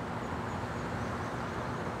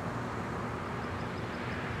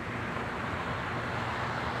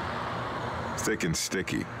 Thick and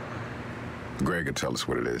sticky. Greg will tell us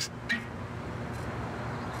what it is.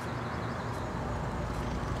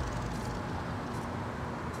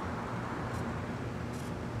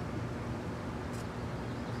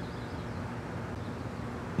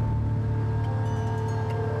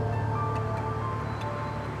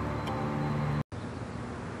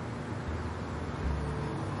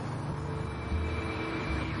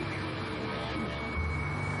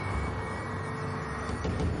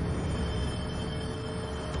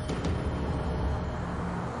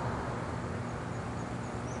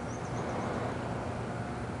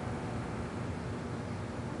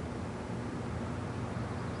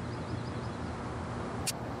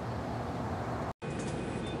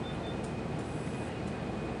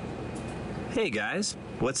 Hey guys,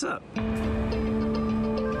 what's up?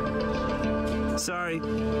 Sorry,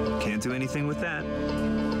 can't do anything with that.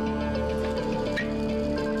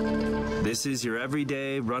 This is your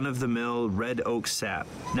everyday, run-of-the-mill red oak sap.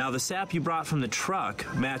 Now the sap you brought from the truck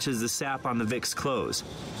matches the sap on the Vic's clothes.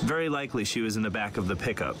 Very likely she was in the back of the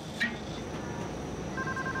pickup.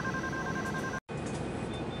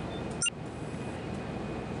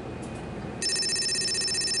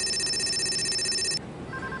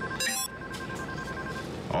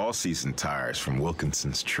 All-season tires from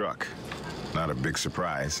Wilkinson's truck. Not a big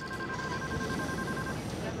surprise.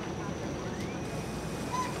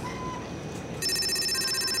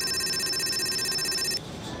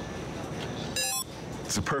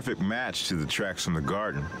 It's a perfect match to the tracks from the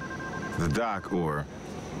garden. The doc, or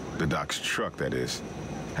the doc's truck, that is,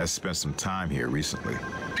 has spent some time here recently.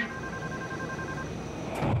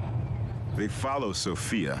 They follow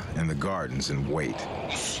Sophia in the gardens and wait.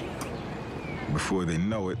 Before they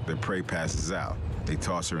know it, their prey passes out. They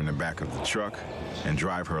toss her in the back of the truck and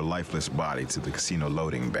drive her lifeless body to the casino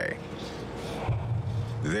loading bay.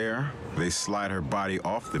 There, they slide her body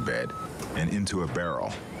off the bed and into a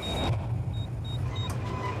barrel.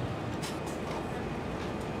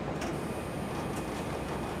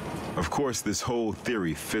 Of course, this whole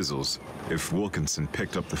theory fizzles if Wilkinson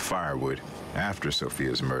picked up the firewood after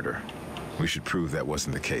Sophia's murder. We should prove that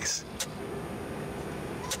wasn't the case.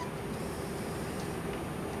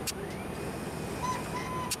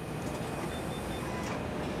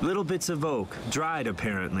 Little bits of oak, dried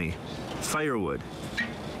apparently. Firewood.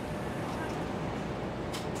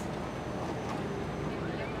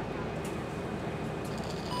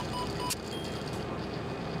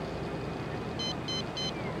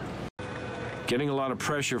 Getting a lot of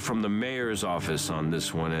pressure from the mayor's office on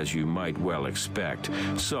this one, as you might well expect.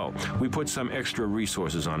 So, we put some extra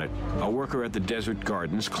resources on it. A worker at the Desert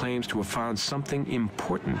Gardens claims to have found something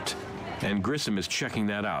important. And Grissom is checking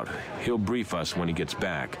that out. He'll brief us when he gets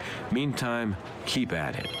back. Meantime, keep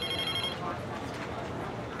at it.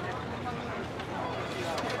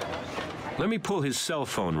 Let me pull his cell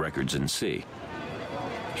phone records and see.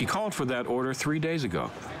 He called for that order 3 days ago.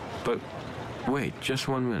 But wait, just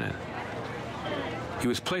 1 minute. He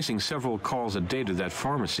was placing several calls a day to that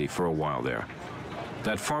pharmacy for a while there.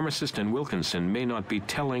 That pharmacist and Wilkinson may not be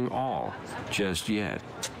telling all just yet.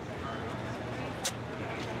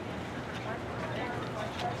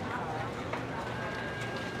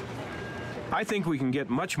 I think we can get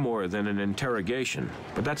much more than an interrogation,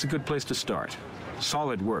 but that's a good place to start.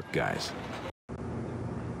 Solid work, guys.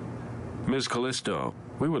 Ms. Callisto,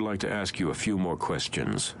 we would like to ask you a few more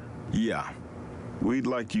questions. Yeah. We'd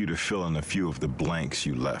like you to fill in a few of the blanks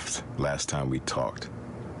you left last time we talked.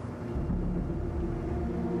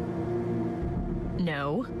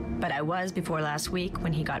 No, but I was before last week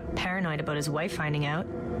when he got paranoid about his wife finding out.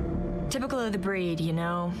 Typical of the breed, you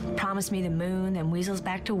know. Promised me the moon, then weasels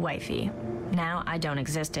back to wifey. Now I don't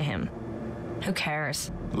exist to him. Who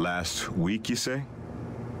cares? Last week, you say?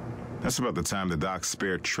 That's about the time the doc's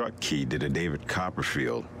spare truck key did a David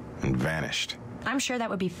Copperfield and vanished. I'm sure that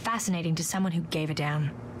would be fascinating to someone who gave a damn.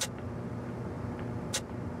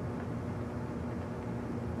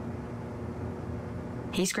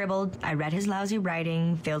 He scribbled, I read his lousy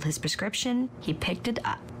writing, filled his prescription, he picked it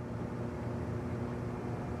up.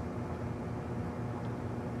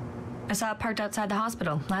 I saw it parked outside the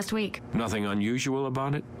hospital last week. Nothing unusual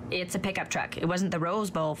about it? It's a pickup truck. It wasn't the Rose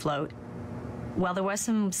Bowl float. Well, there was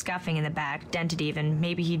some scuffing in the back, dented even.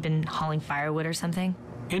 Maybe he'd been hauling firewood or something.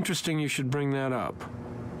 Interesting you should bring that up.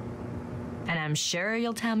 And I'm sure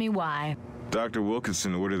you'll tell me why. Dr.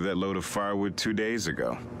 Wilkinson ordered that load of firewood 2 days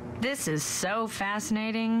ago. This is so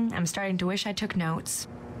fascinating. I'm starting to wish I took notes.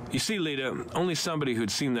 You see, Leda, only somebody who'd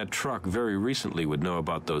seen that truck very recently would know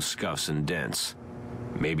about those scuffs and dents.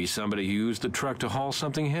 Maybe somebody who used the truck to haul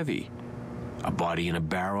something heavy. A body in a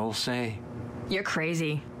barrel, say? You're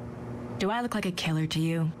crazy. Do I look like a killer to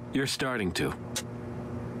you? You're starting to.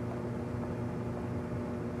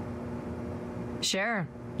 Sure.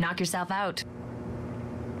 Knock yourself out.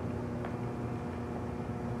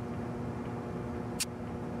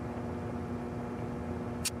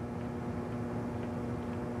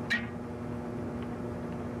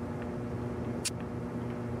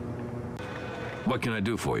 What can I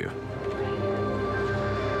do for you?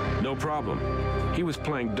 No problem. He was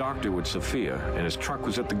playing doctor with Sophia, and his truck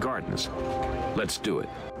was at the gardens. Let's do it.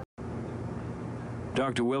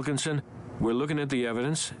 Dr. Wilkinson, we're looking at the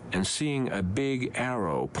evidence and seeing a big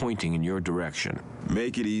arrow pointing in your direction.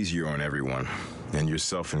 Make it easier on everyone, and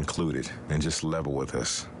yourself included, and just level with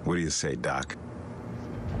us. What do you say, Doc?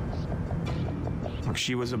 Look,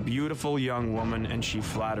 she was a beautiful young woman, and she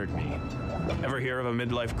flattered me. Ever hear of a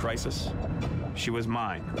midlife crisis? She was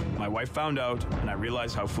mine. My wife found out, and I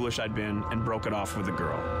realized how foolish I'd been and broke it off with the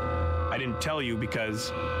girl. I didn't tell you because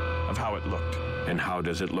of how it looked. And how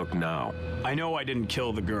does it look now? I know I didn't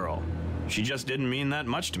kill the girl. She just didn't mean that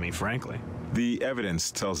much to me, frankly. The evidence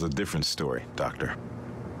tells a different story, Doctor.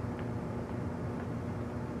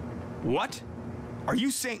 What? Are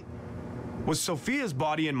you saying... Was Sophia's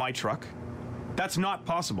body in my truck? That's not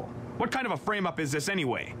possible. What kind of a frame-up is this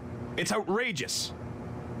anyway? It's outrageous.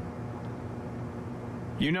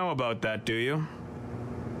 You know about that, do you?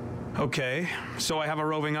 Okay, so I have a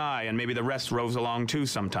roving eye, and maybe the rest roves along too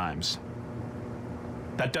sometimes.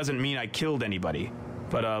 That doesn't mean I killed anybody.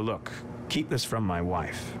 But, look, keep this from my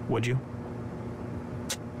wife, would you?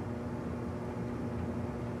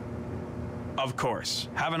 Of course.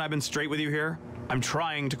 Haven't I been straight with you here? I'm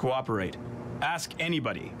trying to cooperate. Ask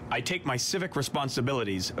anybody. I take my civic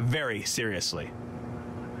responsibilities very seriously.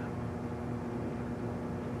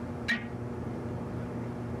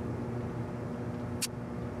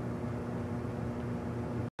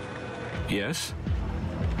 Yes?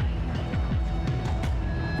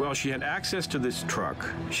 Well, she had access to this truck.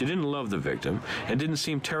 She didn't love the victim and didn't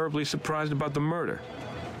seem terribly surprised about the murder.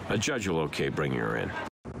 A judge will okay bringing her in.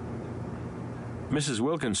 Mrs.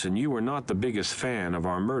 Wilkinson, you were not the biggest fan of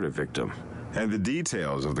our murder victim. And the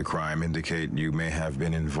details of the crime indicate you may have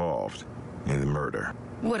been involved in the murder.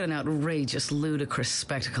 What an outrageous, ludicrous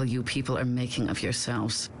spectacle you people are making of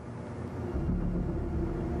yourselves.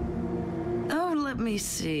 Oh, let me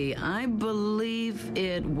see. I believe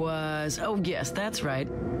it was... Oh, yes, that's right.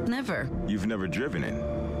 Never. You've never driven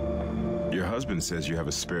it. Your husband says you have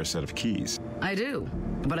a spare set of keys. I do,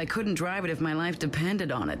 but I couldn't drive it if my life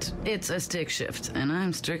depended on it. It's a stick shift, and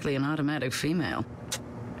I'm strictly an automatic female.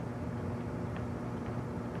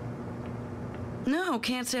 No,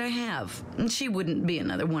 can't say I have. She wouldn't be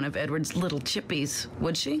another one of Edward's little chippies,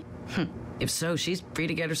 would she? If so, she's free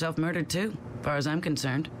to get herself murdered too, as far as I'm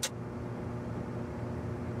concerned.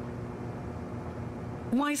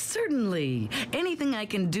 Why, certainly. Anything I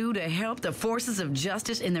can do to help the forces of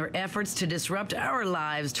justice in their efforts to disrupt our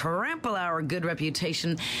lives, trample our good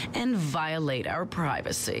reputation, and violate our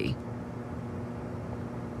privacy.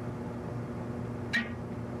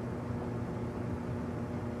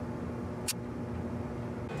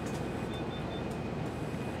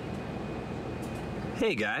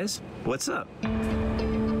 Hey guys, what's up?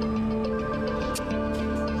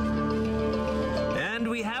 And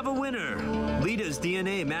we have a winner. Leda's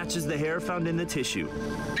DNA matches the hair found in the tissue.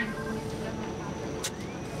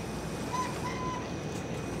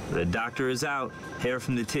 The doctor is out. Hair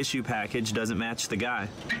from the tissue package doesn't match the guy.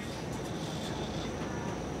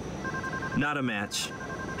 Not a match.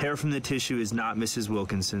 Hair from the tissue is not Mrs.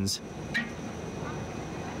 Wilkinson's.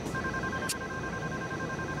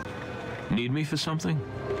 Need me for something?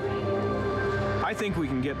 I think we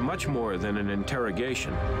can get much more than an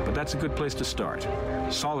interrogation, but that's a good place to start.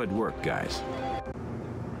 Solid work, guys.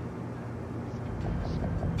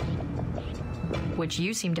 Which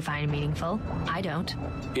you seem to find meaningful. I don't.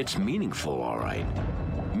 It's meaningful, all right.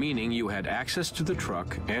 Meaning you had access to the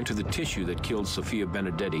truck and to the tissue that killed Sophia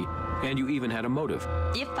Benedetti, and you even had a motive.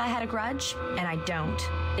 If I had a grudge, and I don't,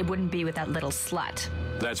 it wouldn't be with that little slut.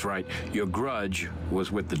 That's right. Your grudge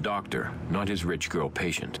was with the doctor, not his rich girl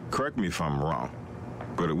patient. Correct me if I'm wrong,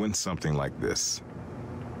 but it went something like this.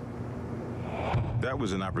 That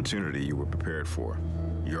was an opportunity you were prepared for.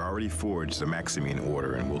 You already forged a Maximine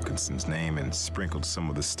order in Wilkinson's name and sprinkled some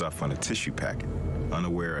of the stuff on a tissue packet,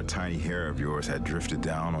 unaware a tiny hair of yours had drifted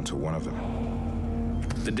down onto one of them.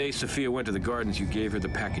 The day Sophia went to the gardens, you gave her the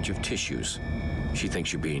package of tissues. She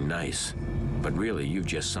thinks you're being nice, but really you've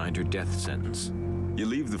just signed her death sentence. You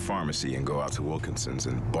leave the pharmacy and go out to Wilkinson's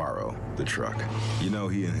and borrow the truck. You know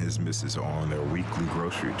he and his missus are on their weekly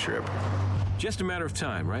grocery trip. Just a matter of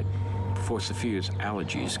time, right? Before Sophia's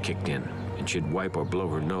allergies kicked in, and she'd wipe or blow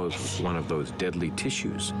her nose with one of those deadly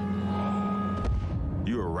tissues.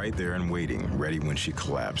 You were right there and waiting, ready when she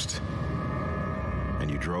collapsed. And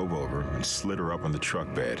you drove over and slid her up on the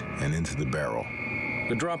truck bed and into the barrel.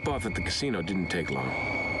 The drop-off at the casino didn't take long,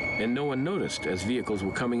 and no one noticed as vehicles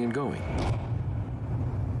were coming and going.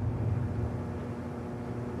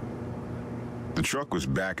 The truck was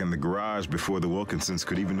back in the garage before the Wilkinsons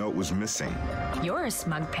could even know it was missing. You're a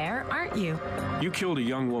smug pair, aren't you? You killed a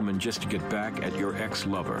young woman just to get back at your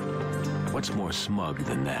ex-lover. What's more smug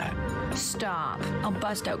than that? Stop. I'll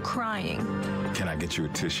bust out crying. Can I get you a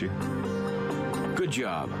tissue? Good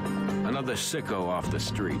job. Another sicko off the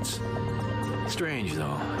streets. Strange,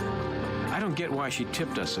 though. I don't get why she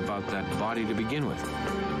tipped us about that body to begin with.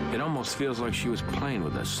 It almost feels like she was playing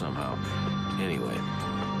with us somehow. Anyway.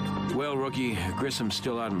 Well, Rookie, Grissom's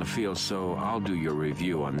still out in the field, so I'll do your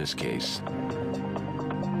review on this case.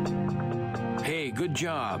 Hey, good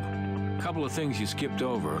job. Couple of things you skipped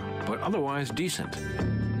over, but otherwise decent.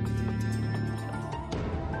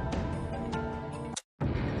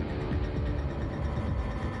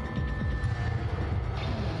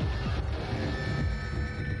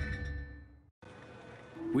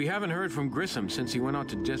 We haven't heard from Grissom since he went out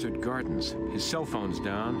to Desert Gardens. His cell phone's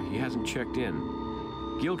down. He hasn't checked in.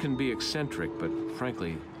 Gil can be eccentric, but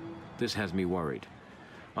frankly, this has me worried.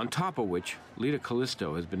 On top of which, Leda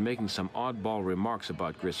Callisto has been making some oddball remarks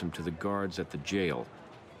about Grissom to the guards at the jail.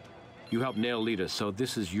 You helped nail Leda, so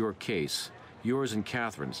this is your case. Yours and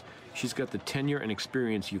Catherine's. She's got the tenure and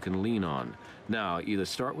experience you can lean on. Now, either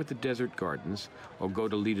start with the Desert Gardens or go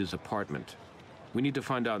to Leda's apartment. We need to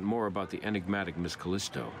find out more about the enigmatic Miss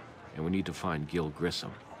Callisto, and we need to find Gil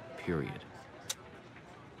Grissom, period.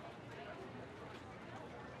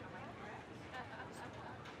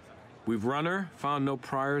 We've run her, found no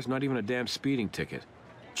priors, not even a damn speeding ticket.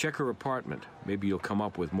 Check her apartment. Maybe you'll come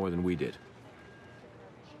up with more than we did.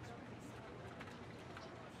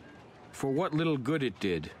 For what little good it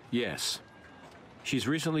did, yes. She's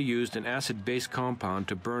recently used an acid-based compound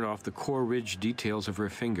to burn off the core ridge details of her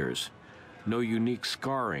fingers. No unique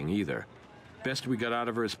scarring, either. Best we got out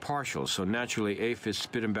of her is partial, so naturally APHIS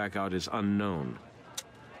spitting back out is unknown.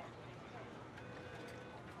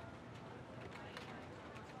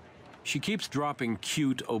 She keeps dropping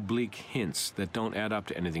cute, oblique hints that don't add up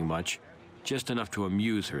to anything much, just enough to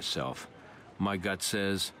amuse herself. My gut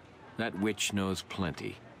says, that witch knows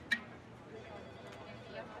plenty.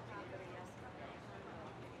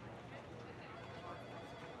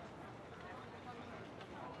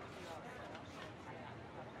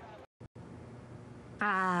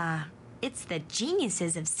 Ah, it's the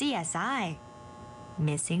geniuses of CSI.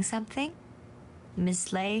 Missing something?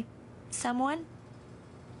 Mislay someone?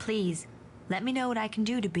 Please, let me know what I can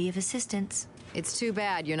do to be of assistance. It's too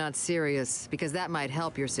bad you're not serious, because that might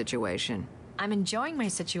help your situation. I'm enjoying my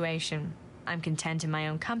situation. I'm content in my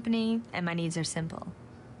own company, and my needs are simple.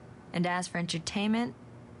 And as for entertainment,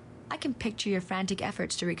 I can picture your frantic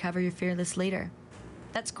efforts to recover your fearless leader.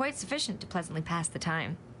 That's quite sufficient to pleasantly pass the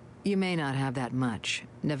time. You may not have that much.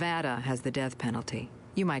 Nevada has the death penalty.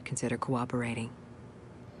 You might consider cooperating.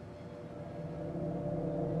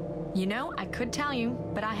 You know, I could tell you,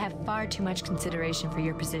 but I have far too much consideration for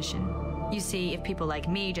your position. You see, if people like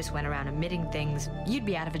me just went around admitting things, you'd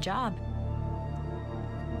be out of a job.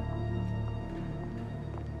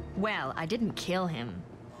 Well, I didn't kill him.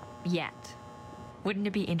 Yet. Wouldn't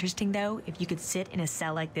it be interesting, though, if you could sit in a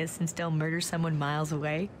cell like this and still murder someone miles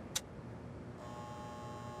away?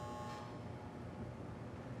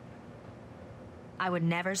 I would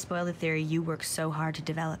never spoil the theory you worked so hard to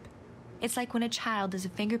develop. It's like when a child does a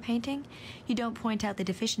finger painting, you don't point out the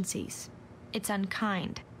deficiencies. It's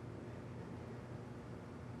unkind.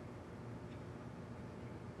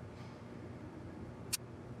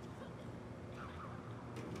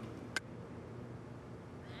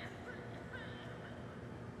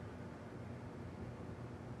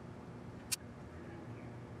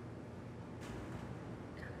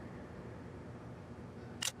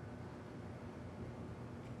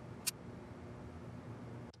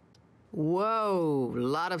 Whoa, a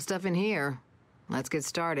lot of stuff in here. Let's get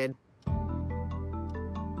started.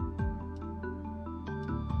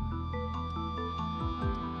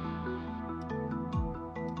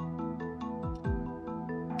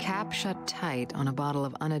 Cap shut tight on a bottle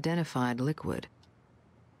of unidentified liquid.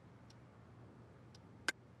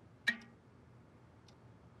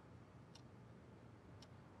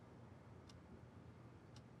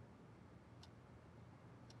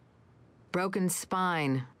 Broken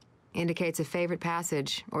spine. Indicates a favorite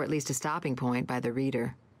passage, or at least a stopping point, by the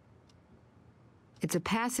reader. It's a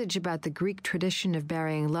passage about the Greek tradition of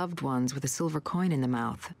burying loved ones with a silver coin in the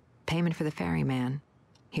mouth. Payment for the ferryman.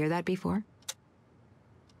 Hear that before?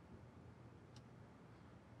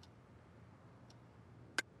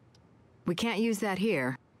 We can't use that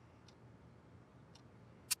here.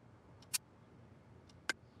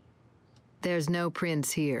 There's no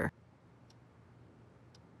prints here.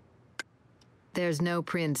 There's no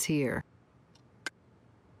prints here.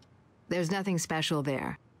 There's nothing special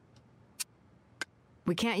there.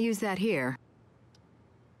 We can't use that here.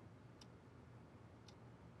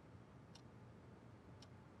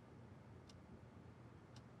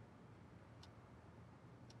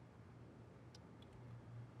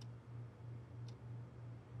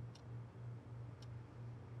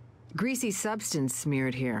 Greasy substance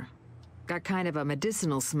smeared here. Got kind of a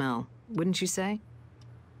medicinal smell, wouldn't you say?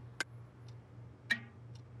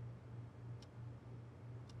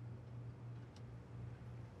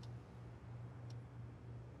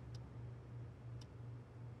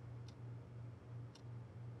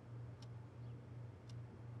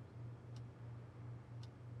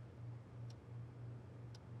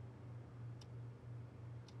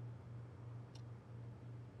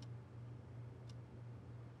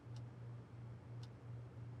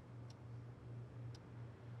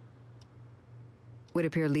 Would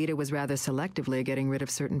appear Leda was rather selectively getting rid of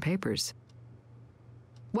certain papers.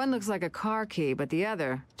 One looks like a car key, but the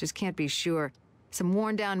other, just can't be sure. Some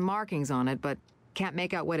worn-down markings on it, but can't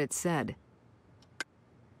make out what it said.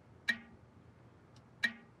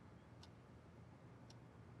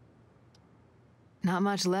 Not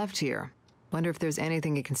much left here. Wonder if there's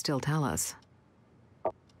anything it can still tell us.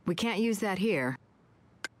 We can't use that here.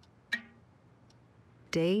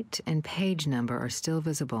 Date and page number are still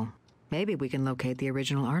visible. Maybe we can locate the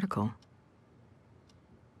original article.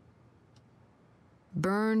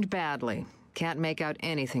 Burned badly. Can't make out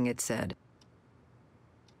anything it said.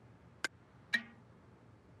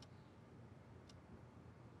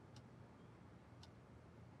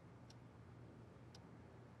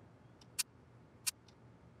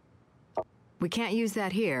 We can't use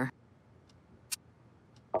that here.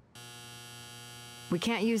 We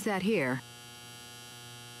can't use that here.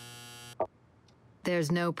 There's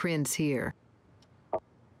no prints here.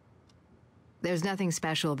 There's nothing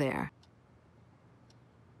special there.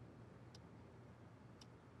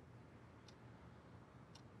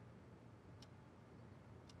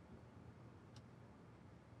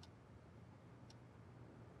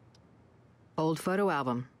 Old photo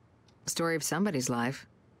album. Story of somebody's life.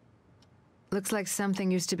 Looks like something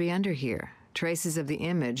used to be under here. Traces of the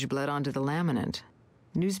image bled onto the laminate.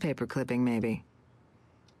 Newspaper clipping, maybe.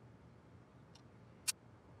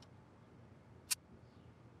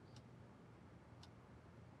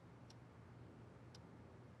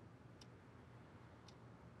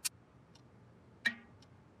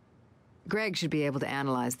 Greg should be able to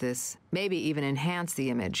analyze this, maybe even enhance the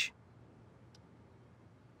image.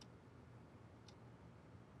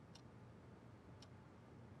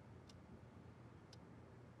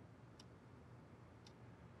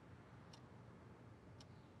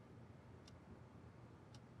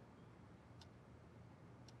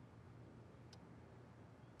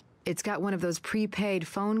 It's got one of those prepaid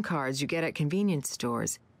phone cards you get at convenience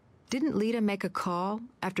stores. Didn't Leda make a call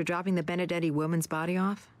after dropping the Benedetti woman's body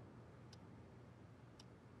off?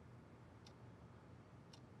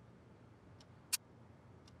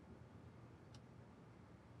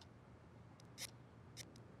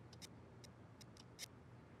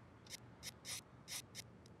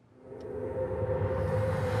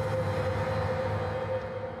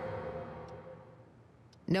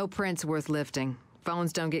 No prints worth lifting.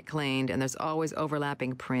 Phones don't get cleaned, and there's always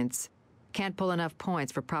overlapping prints. Can't pull enough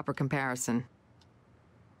points for proper comparison.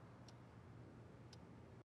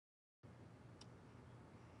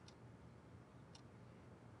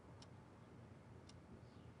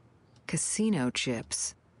 Casino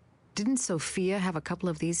chips. Didn't Sophia have a couple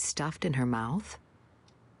of these stuffed in her mouth?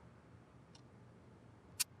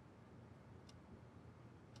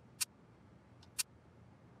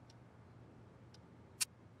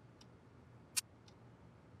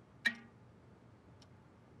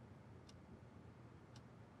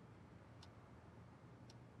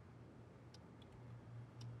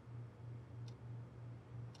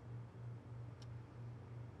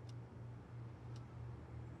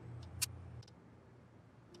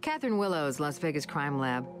 Catherine Willow's Las Vegas crime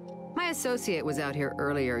lab. My associate was out here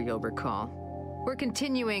earlier, you'll recall. We're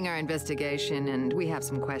continuing our investigation, and we have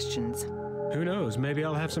some questions. Who knows? Maybe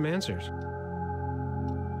I'll have some answers.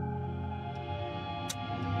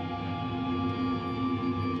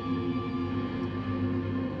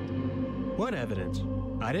 What evidence?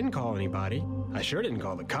 I didn't call anybody. I sure didn't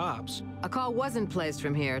call the cops. A call wasn't placed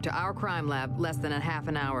from here to our crime lab less than a half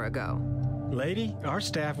an hour ago. Lady, our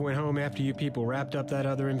staff went home after you people wrapped up that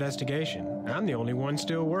other investigation. I'm the only one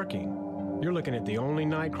still working. You're looking at the only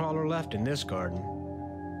nightcrawler left in this garden.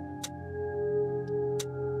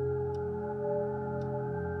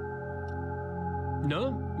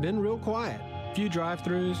 No, been real quiet. Few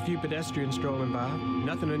drive-thrus, few pedestrians strolling by.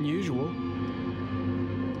 Nothing unusual.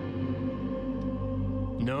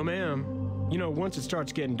 No, ma'am. You know, once it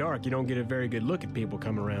starts getting dark, you don't get a very good look at people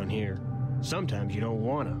come around here. Sometimes you don't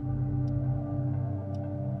wanna.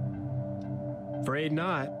 Afraid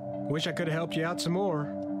not. Wish I could have helped you out some more.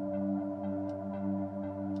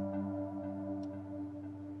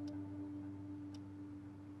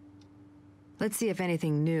 Let's see if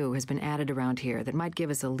anything new has been added around here that might give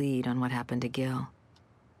us a lead on what happened to Gil.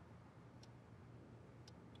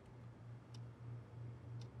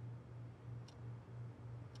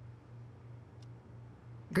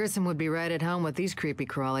 Grissom would be right at home with these creepy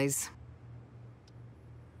crawlies.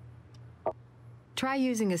 Try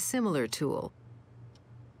using a similar tool.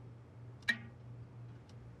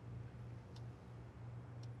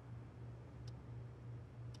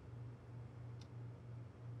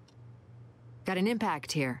 Got an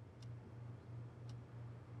impact here.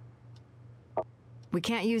 We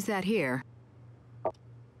can't use that here.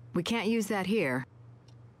 We can't use that here.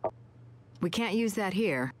 We can't use that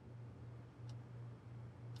here.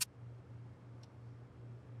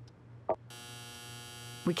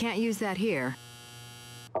 We can't use that here.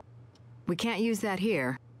 We can't use that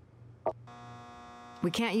here.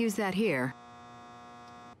 We can't use that here.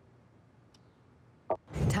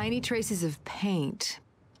 Tiny traces of paint.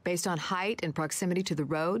 Based on height and proximity to the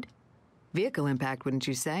road? Vehicle impact, wouldn't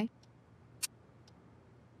you say?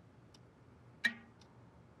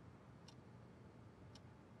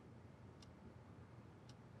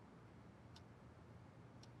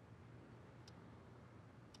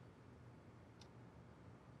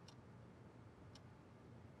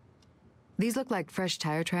 These look like fresh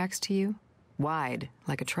tire tracks to you? Wide,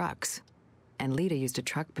 like a truck's. And Leda used a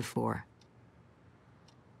truck before.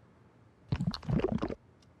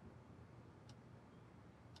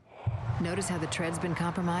 Notice how the tread's been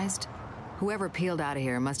compromised? Whoever peeled out of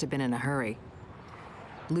here must have been in a hurry.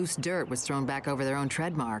 Loose dirt was thrown back over their own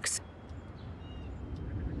tread marks.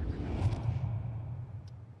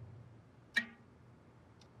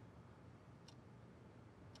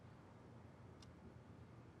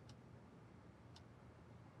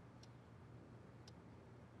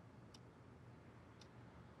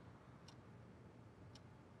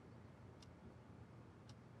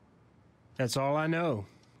 That's all I know.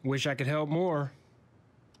 Wish I could help more.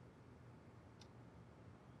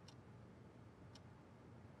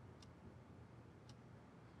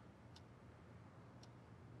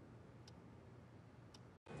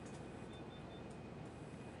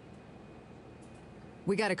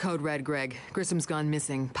 We got a code red, Greg. Grissom's gone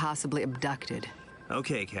missing, possibly abducted.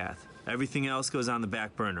 Okay, Kath. Everything else goes on the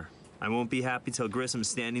back burner. I won't be happy till Grissom's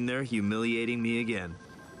standing there humiliating me again.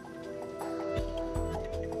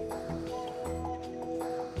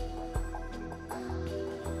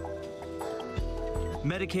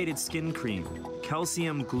 Medicated skin cream,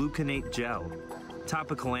 calcium gluconate gel,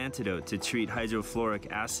 topical antidote to treat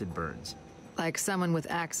hydrofluoric acid burns. Like someone with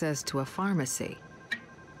access to a pharmacy.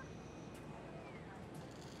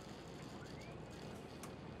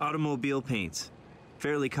 Automobile paints,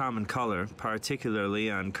 fairly common color, particularly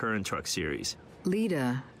on current truck series.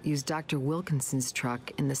 Leda used Dr. Wilkinson's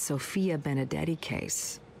truck in the Sophia Benedetti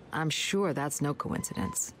case. I'm sure that's no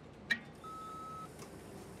coincidence.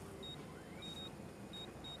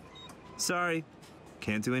 Sorry,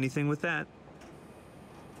 can't do anything with that.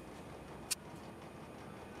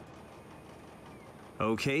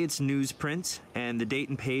 Okay, it's newsprint, and the date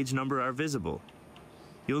and page number are visible.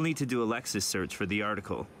 You'll need to do a Lexis search for the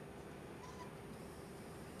article.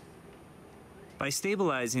 By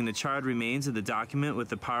stabilizing the charred remains of the document with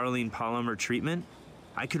the Parylene polymer treatment,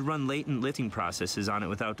 I could run latent litting processes on it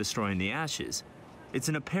without destroying the ashes. It's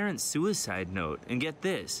an apparent suicide note, and get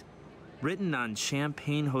this, written on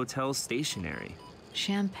Champagne Hotel stationery.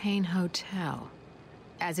 Champagne Hotel.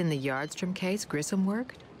 As in the Yardstrom case Grissom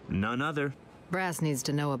worked? None other. Brass needs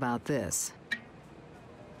to know about this.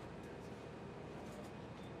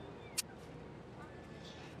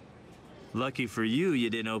 Lucky for you, you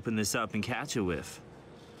didn't open this up and catch a whiff.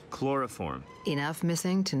 Chloroform. Enough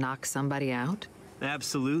missing to knock somebody out?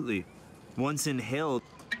 Absolutely. Once inhaled,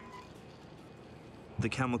 the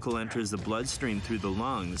chemical enters the bloodstream through the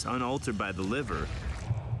lungs, unaltered by the liver,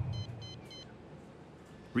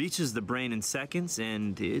 reaches the brain in seconds,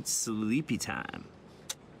 and it's sleepy time.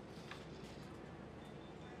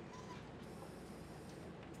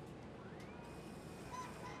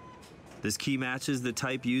 This key matches the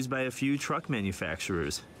type used by a few truck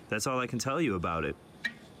manufacturers. That's all I can tell you about it.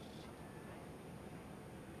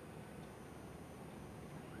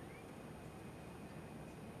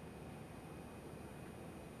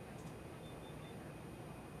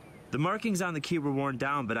 The markings on the key were worn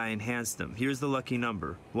down, but I enhanced them. Here's the lucky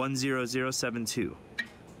number, 10072.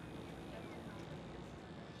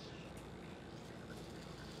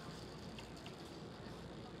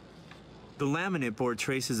 The laminate bore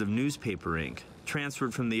traces of newspaper ink,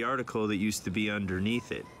 transferred from the article that used to be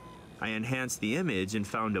underneath it. I enhanced the image and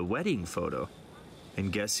found a wedding photo.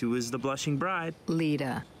 And guess who was the blushing bride?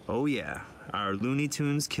 Leda. Oh yeah, our Looney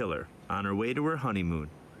Tunes killer, on her way to her honeymoon.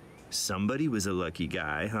 Somebody was a lucky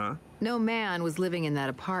guy, huh? No man was living in that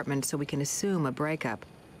apartment, so we can assume a breakup.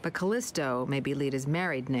 But Callisto may be Leda's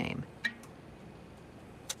married name.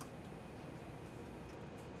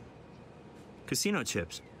 Casino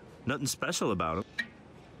chips. Nothing special about them.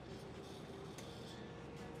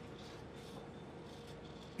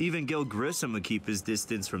 Even Gil Grissom would keep his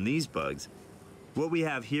distance from these bugs. What we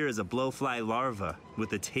have here is a blowfly larva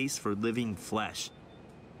with a taste for living flesh.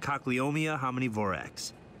 Cochleomia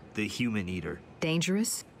hominivorax, the human eater.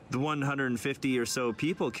 Dangerous? The 150 or so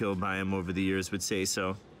people killed by him over the years would say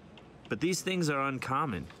so. But these things are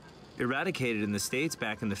uncommon. Eradicated in the States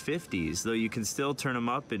back in the 50s, though you can still turn them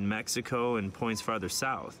up in Mexico and points farther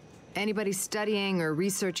south. Anybody studying or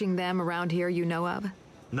researching them around here you know of?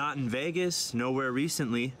 Not in Vegas, nowhere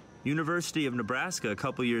recently. University of Nebraska a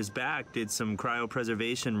couple years back did some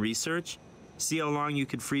cryopreservation research. See how long you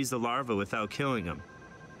could freeze the larva without killing them.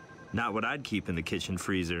 Not what I'd keep in the kitchen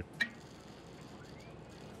freezer.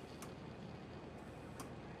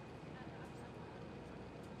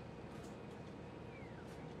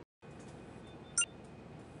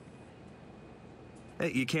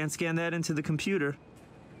 Hey, you can't scan that into the computer.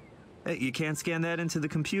 Hey, you can't scan that into the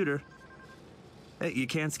computer. Hey, you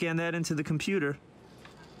can't scan that into the computer.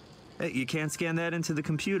 Hey, you can't scan that into the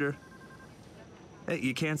computer. Hey,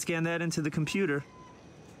 you can't scan that into the computer.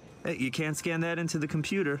 Hey, you can't scan that into the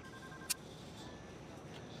computer.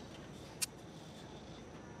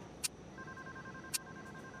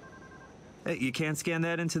 Hey, you can't scan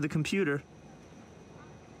that into the computer.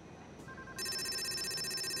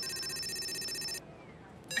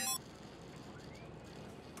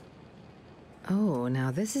 Oh,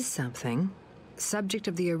 now this is something. Subject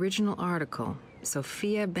of the original article,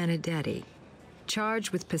 Sophia Benedetti. Charged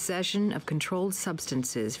with possession of controlled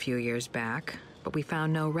substances few years back, but we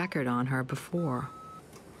found no record on her before.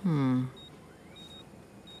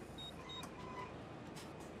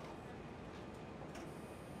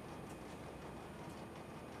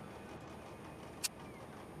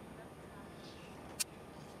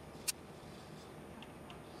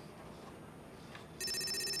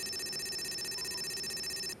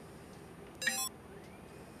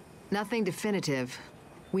 Nothing definitive.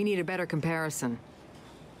 We need a better comparison.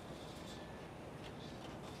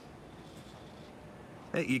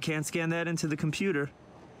 Hey, you can't scan that into the computer.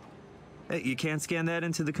 Hey, you can't scan that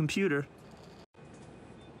into the computer.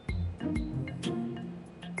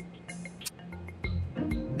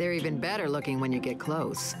 They're even better looking when you get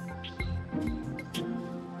close.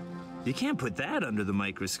 You can't put that under the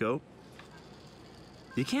microscope.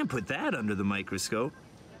 You can't put that under the microscope.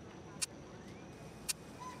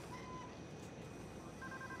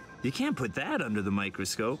 You can't put that under the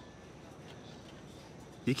microscope.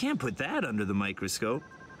 You can't put that under the microscope.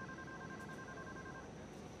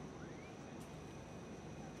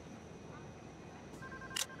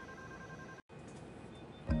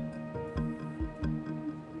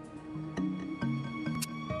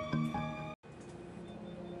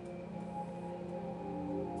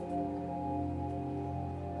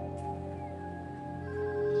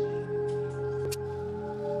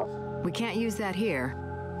 We can't use that here.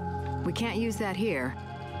 We can't use that here.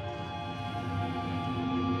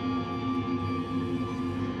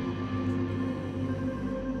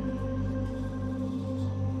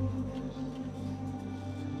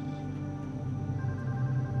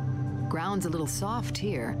 Ground's a little soft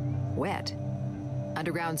here. Wet.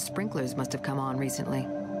 Underground sprinklers must have come on recently.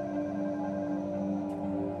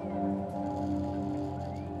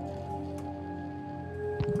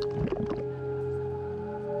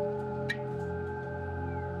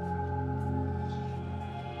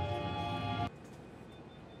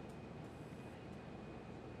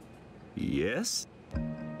 Yes?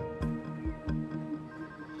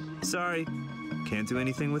 Sorry, can't do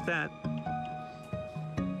anything with that.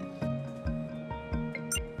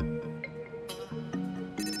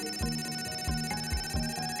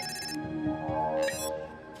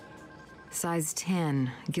 Size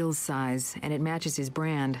 10, gill size, and it matches his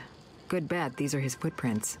brand. Good bet these are his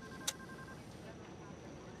footprints.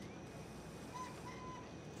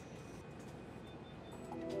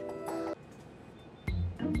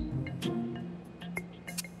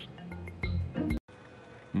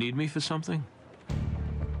 Need me for something?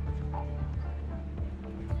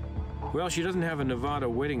 Well, she doesn't have a Nevada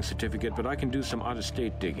wedding certificate, but I can do some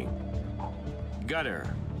out-of-state digging. Got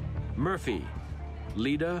her. Murphy.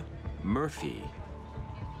 Leda Murphy.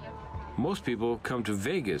 Most people come to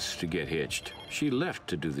Vegas to get hitched. She left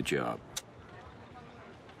to do the job.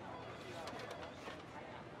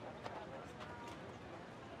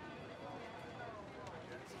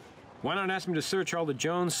 Why not ask me to search all the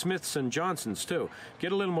Jones, Smiths, and Johnsons, too?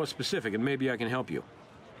 Get a little more specific, and maybe I can help you.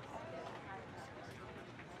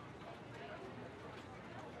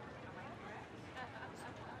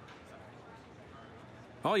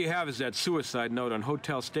 All you have is that suicide note on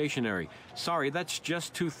hotel stationery. Sorry, that's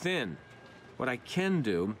just too thin. What I can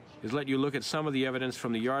do is let you look at some of the evidence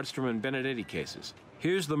from the Yardstrom and Benedetti cases.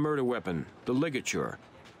 Here's the murder weapon, the ligature.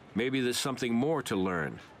 Maybe there's something more to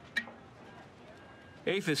learn.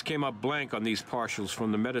 APHIS came up blank on these partials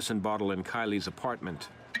from the medicine bottle in Kylie's apartment.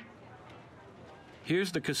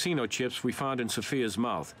 Here's the casino chips we found in Sophia's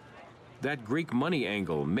mouth. That Greek money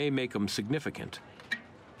angle may make them significant.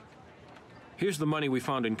 Here's the money we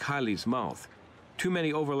found in Kylie's mouth. Too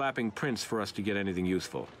many overlapping prints for us to get anything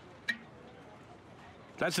useful.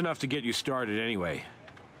 That's enough to get you started anyway.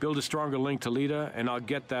 Build a stronger link to Leda, and I'll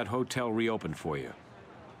get that hotel reopened for you.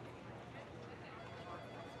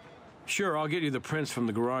 Sure, I'll get you the prints from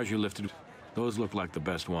the garage you lifted. Those look like the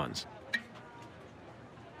best ones.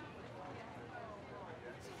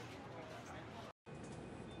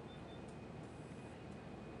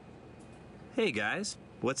 Hey guys,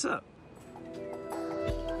 what's up?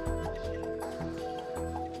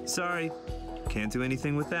 Sorry, can't do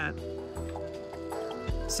anything with that.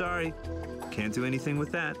 Sorry, can't do anything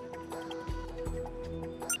with that.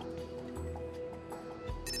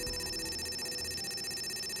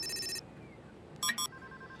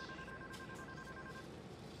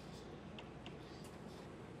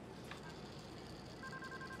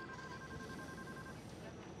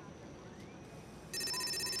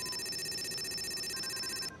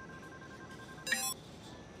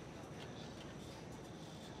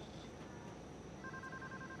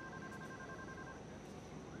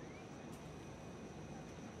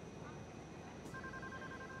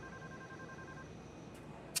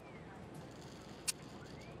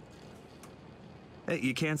 Hey,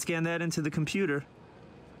 you can't scan that into the computer.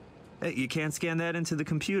 Hey, you can't scan that into the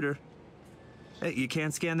computer. Hey, you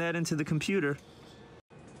can't scan that into the computer.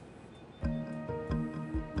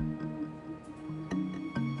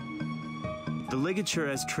 The ligature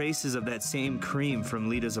has traces of that same cream from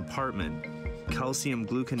Leda's apartment. Calcium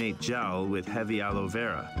gluconate gel with heavy aloe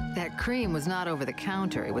vera. That cream was not over the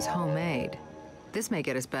counter, it was homemade. This may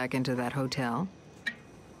get us back into that hotel.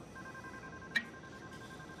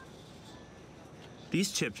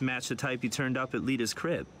 These chips match the type you turned up at Leda's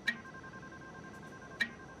crib.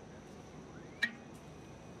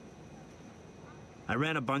 I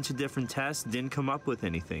ran a bunch of different tests, didn't come up with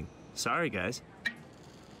anything. Sorry, guys.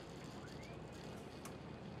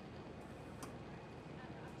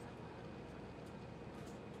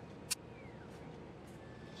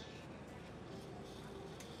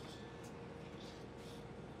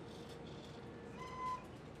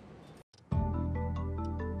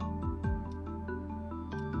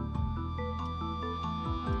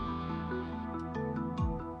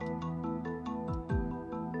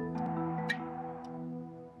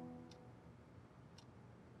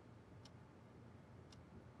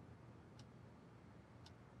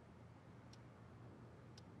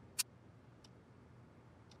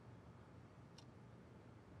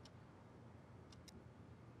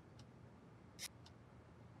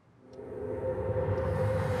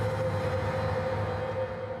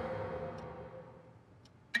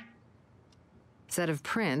 Set of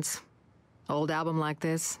prints. Old album like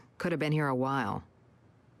this. Could have been here a while.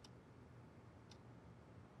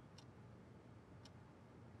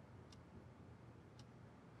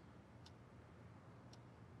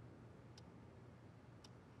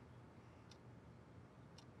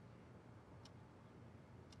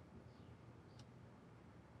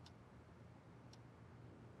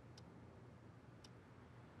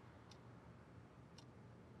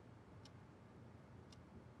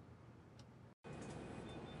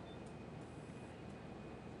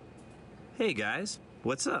 Hey guys,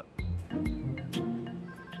 what's up?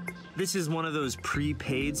 This is one of those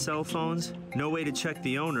prepaid cell phones. No way to check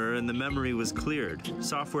the owner and the memory was cleared.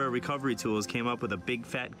 Software recovery tools came up with a big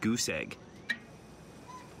fat goose egg.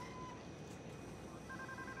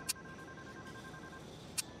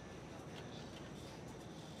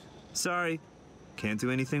 Sorry, can't do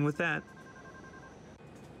anything with that.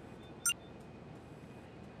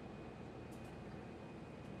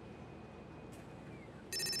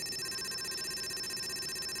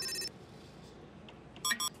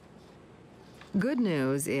 Good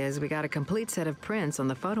news is we got a complete set of prints on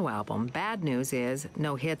the photo album. Bad news is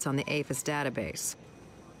no hits on the APHIS database.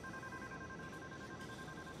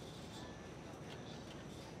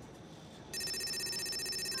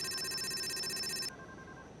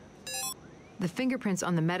 The fingerprints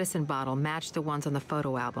on the medicine bottle match the ones on the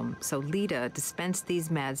photo album, so Leda dispensed these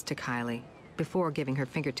meds to Kylie before giving her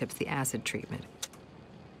fingertips the acid treatment.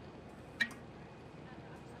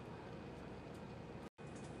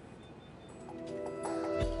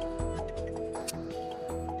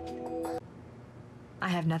 I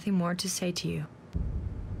have nothing more to say to you.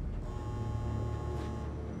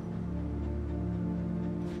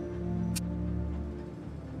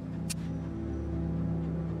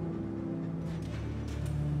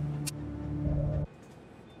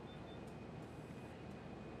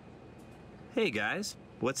 Hey guys,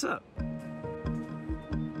 what's up?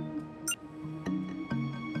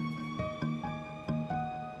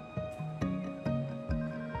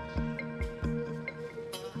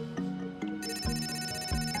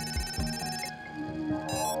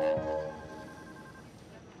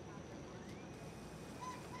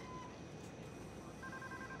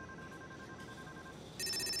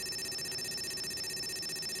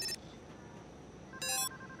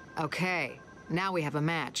 Okay, now we have a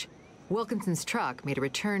match. Wilkinson's truck made a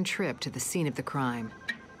return trip to the scene of the crime.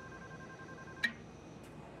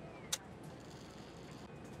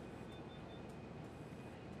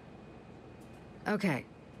 Okay.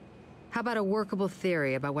 How about a workable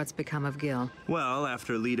theory about what's become of Gil? Well,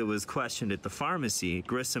 after Leda was questioned at the pharmacy,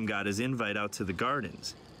 Grissom got his invite out to the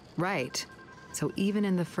gardens. Right. So even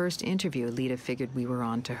in the first interview, Leda figured we were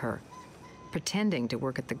on to her. Pretending to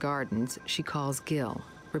work at the gardens, she calls Gil,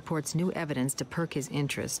 reports new evidence to perk his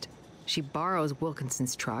interest. She borrows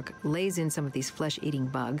Wilkinson's truck, lays in some of these flesh-eating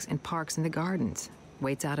bugs, and parks in the gardens.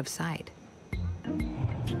 Waits out of sight.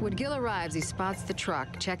 When Gil arrives, he spots the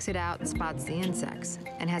truck, checks it out, spots the insects,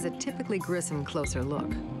 and has a typically Grissom closer look.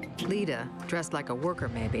 Leda, dressed like a worker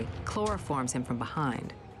maybe, chloroforms him from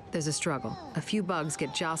behind. There's a struggle. A few bugs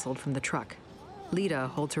get jostled from the truck. Leda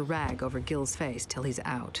holds her rag over Gil's face till he's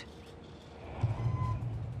out.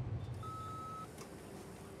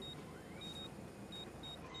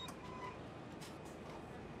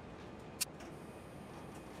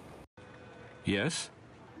 Yes?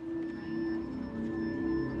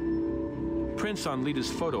 Prints on Leda's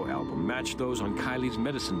photo album match those on Kylie's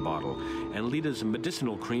medicine bottle, and Leda's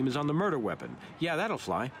medicinal cream is on the murder weapon. Yeah, that'll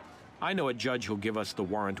fly. I know a judge who'll give us the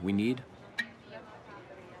warrant we need.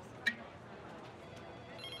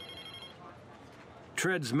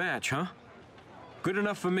 Treads match, huh? Good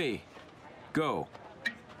enough for me. Go.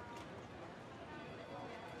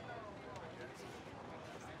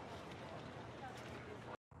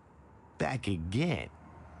 Back again?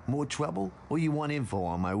 More trouble, or you want info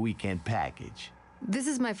on my weekend package? This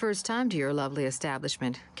is my first time to your lovely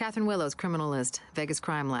establishment. Catherine Willow's Criminalist, Vegas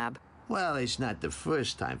Crime Lab. Well, it's not the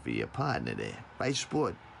first time for your partner there. Right,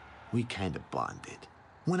 Sport? We kind of bonded.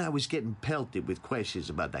 When I was getting pelted with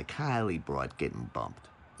questions about that Kylie broad getting bumped.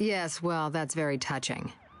 Yes, well, that's very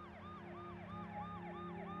touching.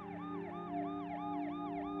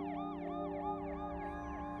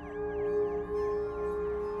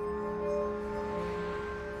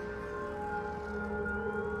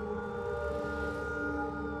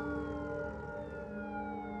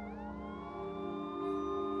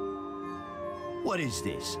 What is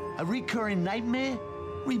this? A recurring nightmare?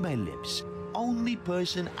 Read my lips. Only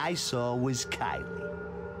person I saw was Kylie.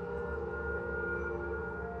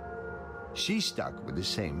 She stuck with the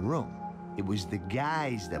same room. It was the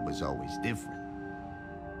guys that was always different.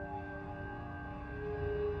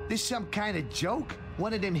 This some kind of joke?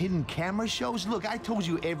 One of them hidden camera shows? Look, I told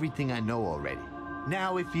you everything I know already.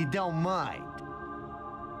 Now, if you don't mind.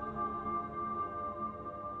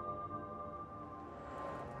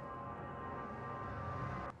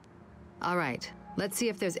 All right, let's see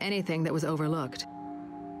if there's anything that was overlooked.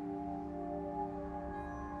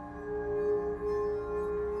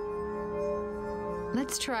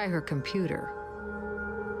 Let's try her computer.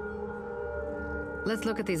 Let's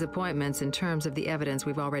look at these appointments in terms of the evidence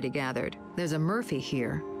we've already gathered. There's a Murphy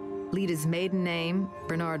here. Leda's maiden name,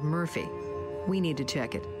 Bernard Murphy. We need to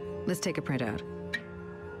check it. Let's take a printout.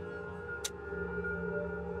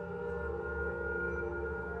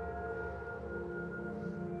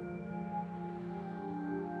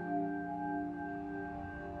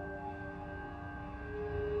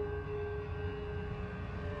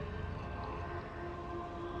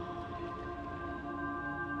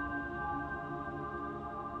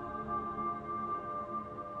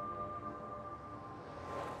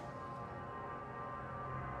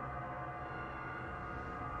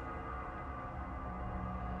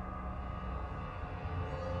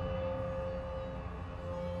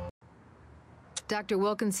 Dr.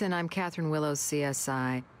 Wilkinson, I'm Catherine Willow's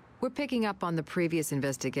CSI. We're picking up on the previous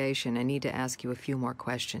investigation and need to ask you a few more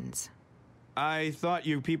questions. I thought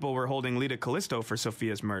you people were holding Leda Callisto for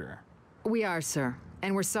Sophia's murder. We are, sir,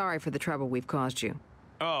 and we're sorry for the trouble we've caused you.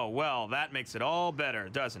 Oh, well, that makes it all better,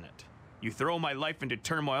 doesn't it? You throw my life into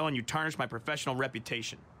turmoil and you tarnish my professional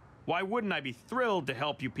reputation. Why wouldn't I be thrilled to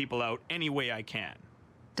help you people out any way I can?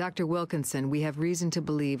 Dr. Wilkinson, we have reason to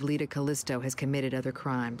believe Leda Callisto has committed other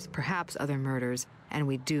crimes, perhaps other murders, and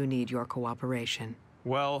we do need your cooperation.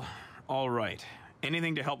 Well, all right.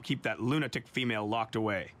 Anything to help keep that lunatic female locked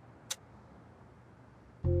away.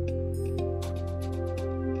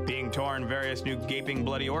 Being torn various new gaping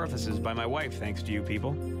bloody orifices by my wife, thanks to you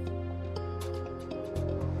people.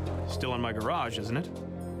 Still in my garage, isn't it?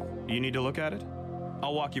 You need to look at it?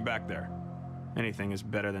 I'll walk you back there. Anything is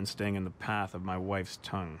better than staying in the path of my wife's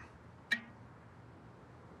tongue.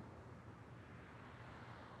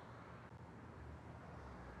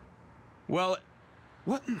 Well,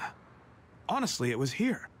 what? Honestly, it was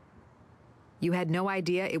here. You had no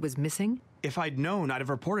idea it was missing? If I'd known, I'd have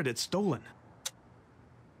reported it stolen.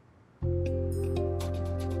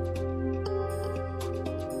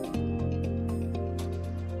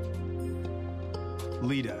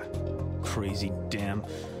 Leda. Crazy damn.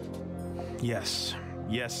 Yes,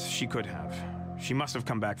 she could have. She must have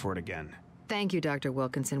come back for it again. Thank you, Dr.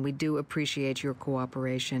 Wilkinson. We do appreciate your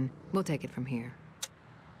cooperation. We'll take it from here.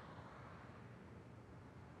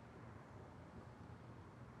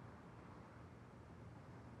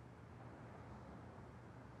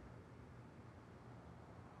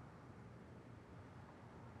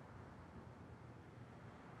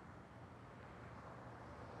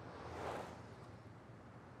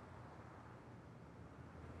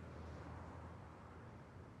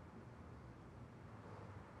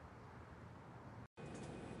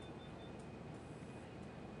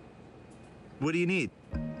 What do you need?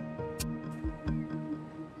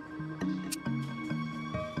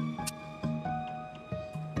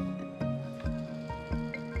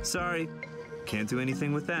 Sorry, can't do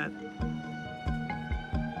anything with that.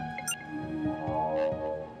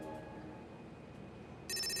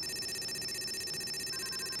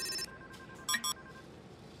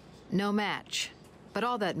 No match. But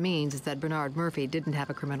all that means is that Bernard Murphy didn't have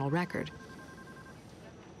a criminal record.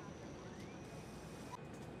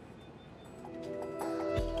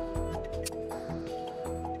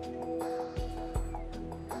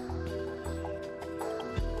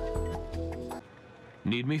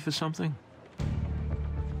 Need me for something?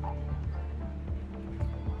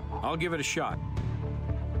 I'll give it a shot.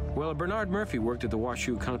 Well, Bernard Murphy worked at the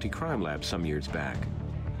Washoe County Crime Lab some years back.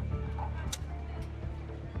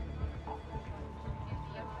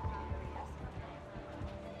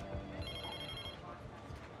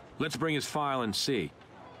 Let's bring his file and see.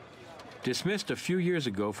 Dismissed a few years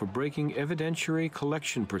ago for breaking evidentiary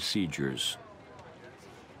collection procedures.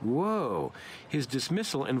 Whoa, his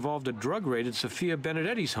dismissal involved a drug raid at Sophia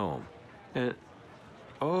Benedetti's home. And,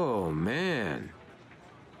 oh man.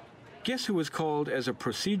 Guess who was called as a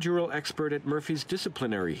procedural expert at Murphy's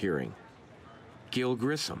disciplinary hearing? Gil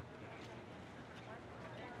Grissom.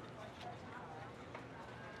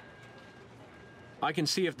 I can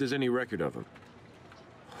see if there's any record of him.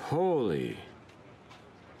 Holy.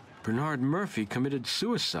 Bernard Murphy committed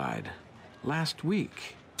suicide last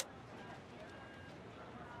week.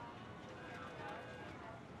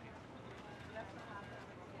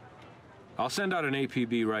 I'll send out an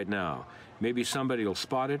APB right now. Maybe somebody will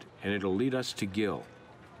spot it, and it'll lead us to Gil.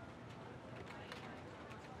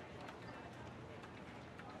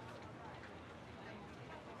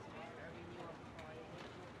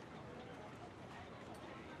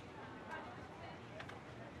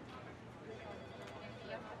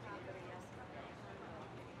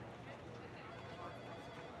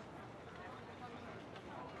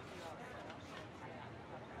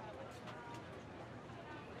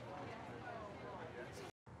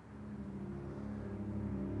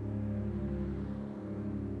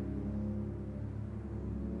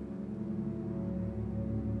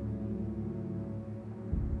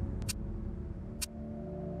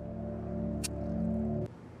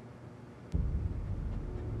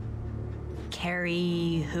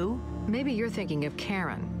 Carrie who? Maybe you're thinking of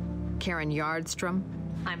Karen. Karen Yardstrom?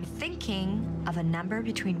 I'm thinking of a number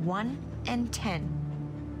between 1 and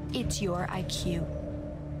 10. It's your IQ.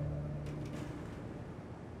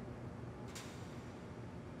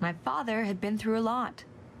 My father had been through a lot,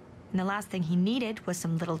 and the last thing he needed was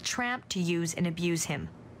some little tramp to use and abuse him.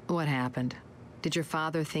 What happened? Did your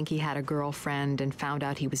father think he had a girlfriend and found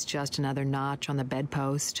out he was just another notch on the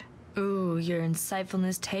bedpost? Ooh, your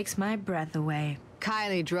insightfulness takes my breath away.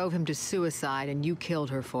 Kylie drove him to suicide and you killed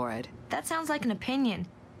her for it. That sounds like an opinion.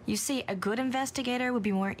 You see, a good investigator would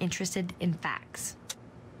be more interested in facts.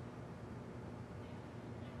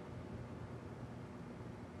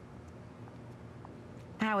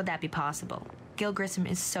 How would that be possible? Gil Grissom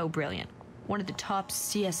is so brilliant. One of the top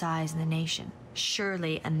CSIs in the nation.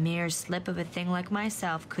 Surely a mere slip of a thing like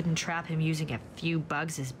myself couldn't trap him using a few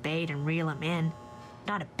bugs as bait and reel him in.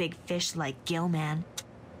 Not a big fish like Gil, man.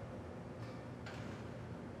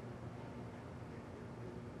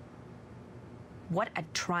 What a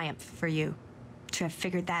triumph for you to have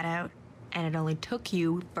figured that out, and it only took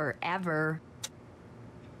you forever.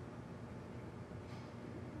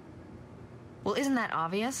 Well, isn't that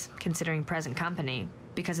obvious, considering present company,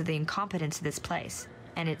 because of the incompetence of this place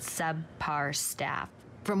and its subpar staff?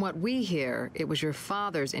 From what we hear, it was your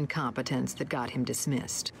father's incompetence that got him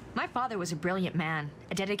dismissed. My father was a brilliant man,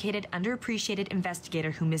 a dedicated, underappreciated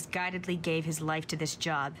investigator who misguidedly gave his life to this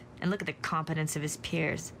job. And look at the competence of his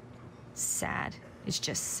peers. Sad. It's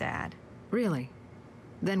just sad. Really?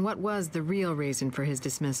 Then what was the real reason for his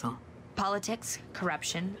dismissal? Politics,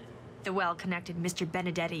 corruption, the well-connected Mr.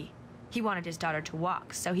 Benedetti. He wanted his daughter to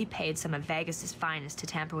walk, so he paid some of Vegas's finest to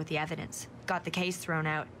tamper with the evidence. Got the case thrown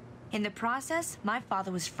out. In the process, my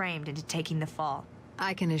father was framed into taking the fall.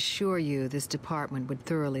 I can assure you this department would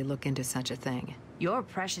thoroughly look into such a thing. Your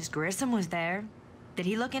precious Grissom was there. Did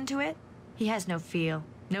he look into it? He has no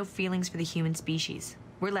feelings for the human species.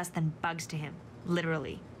 We're less than bugs to him,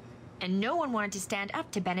 literally. And no one wanted to stand up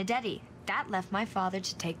to Benedetti. That left my father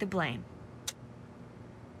to take the blame.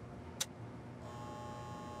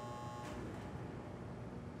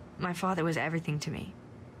 My father was everything to me.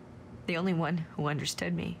 The only one who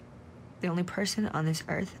understood me. The only person on this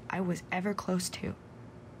earth I was ever close to.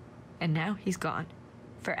 And now he's gone.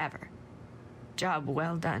 Forever. Job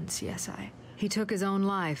well done, CSI. He took his own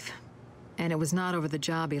life. And it was not over the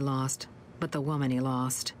job he lost, but the woman he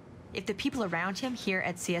lost. If the people around him here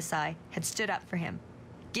at CSI had stood up for him,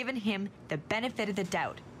 given him the benefit of the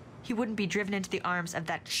doubt, he wouldn't be driven into the arms of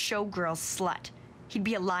that showgirl slut. He'd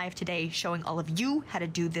be alive today showing all of you how to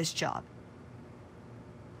do this job.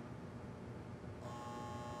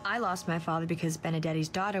 I lost my father because Benedetti's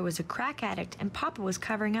daughter was a crack addict and Papa was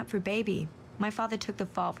covering up for Baby. My father took the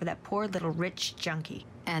fall for that poor little rich junkie.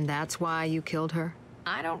 And that's why you killed her?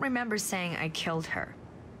 I don't remember saying I killed her.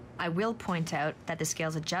 I will point out that the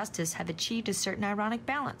scales of justice have achieved a certain ironic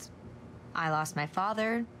balance. I lost my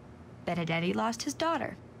father, Benedetti lost his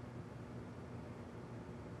daughter.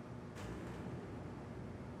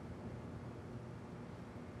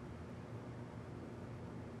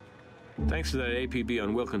 Thanks to that APB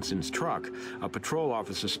on Wilkinson's truck, a patrol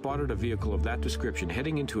officer spotted a vehicle of that description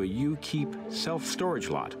heading into a U-Keep self-storage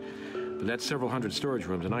lot. But that's several hundred storage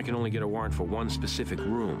rooms, and I can only get a warrant for one specific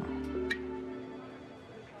room.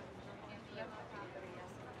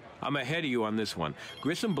 I'm ahead of you on this one.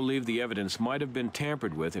 Grissom believed the evidence might have been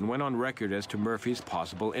tampered with and went on record as to Murphy's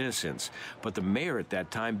possible innocence. But the mayor at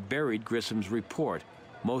that time buried Grissom's report,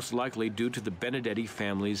 most likely due to the Benedetti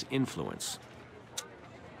family's influence.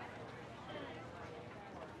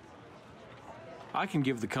 I can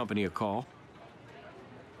give the company a call.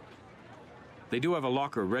 They do have a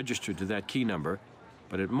locker registered to that key number,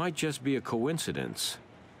 but it might just be a coincidence.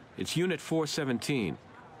 It's Unit 417.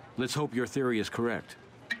 Let's hope your theory is correct.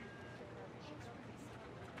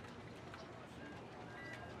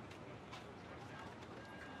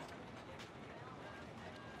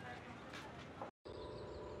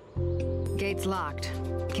 Gate's locked.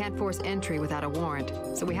 Can't force entry without a warrant,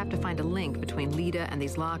 so we have to find a link between Leda and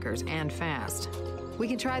these lockers, and fast. We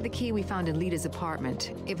can try the key we found in Leda's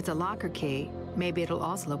apartment. If it's a locker key, maybe it'll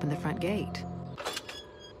also open the front gate.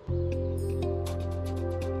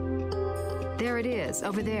 There it is,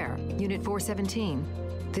 over there, Unit 417.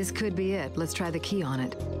 This could be it. Let's try the key on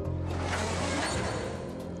it.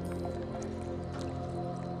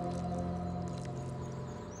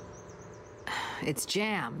 It's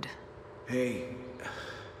jammed. Hey,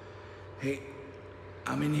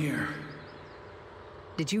 I'm in here.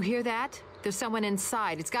 Did you hear that? There's someone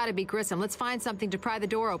inside. It's gotta be Grissom. Let's find something to pry the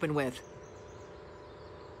door open with.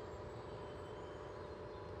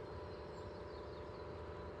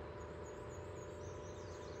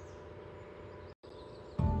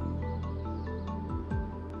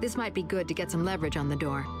 This might be good to get some leverage on the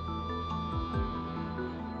door.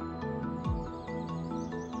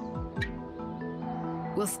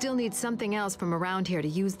 We'll still need something else from around here to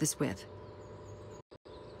use this with.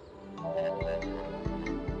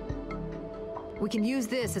 We can use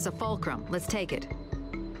this as a fulcrum. Let's take it.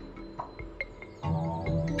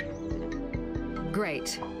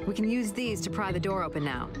 Great. We can use these to pry the door open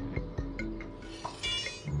now.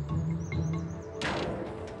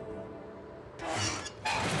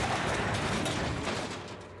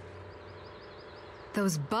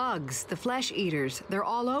 Those bugs, the flesh eaters, they're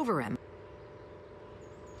all over him.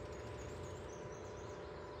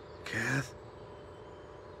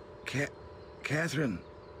 Catherine.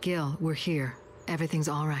 Gil, we're here. Everything's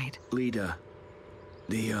all right. Leda,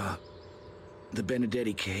 the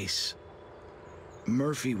Benedetti case.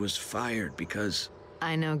 Murphy was fired because...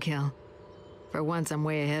 I know, Gil. For once, I'm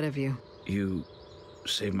way ahead of you. You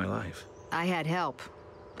saved my life. I had help.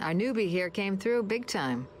 Our newbie here came through big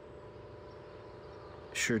time.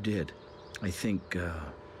 Sure did. I think,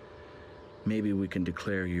 maybe we can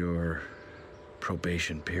declare your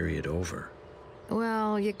probation period over.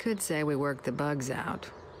 Well, you could say we worked the bugs out.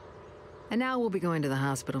 And now we'll be going to the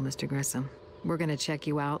hospital, Mr. Grissom. We're gonna check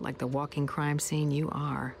you out like the walking crime scene you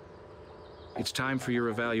are. It's time for your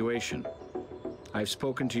evaluation. I've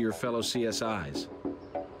spoken to your fellow CSIs.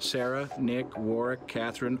 Sarah, Nick, Warwick,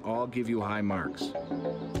 Catherine all give you high marks.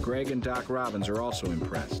 Greg and Doc Robbins are also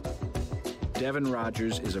impressed. Devin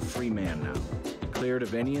Rogers is a free man now, cleared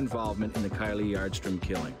of any involvement in the Kylie Yardstrom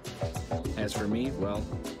killing. As for me, well,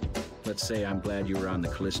 let's say I'm glad you were on the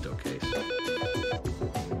Callisto case.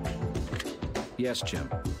 Yes, Jim.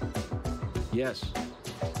 Yes.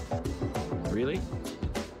 Really?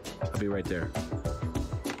 I'll be right there.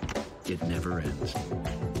 It never ends.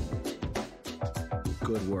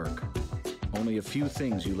 Good work. Only a few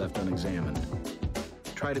things you left unexamined.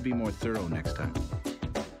 Try to be more thorough next time.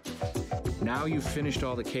 Now you've finished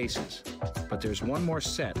all the cases, but there's one more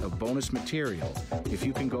set of bonus material if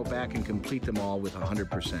you can go back and complete them all with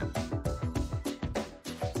 100%.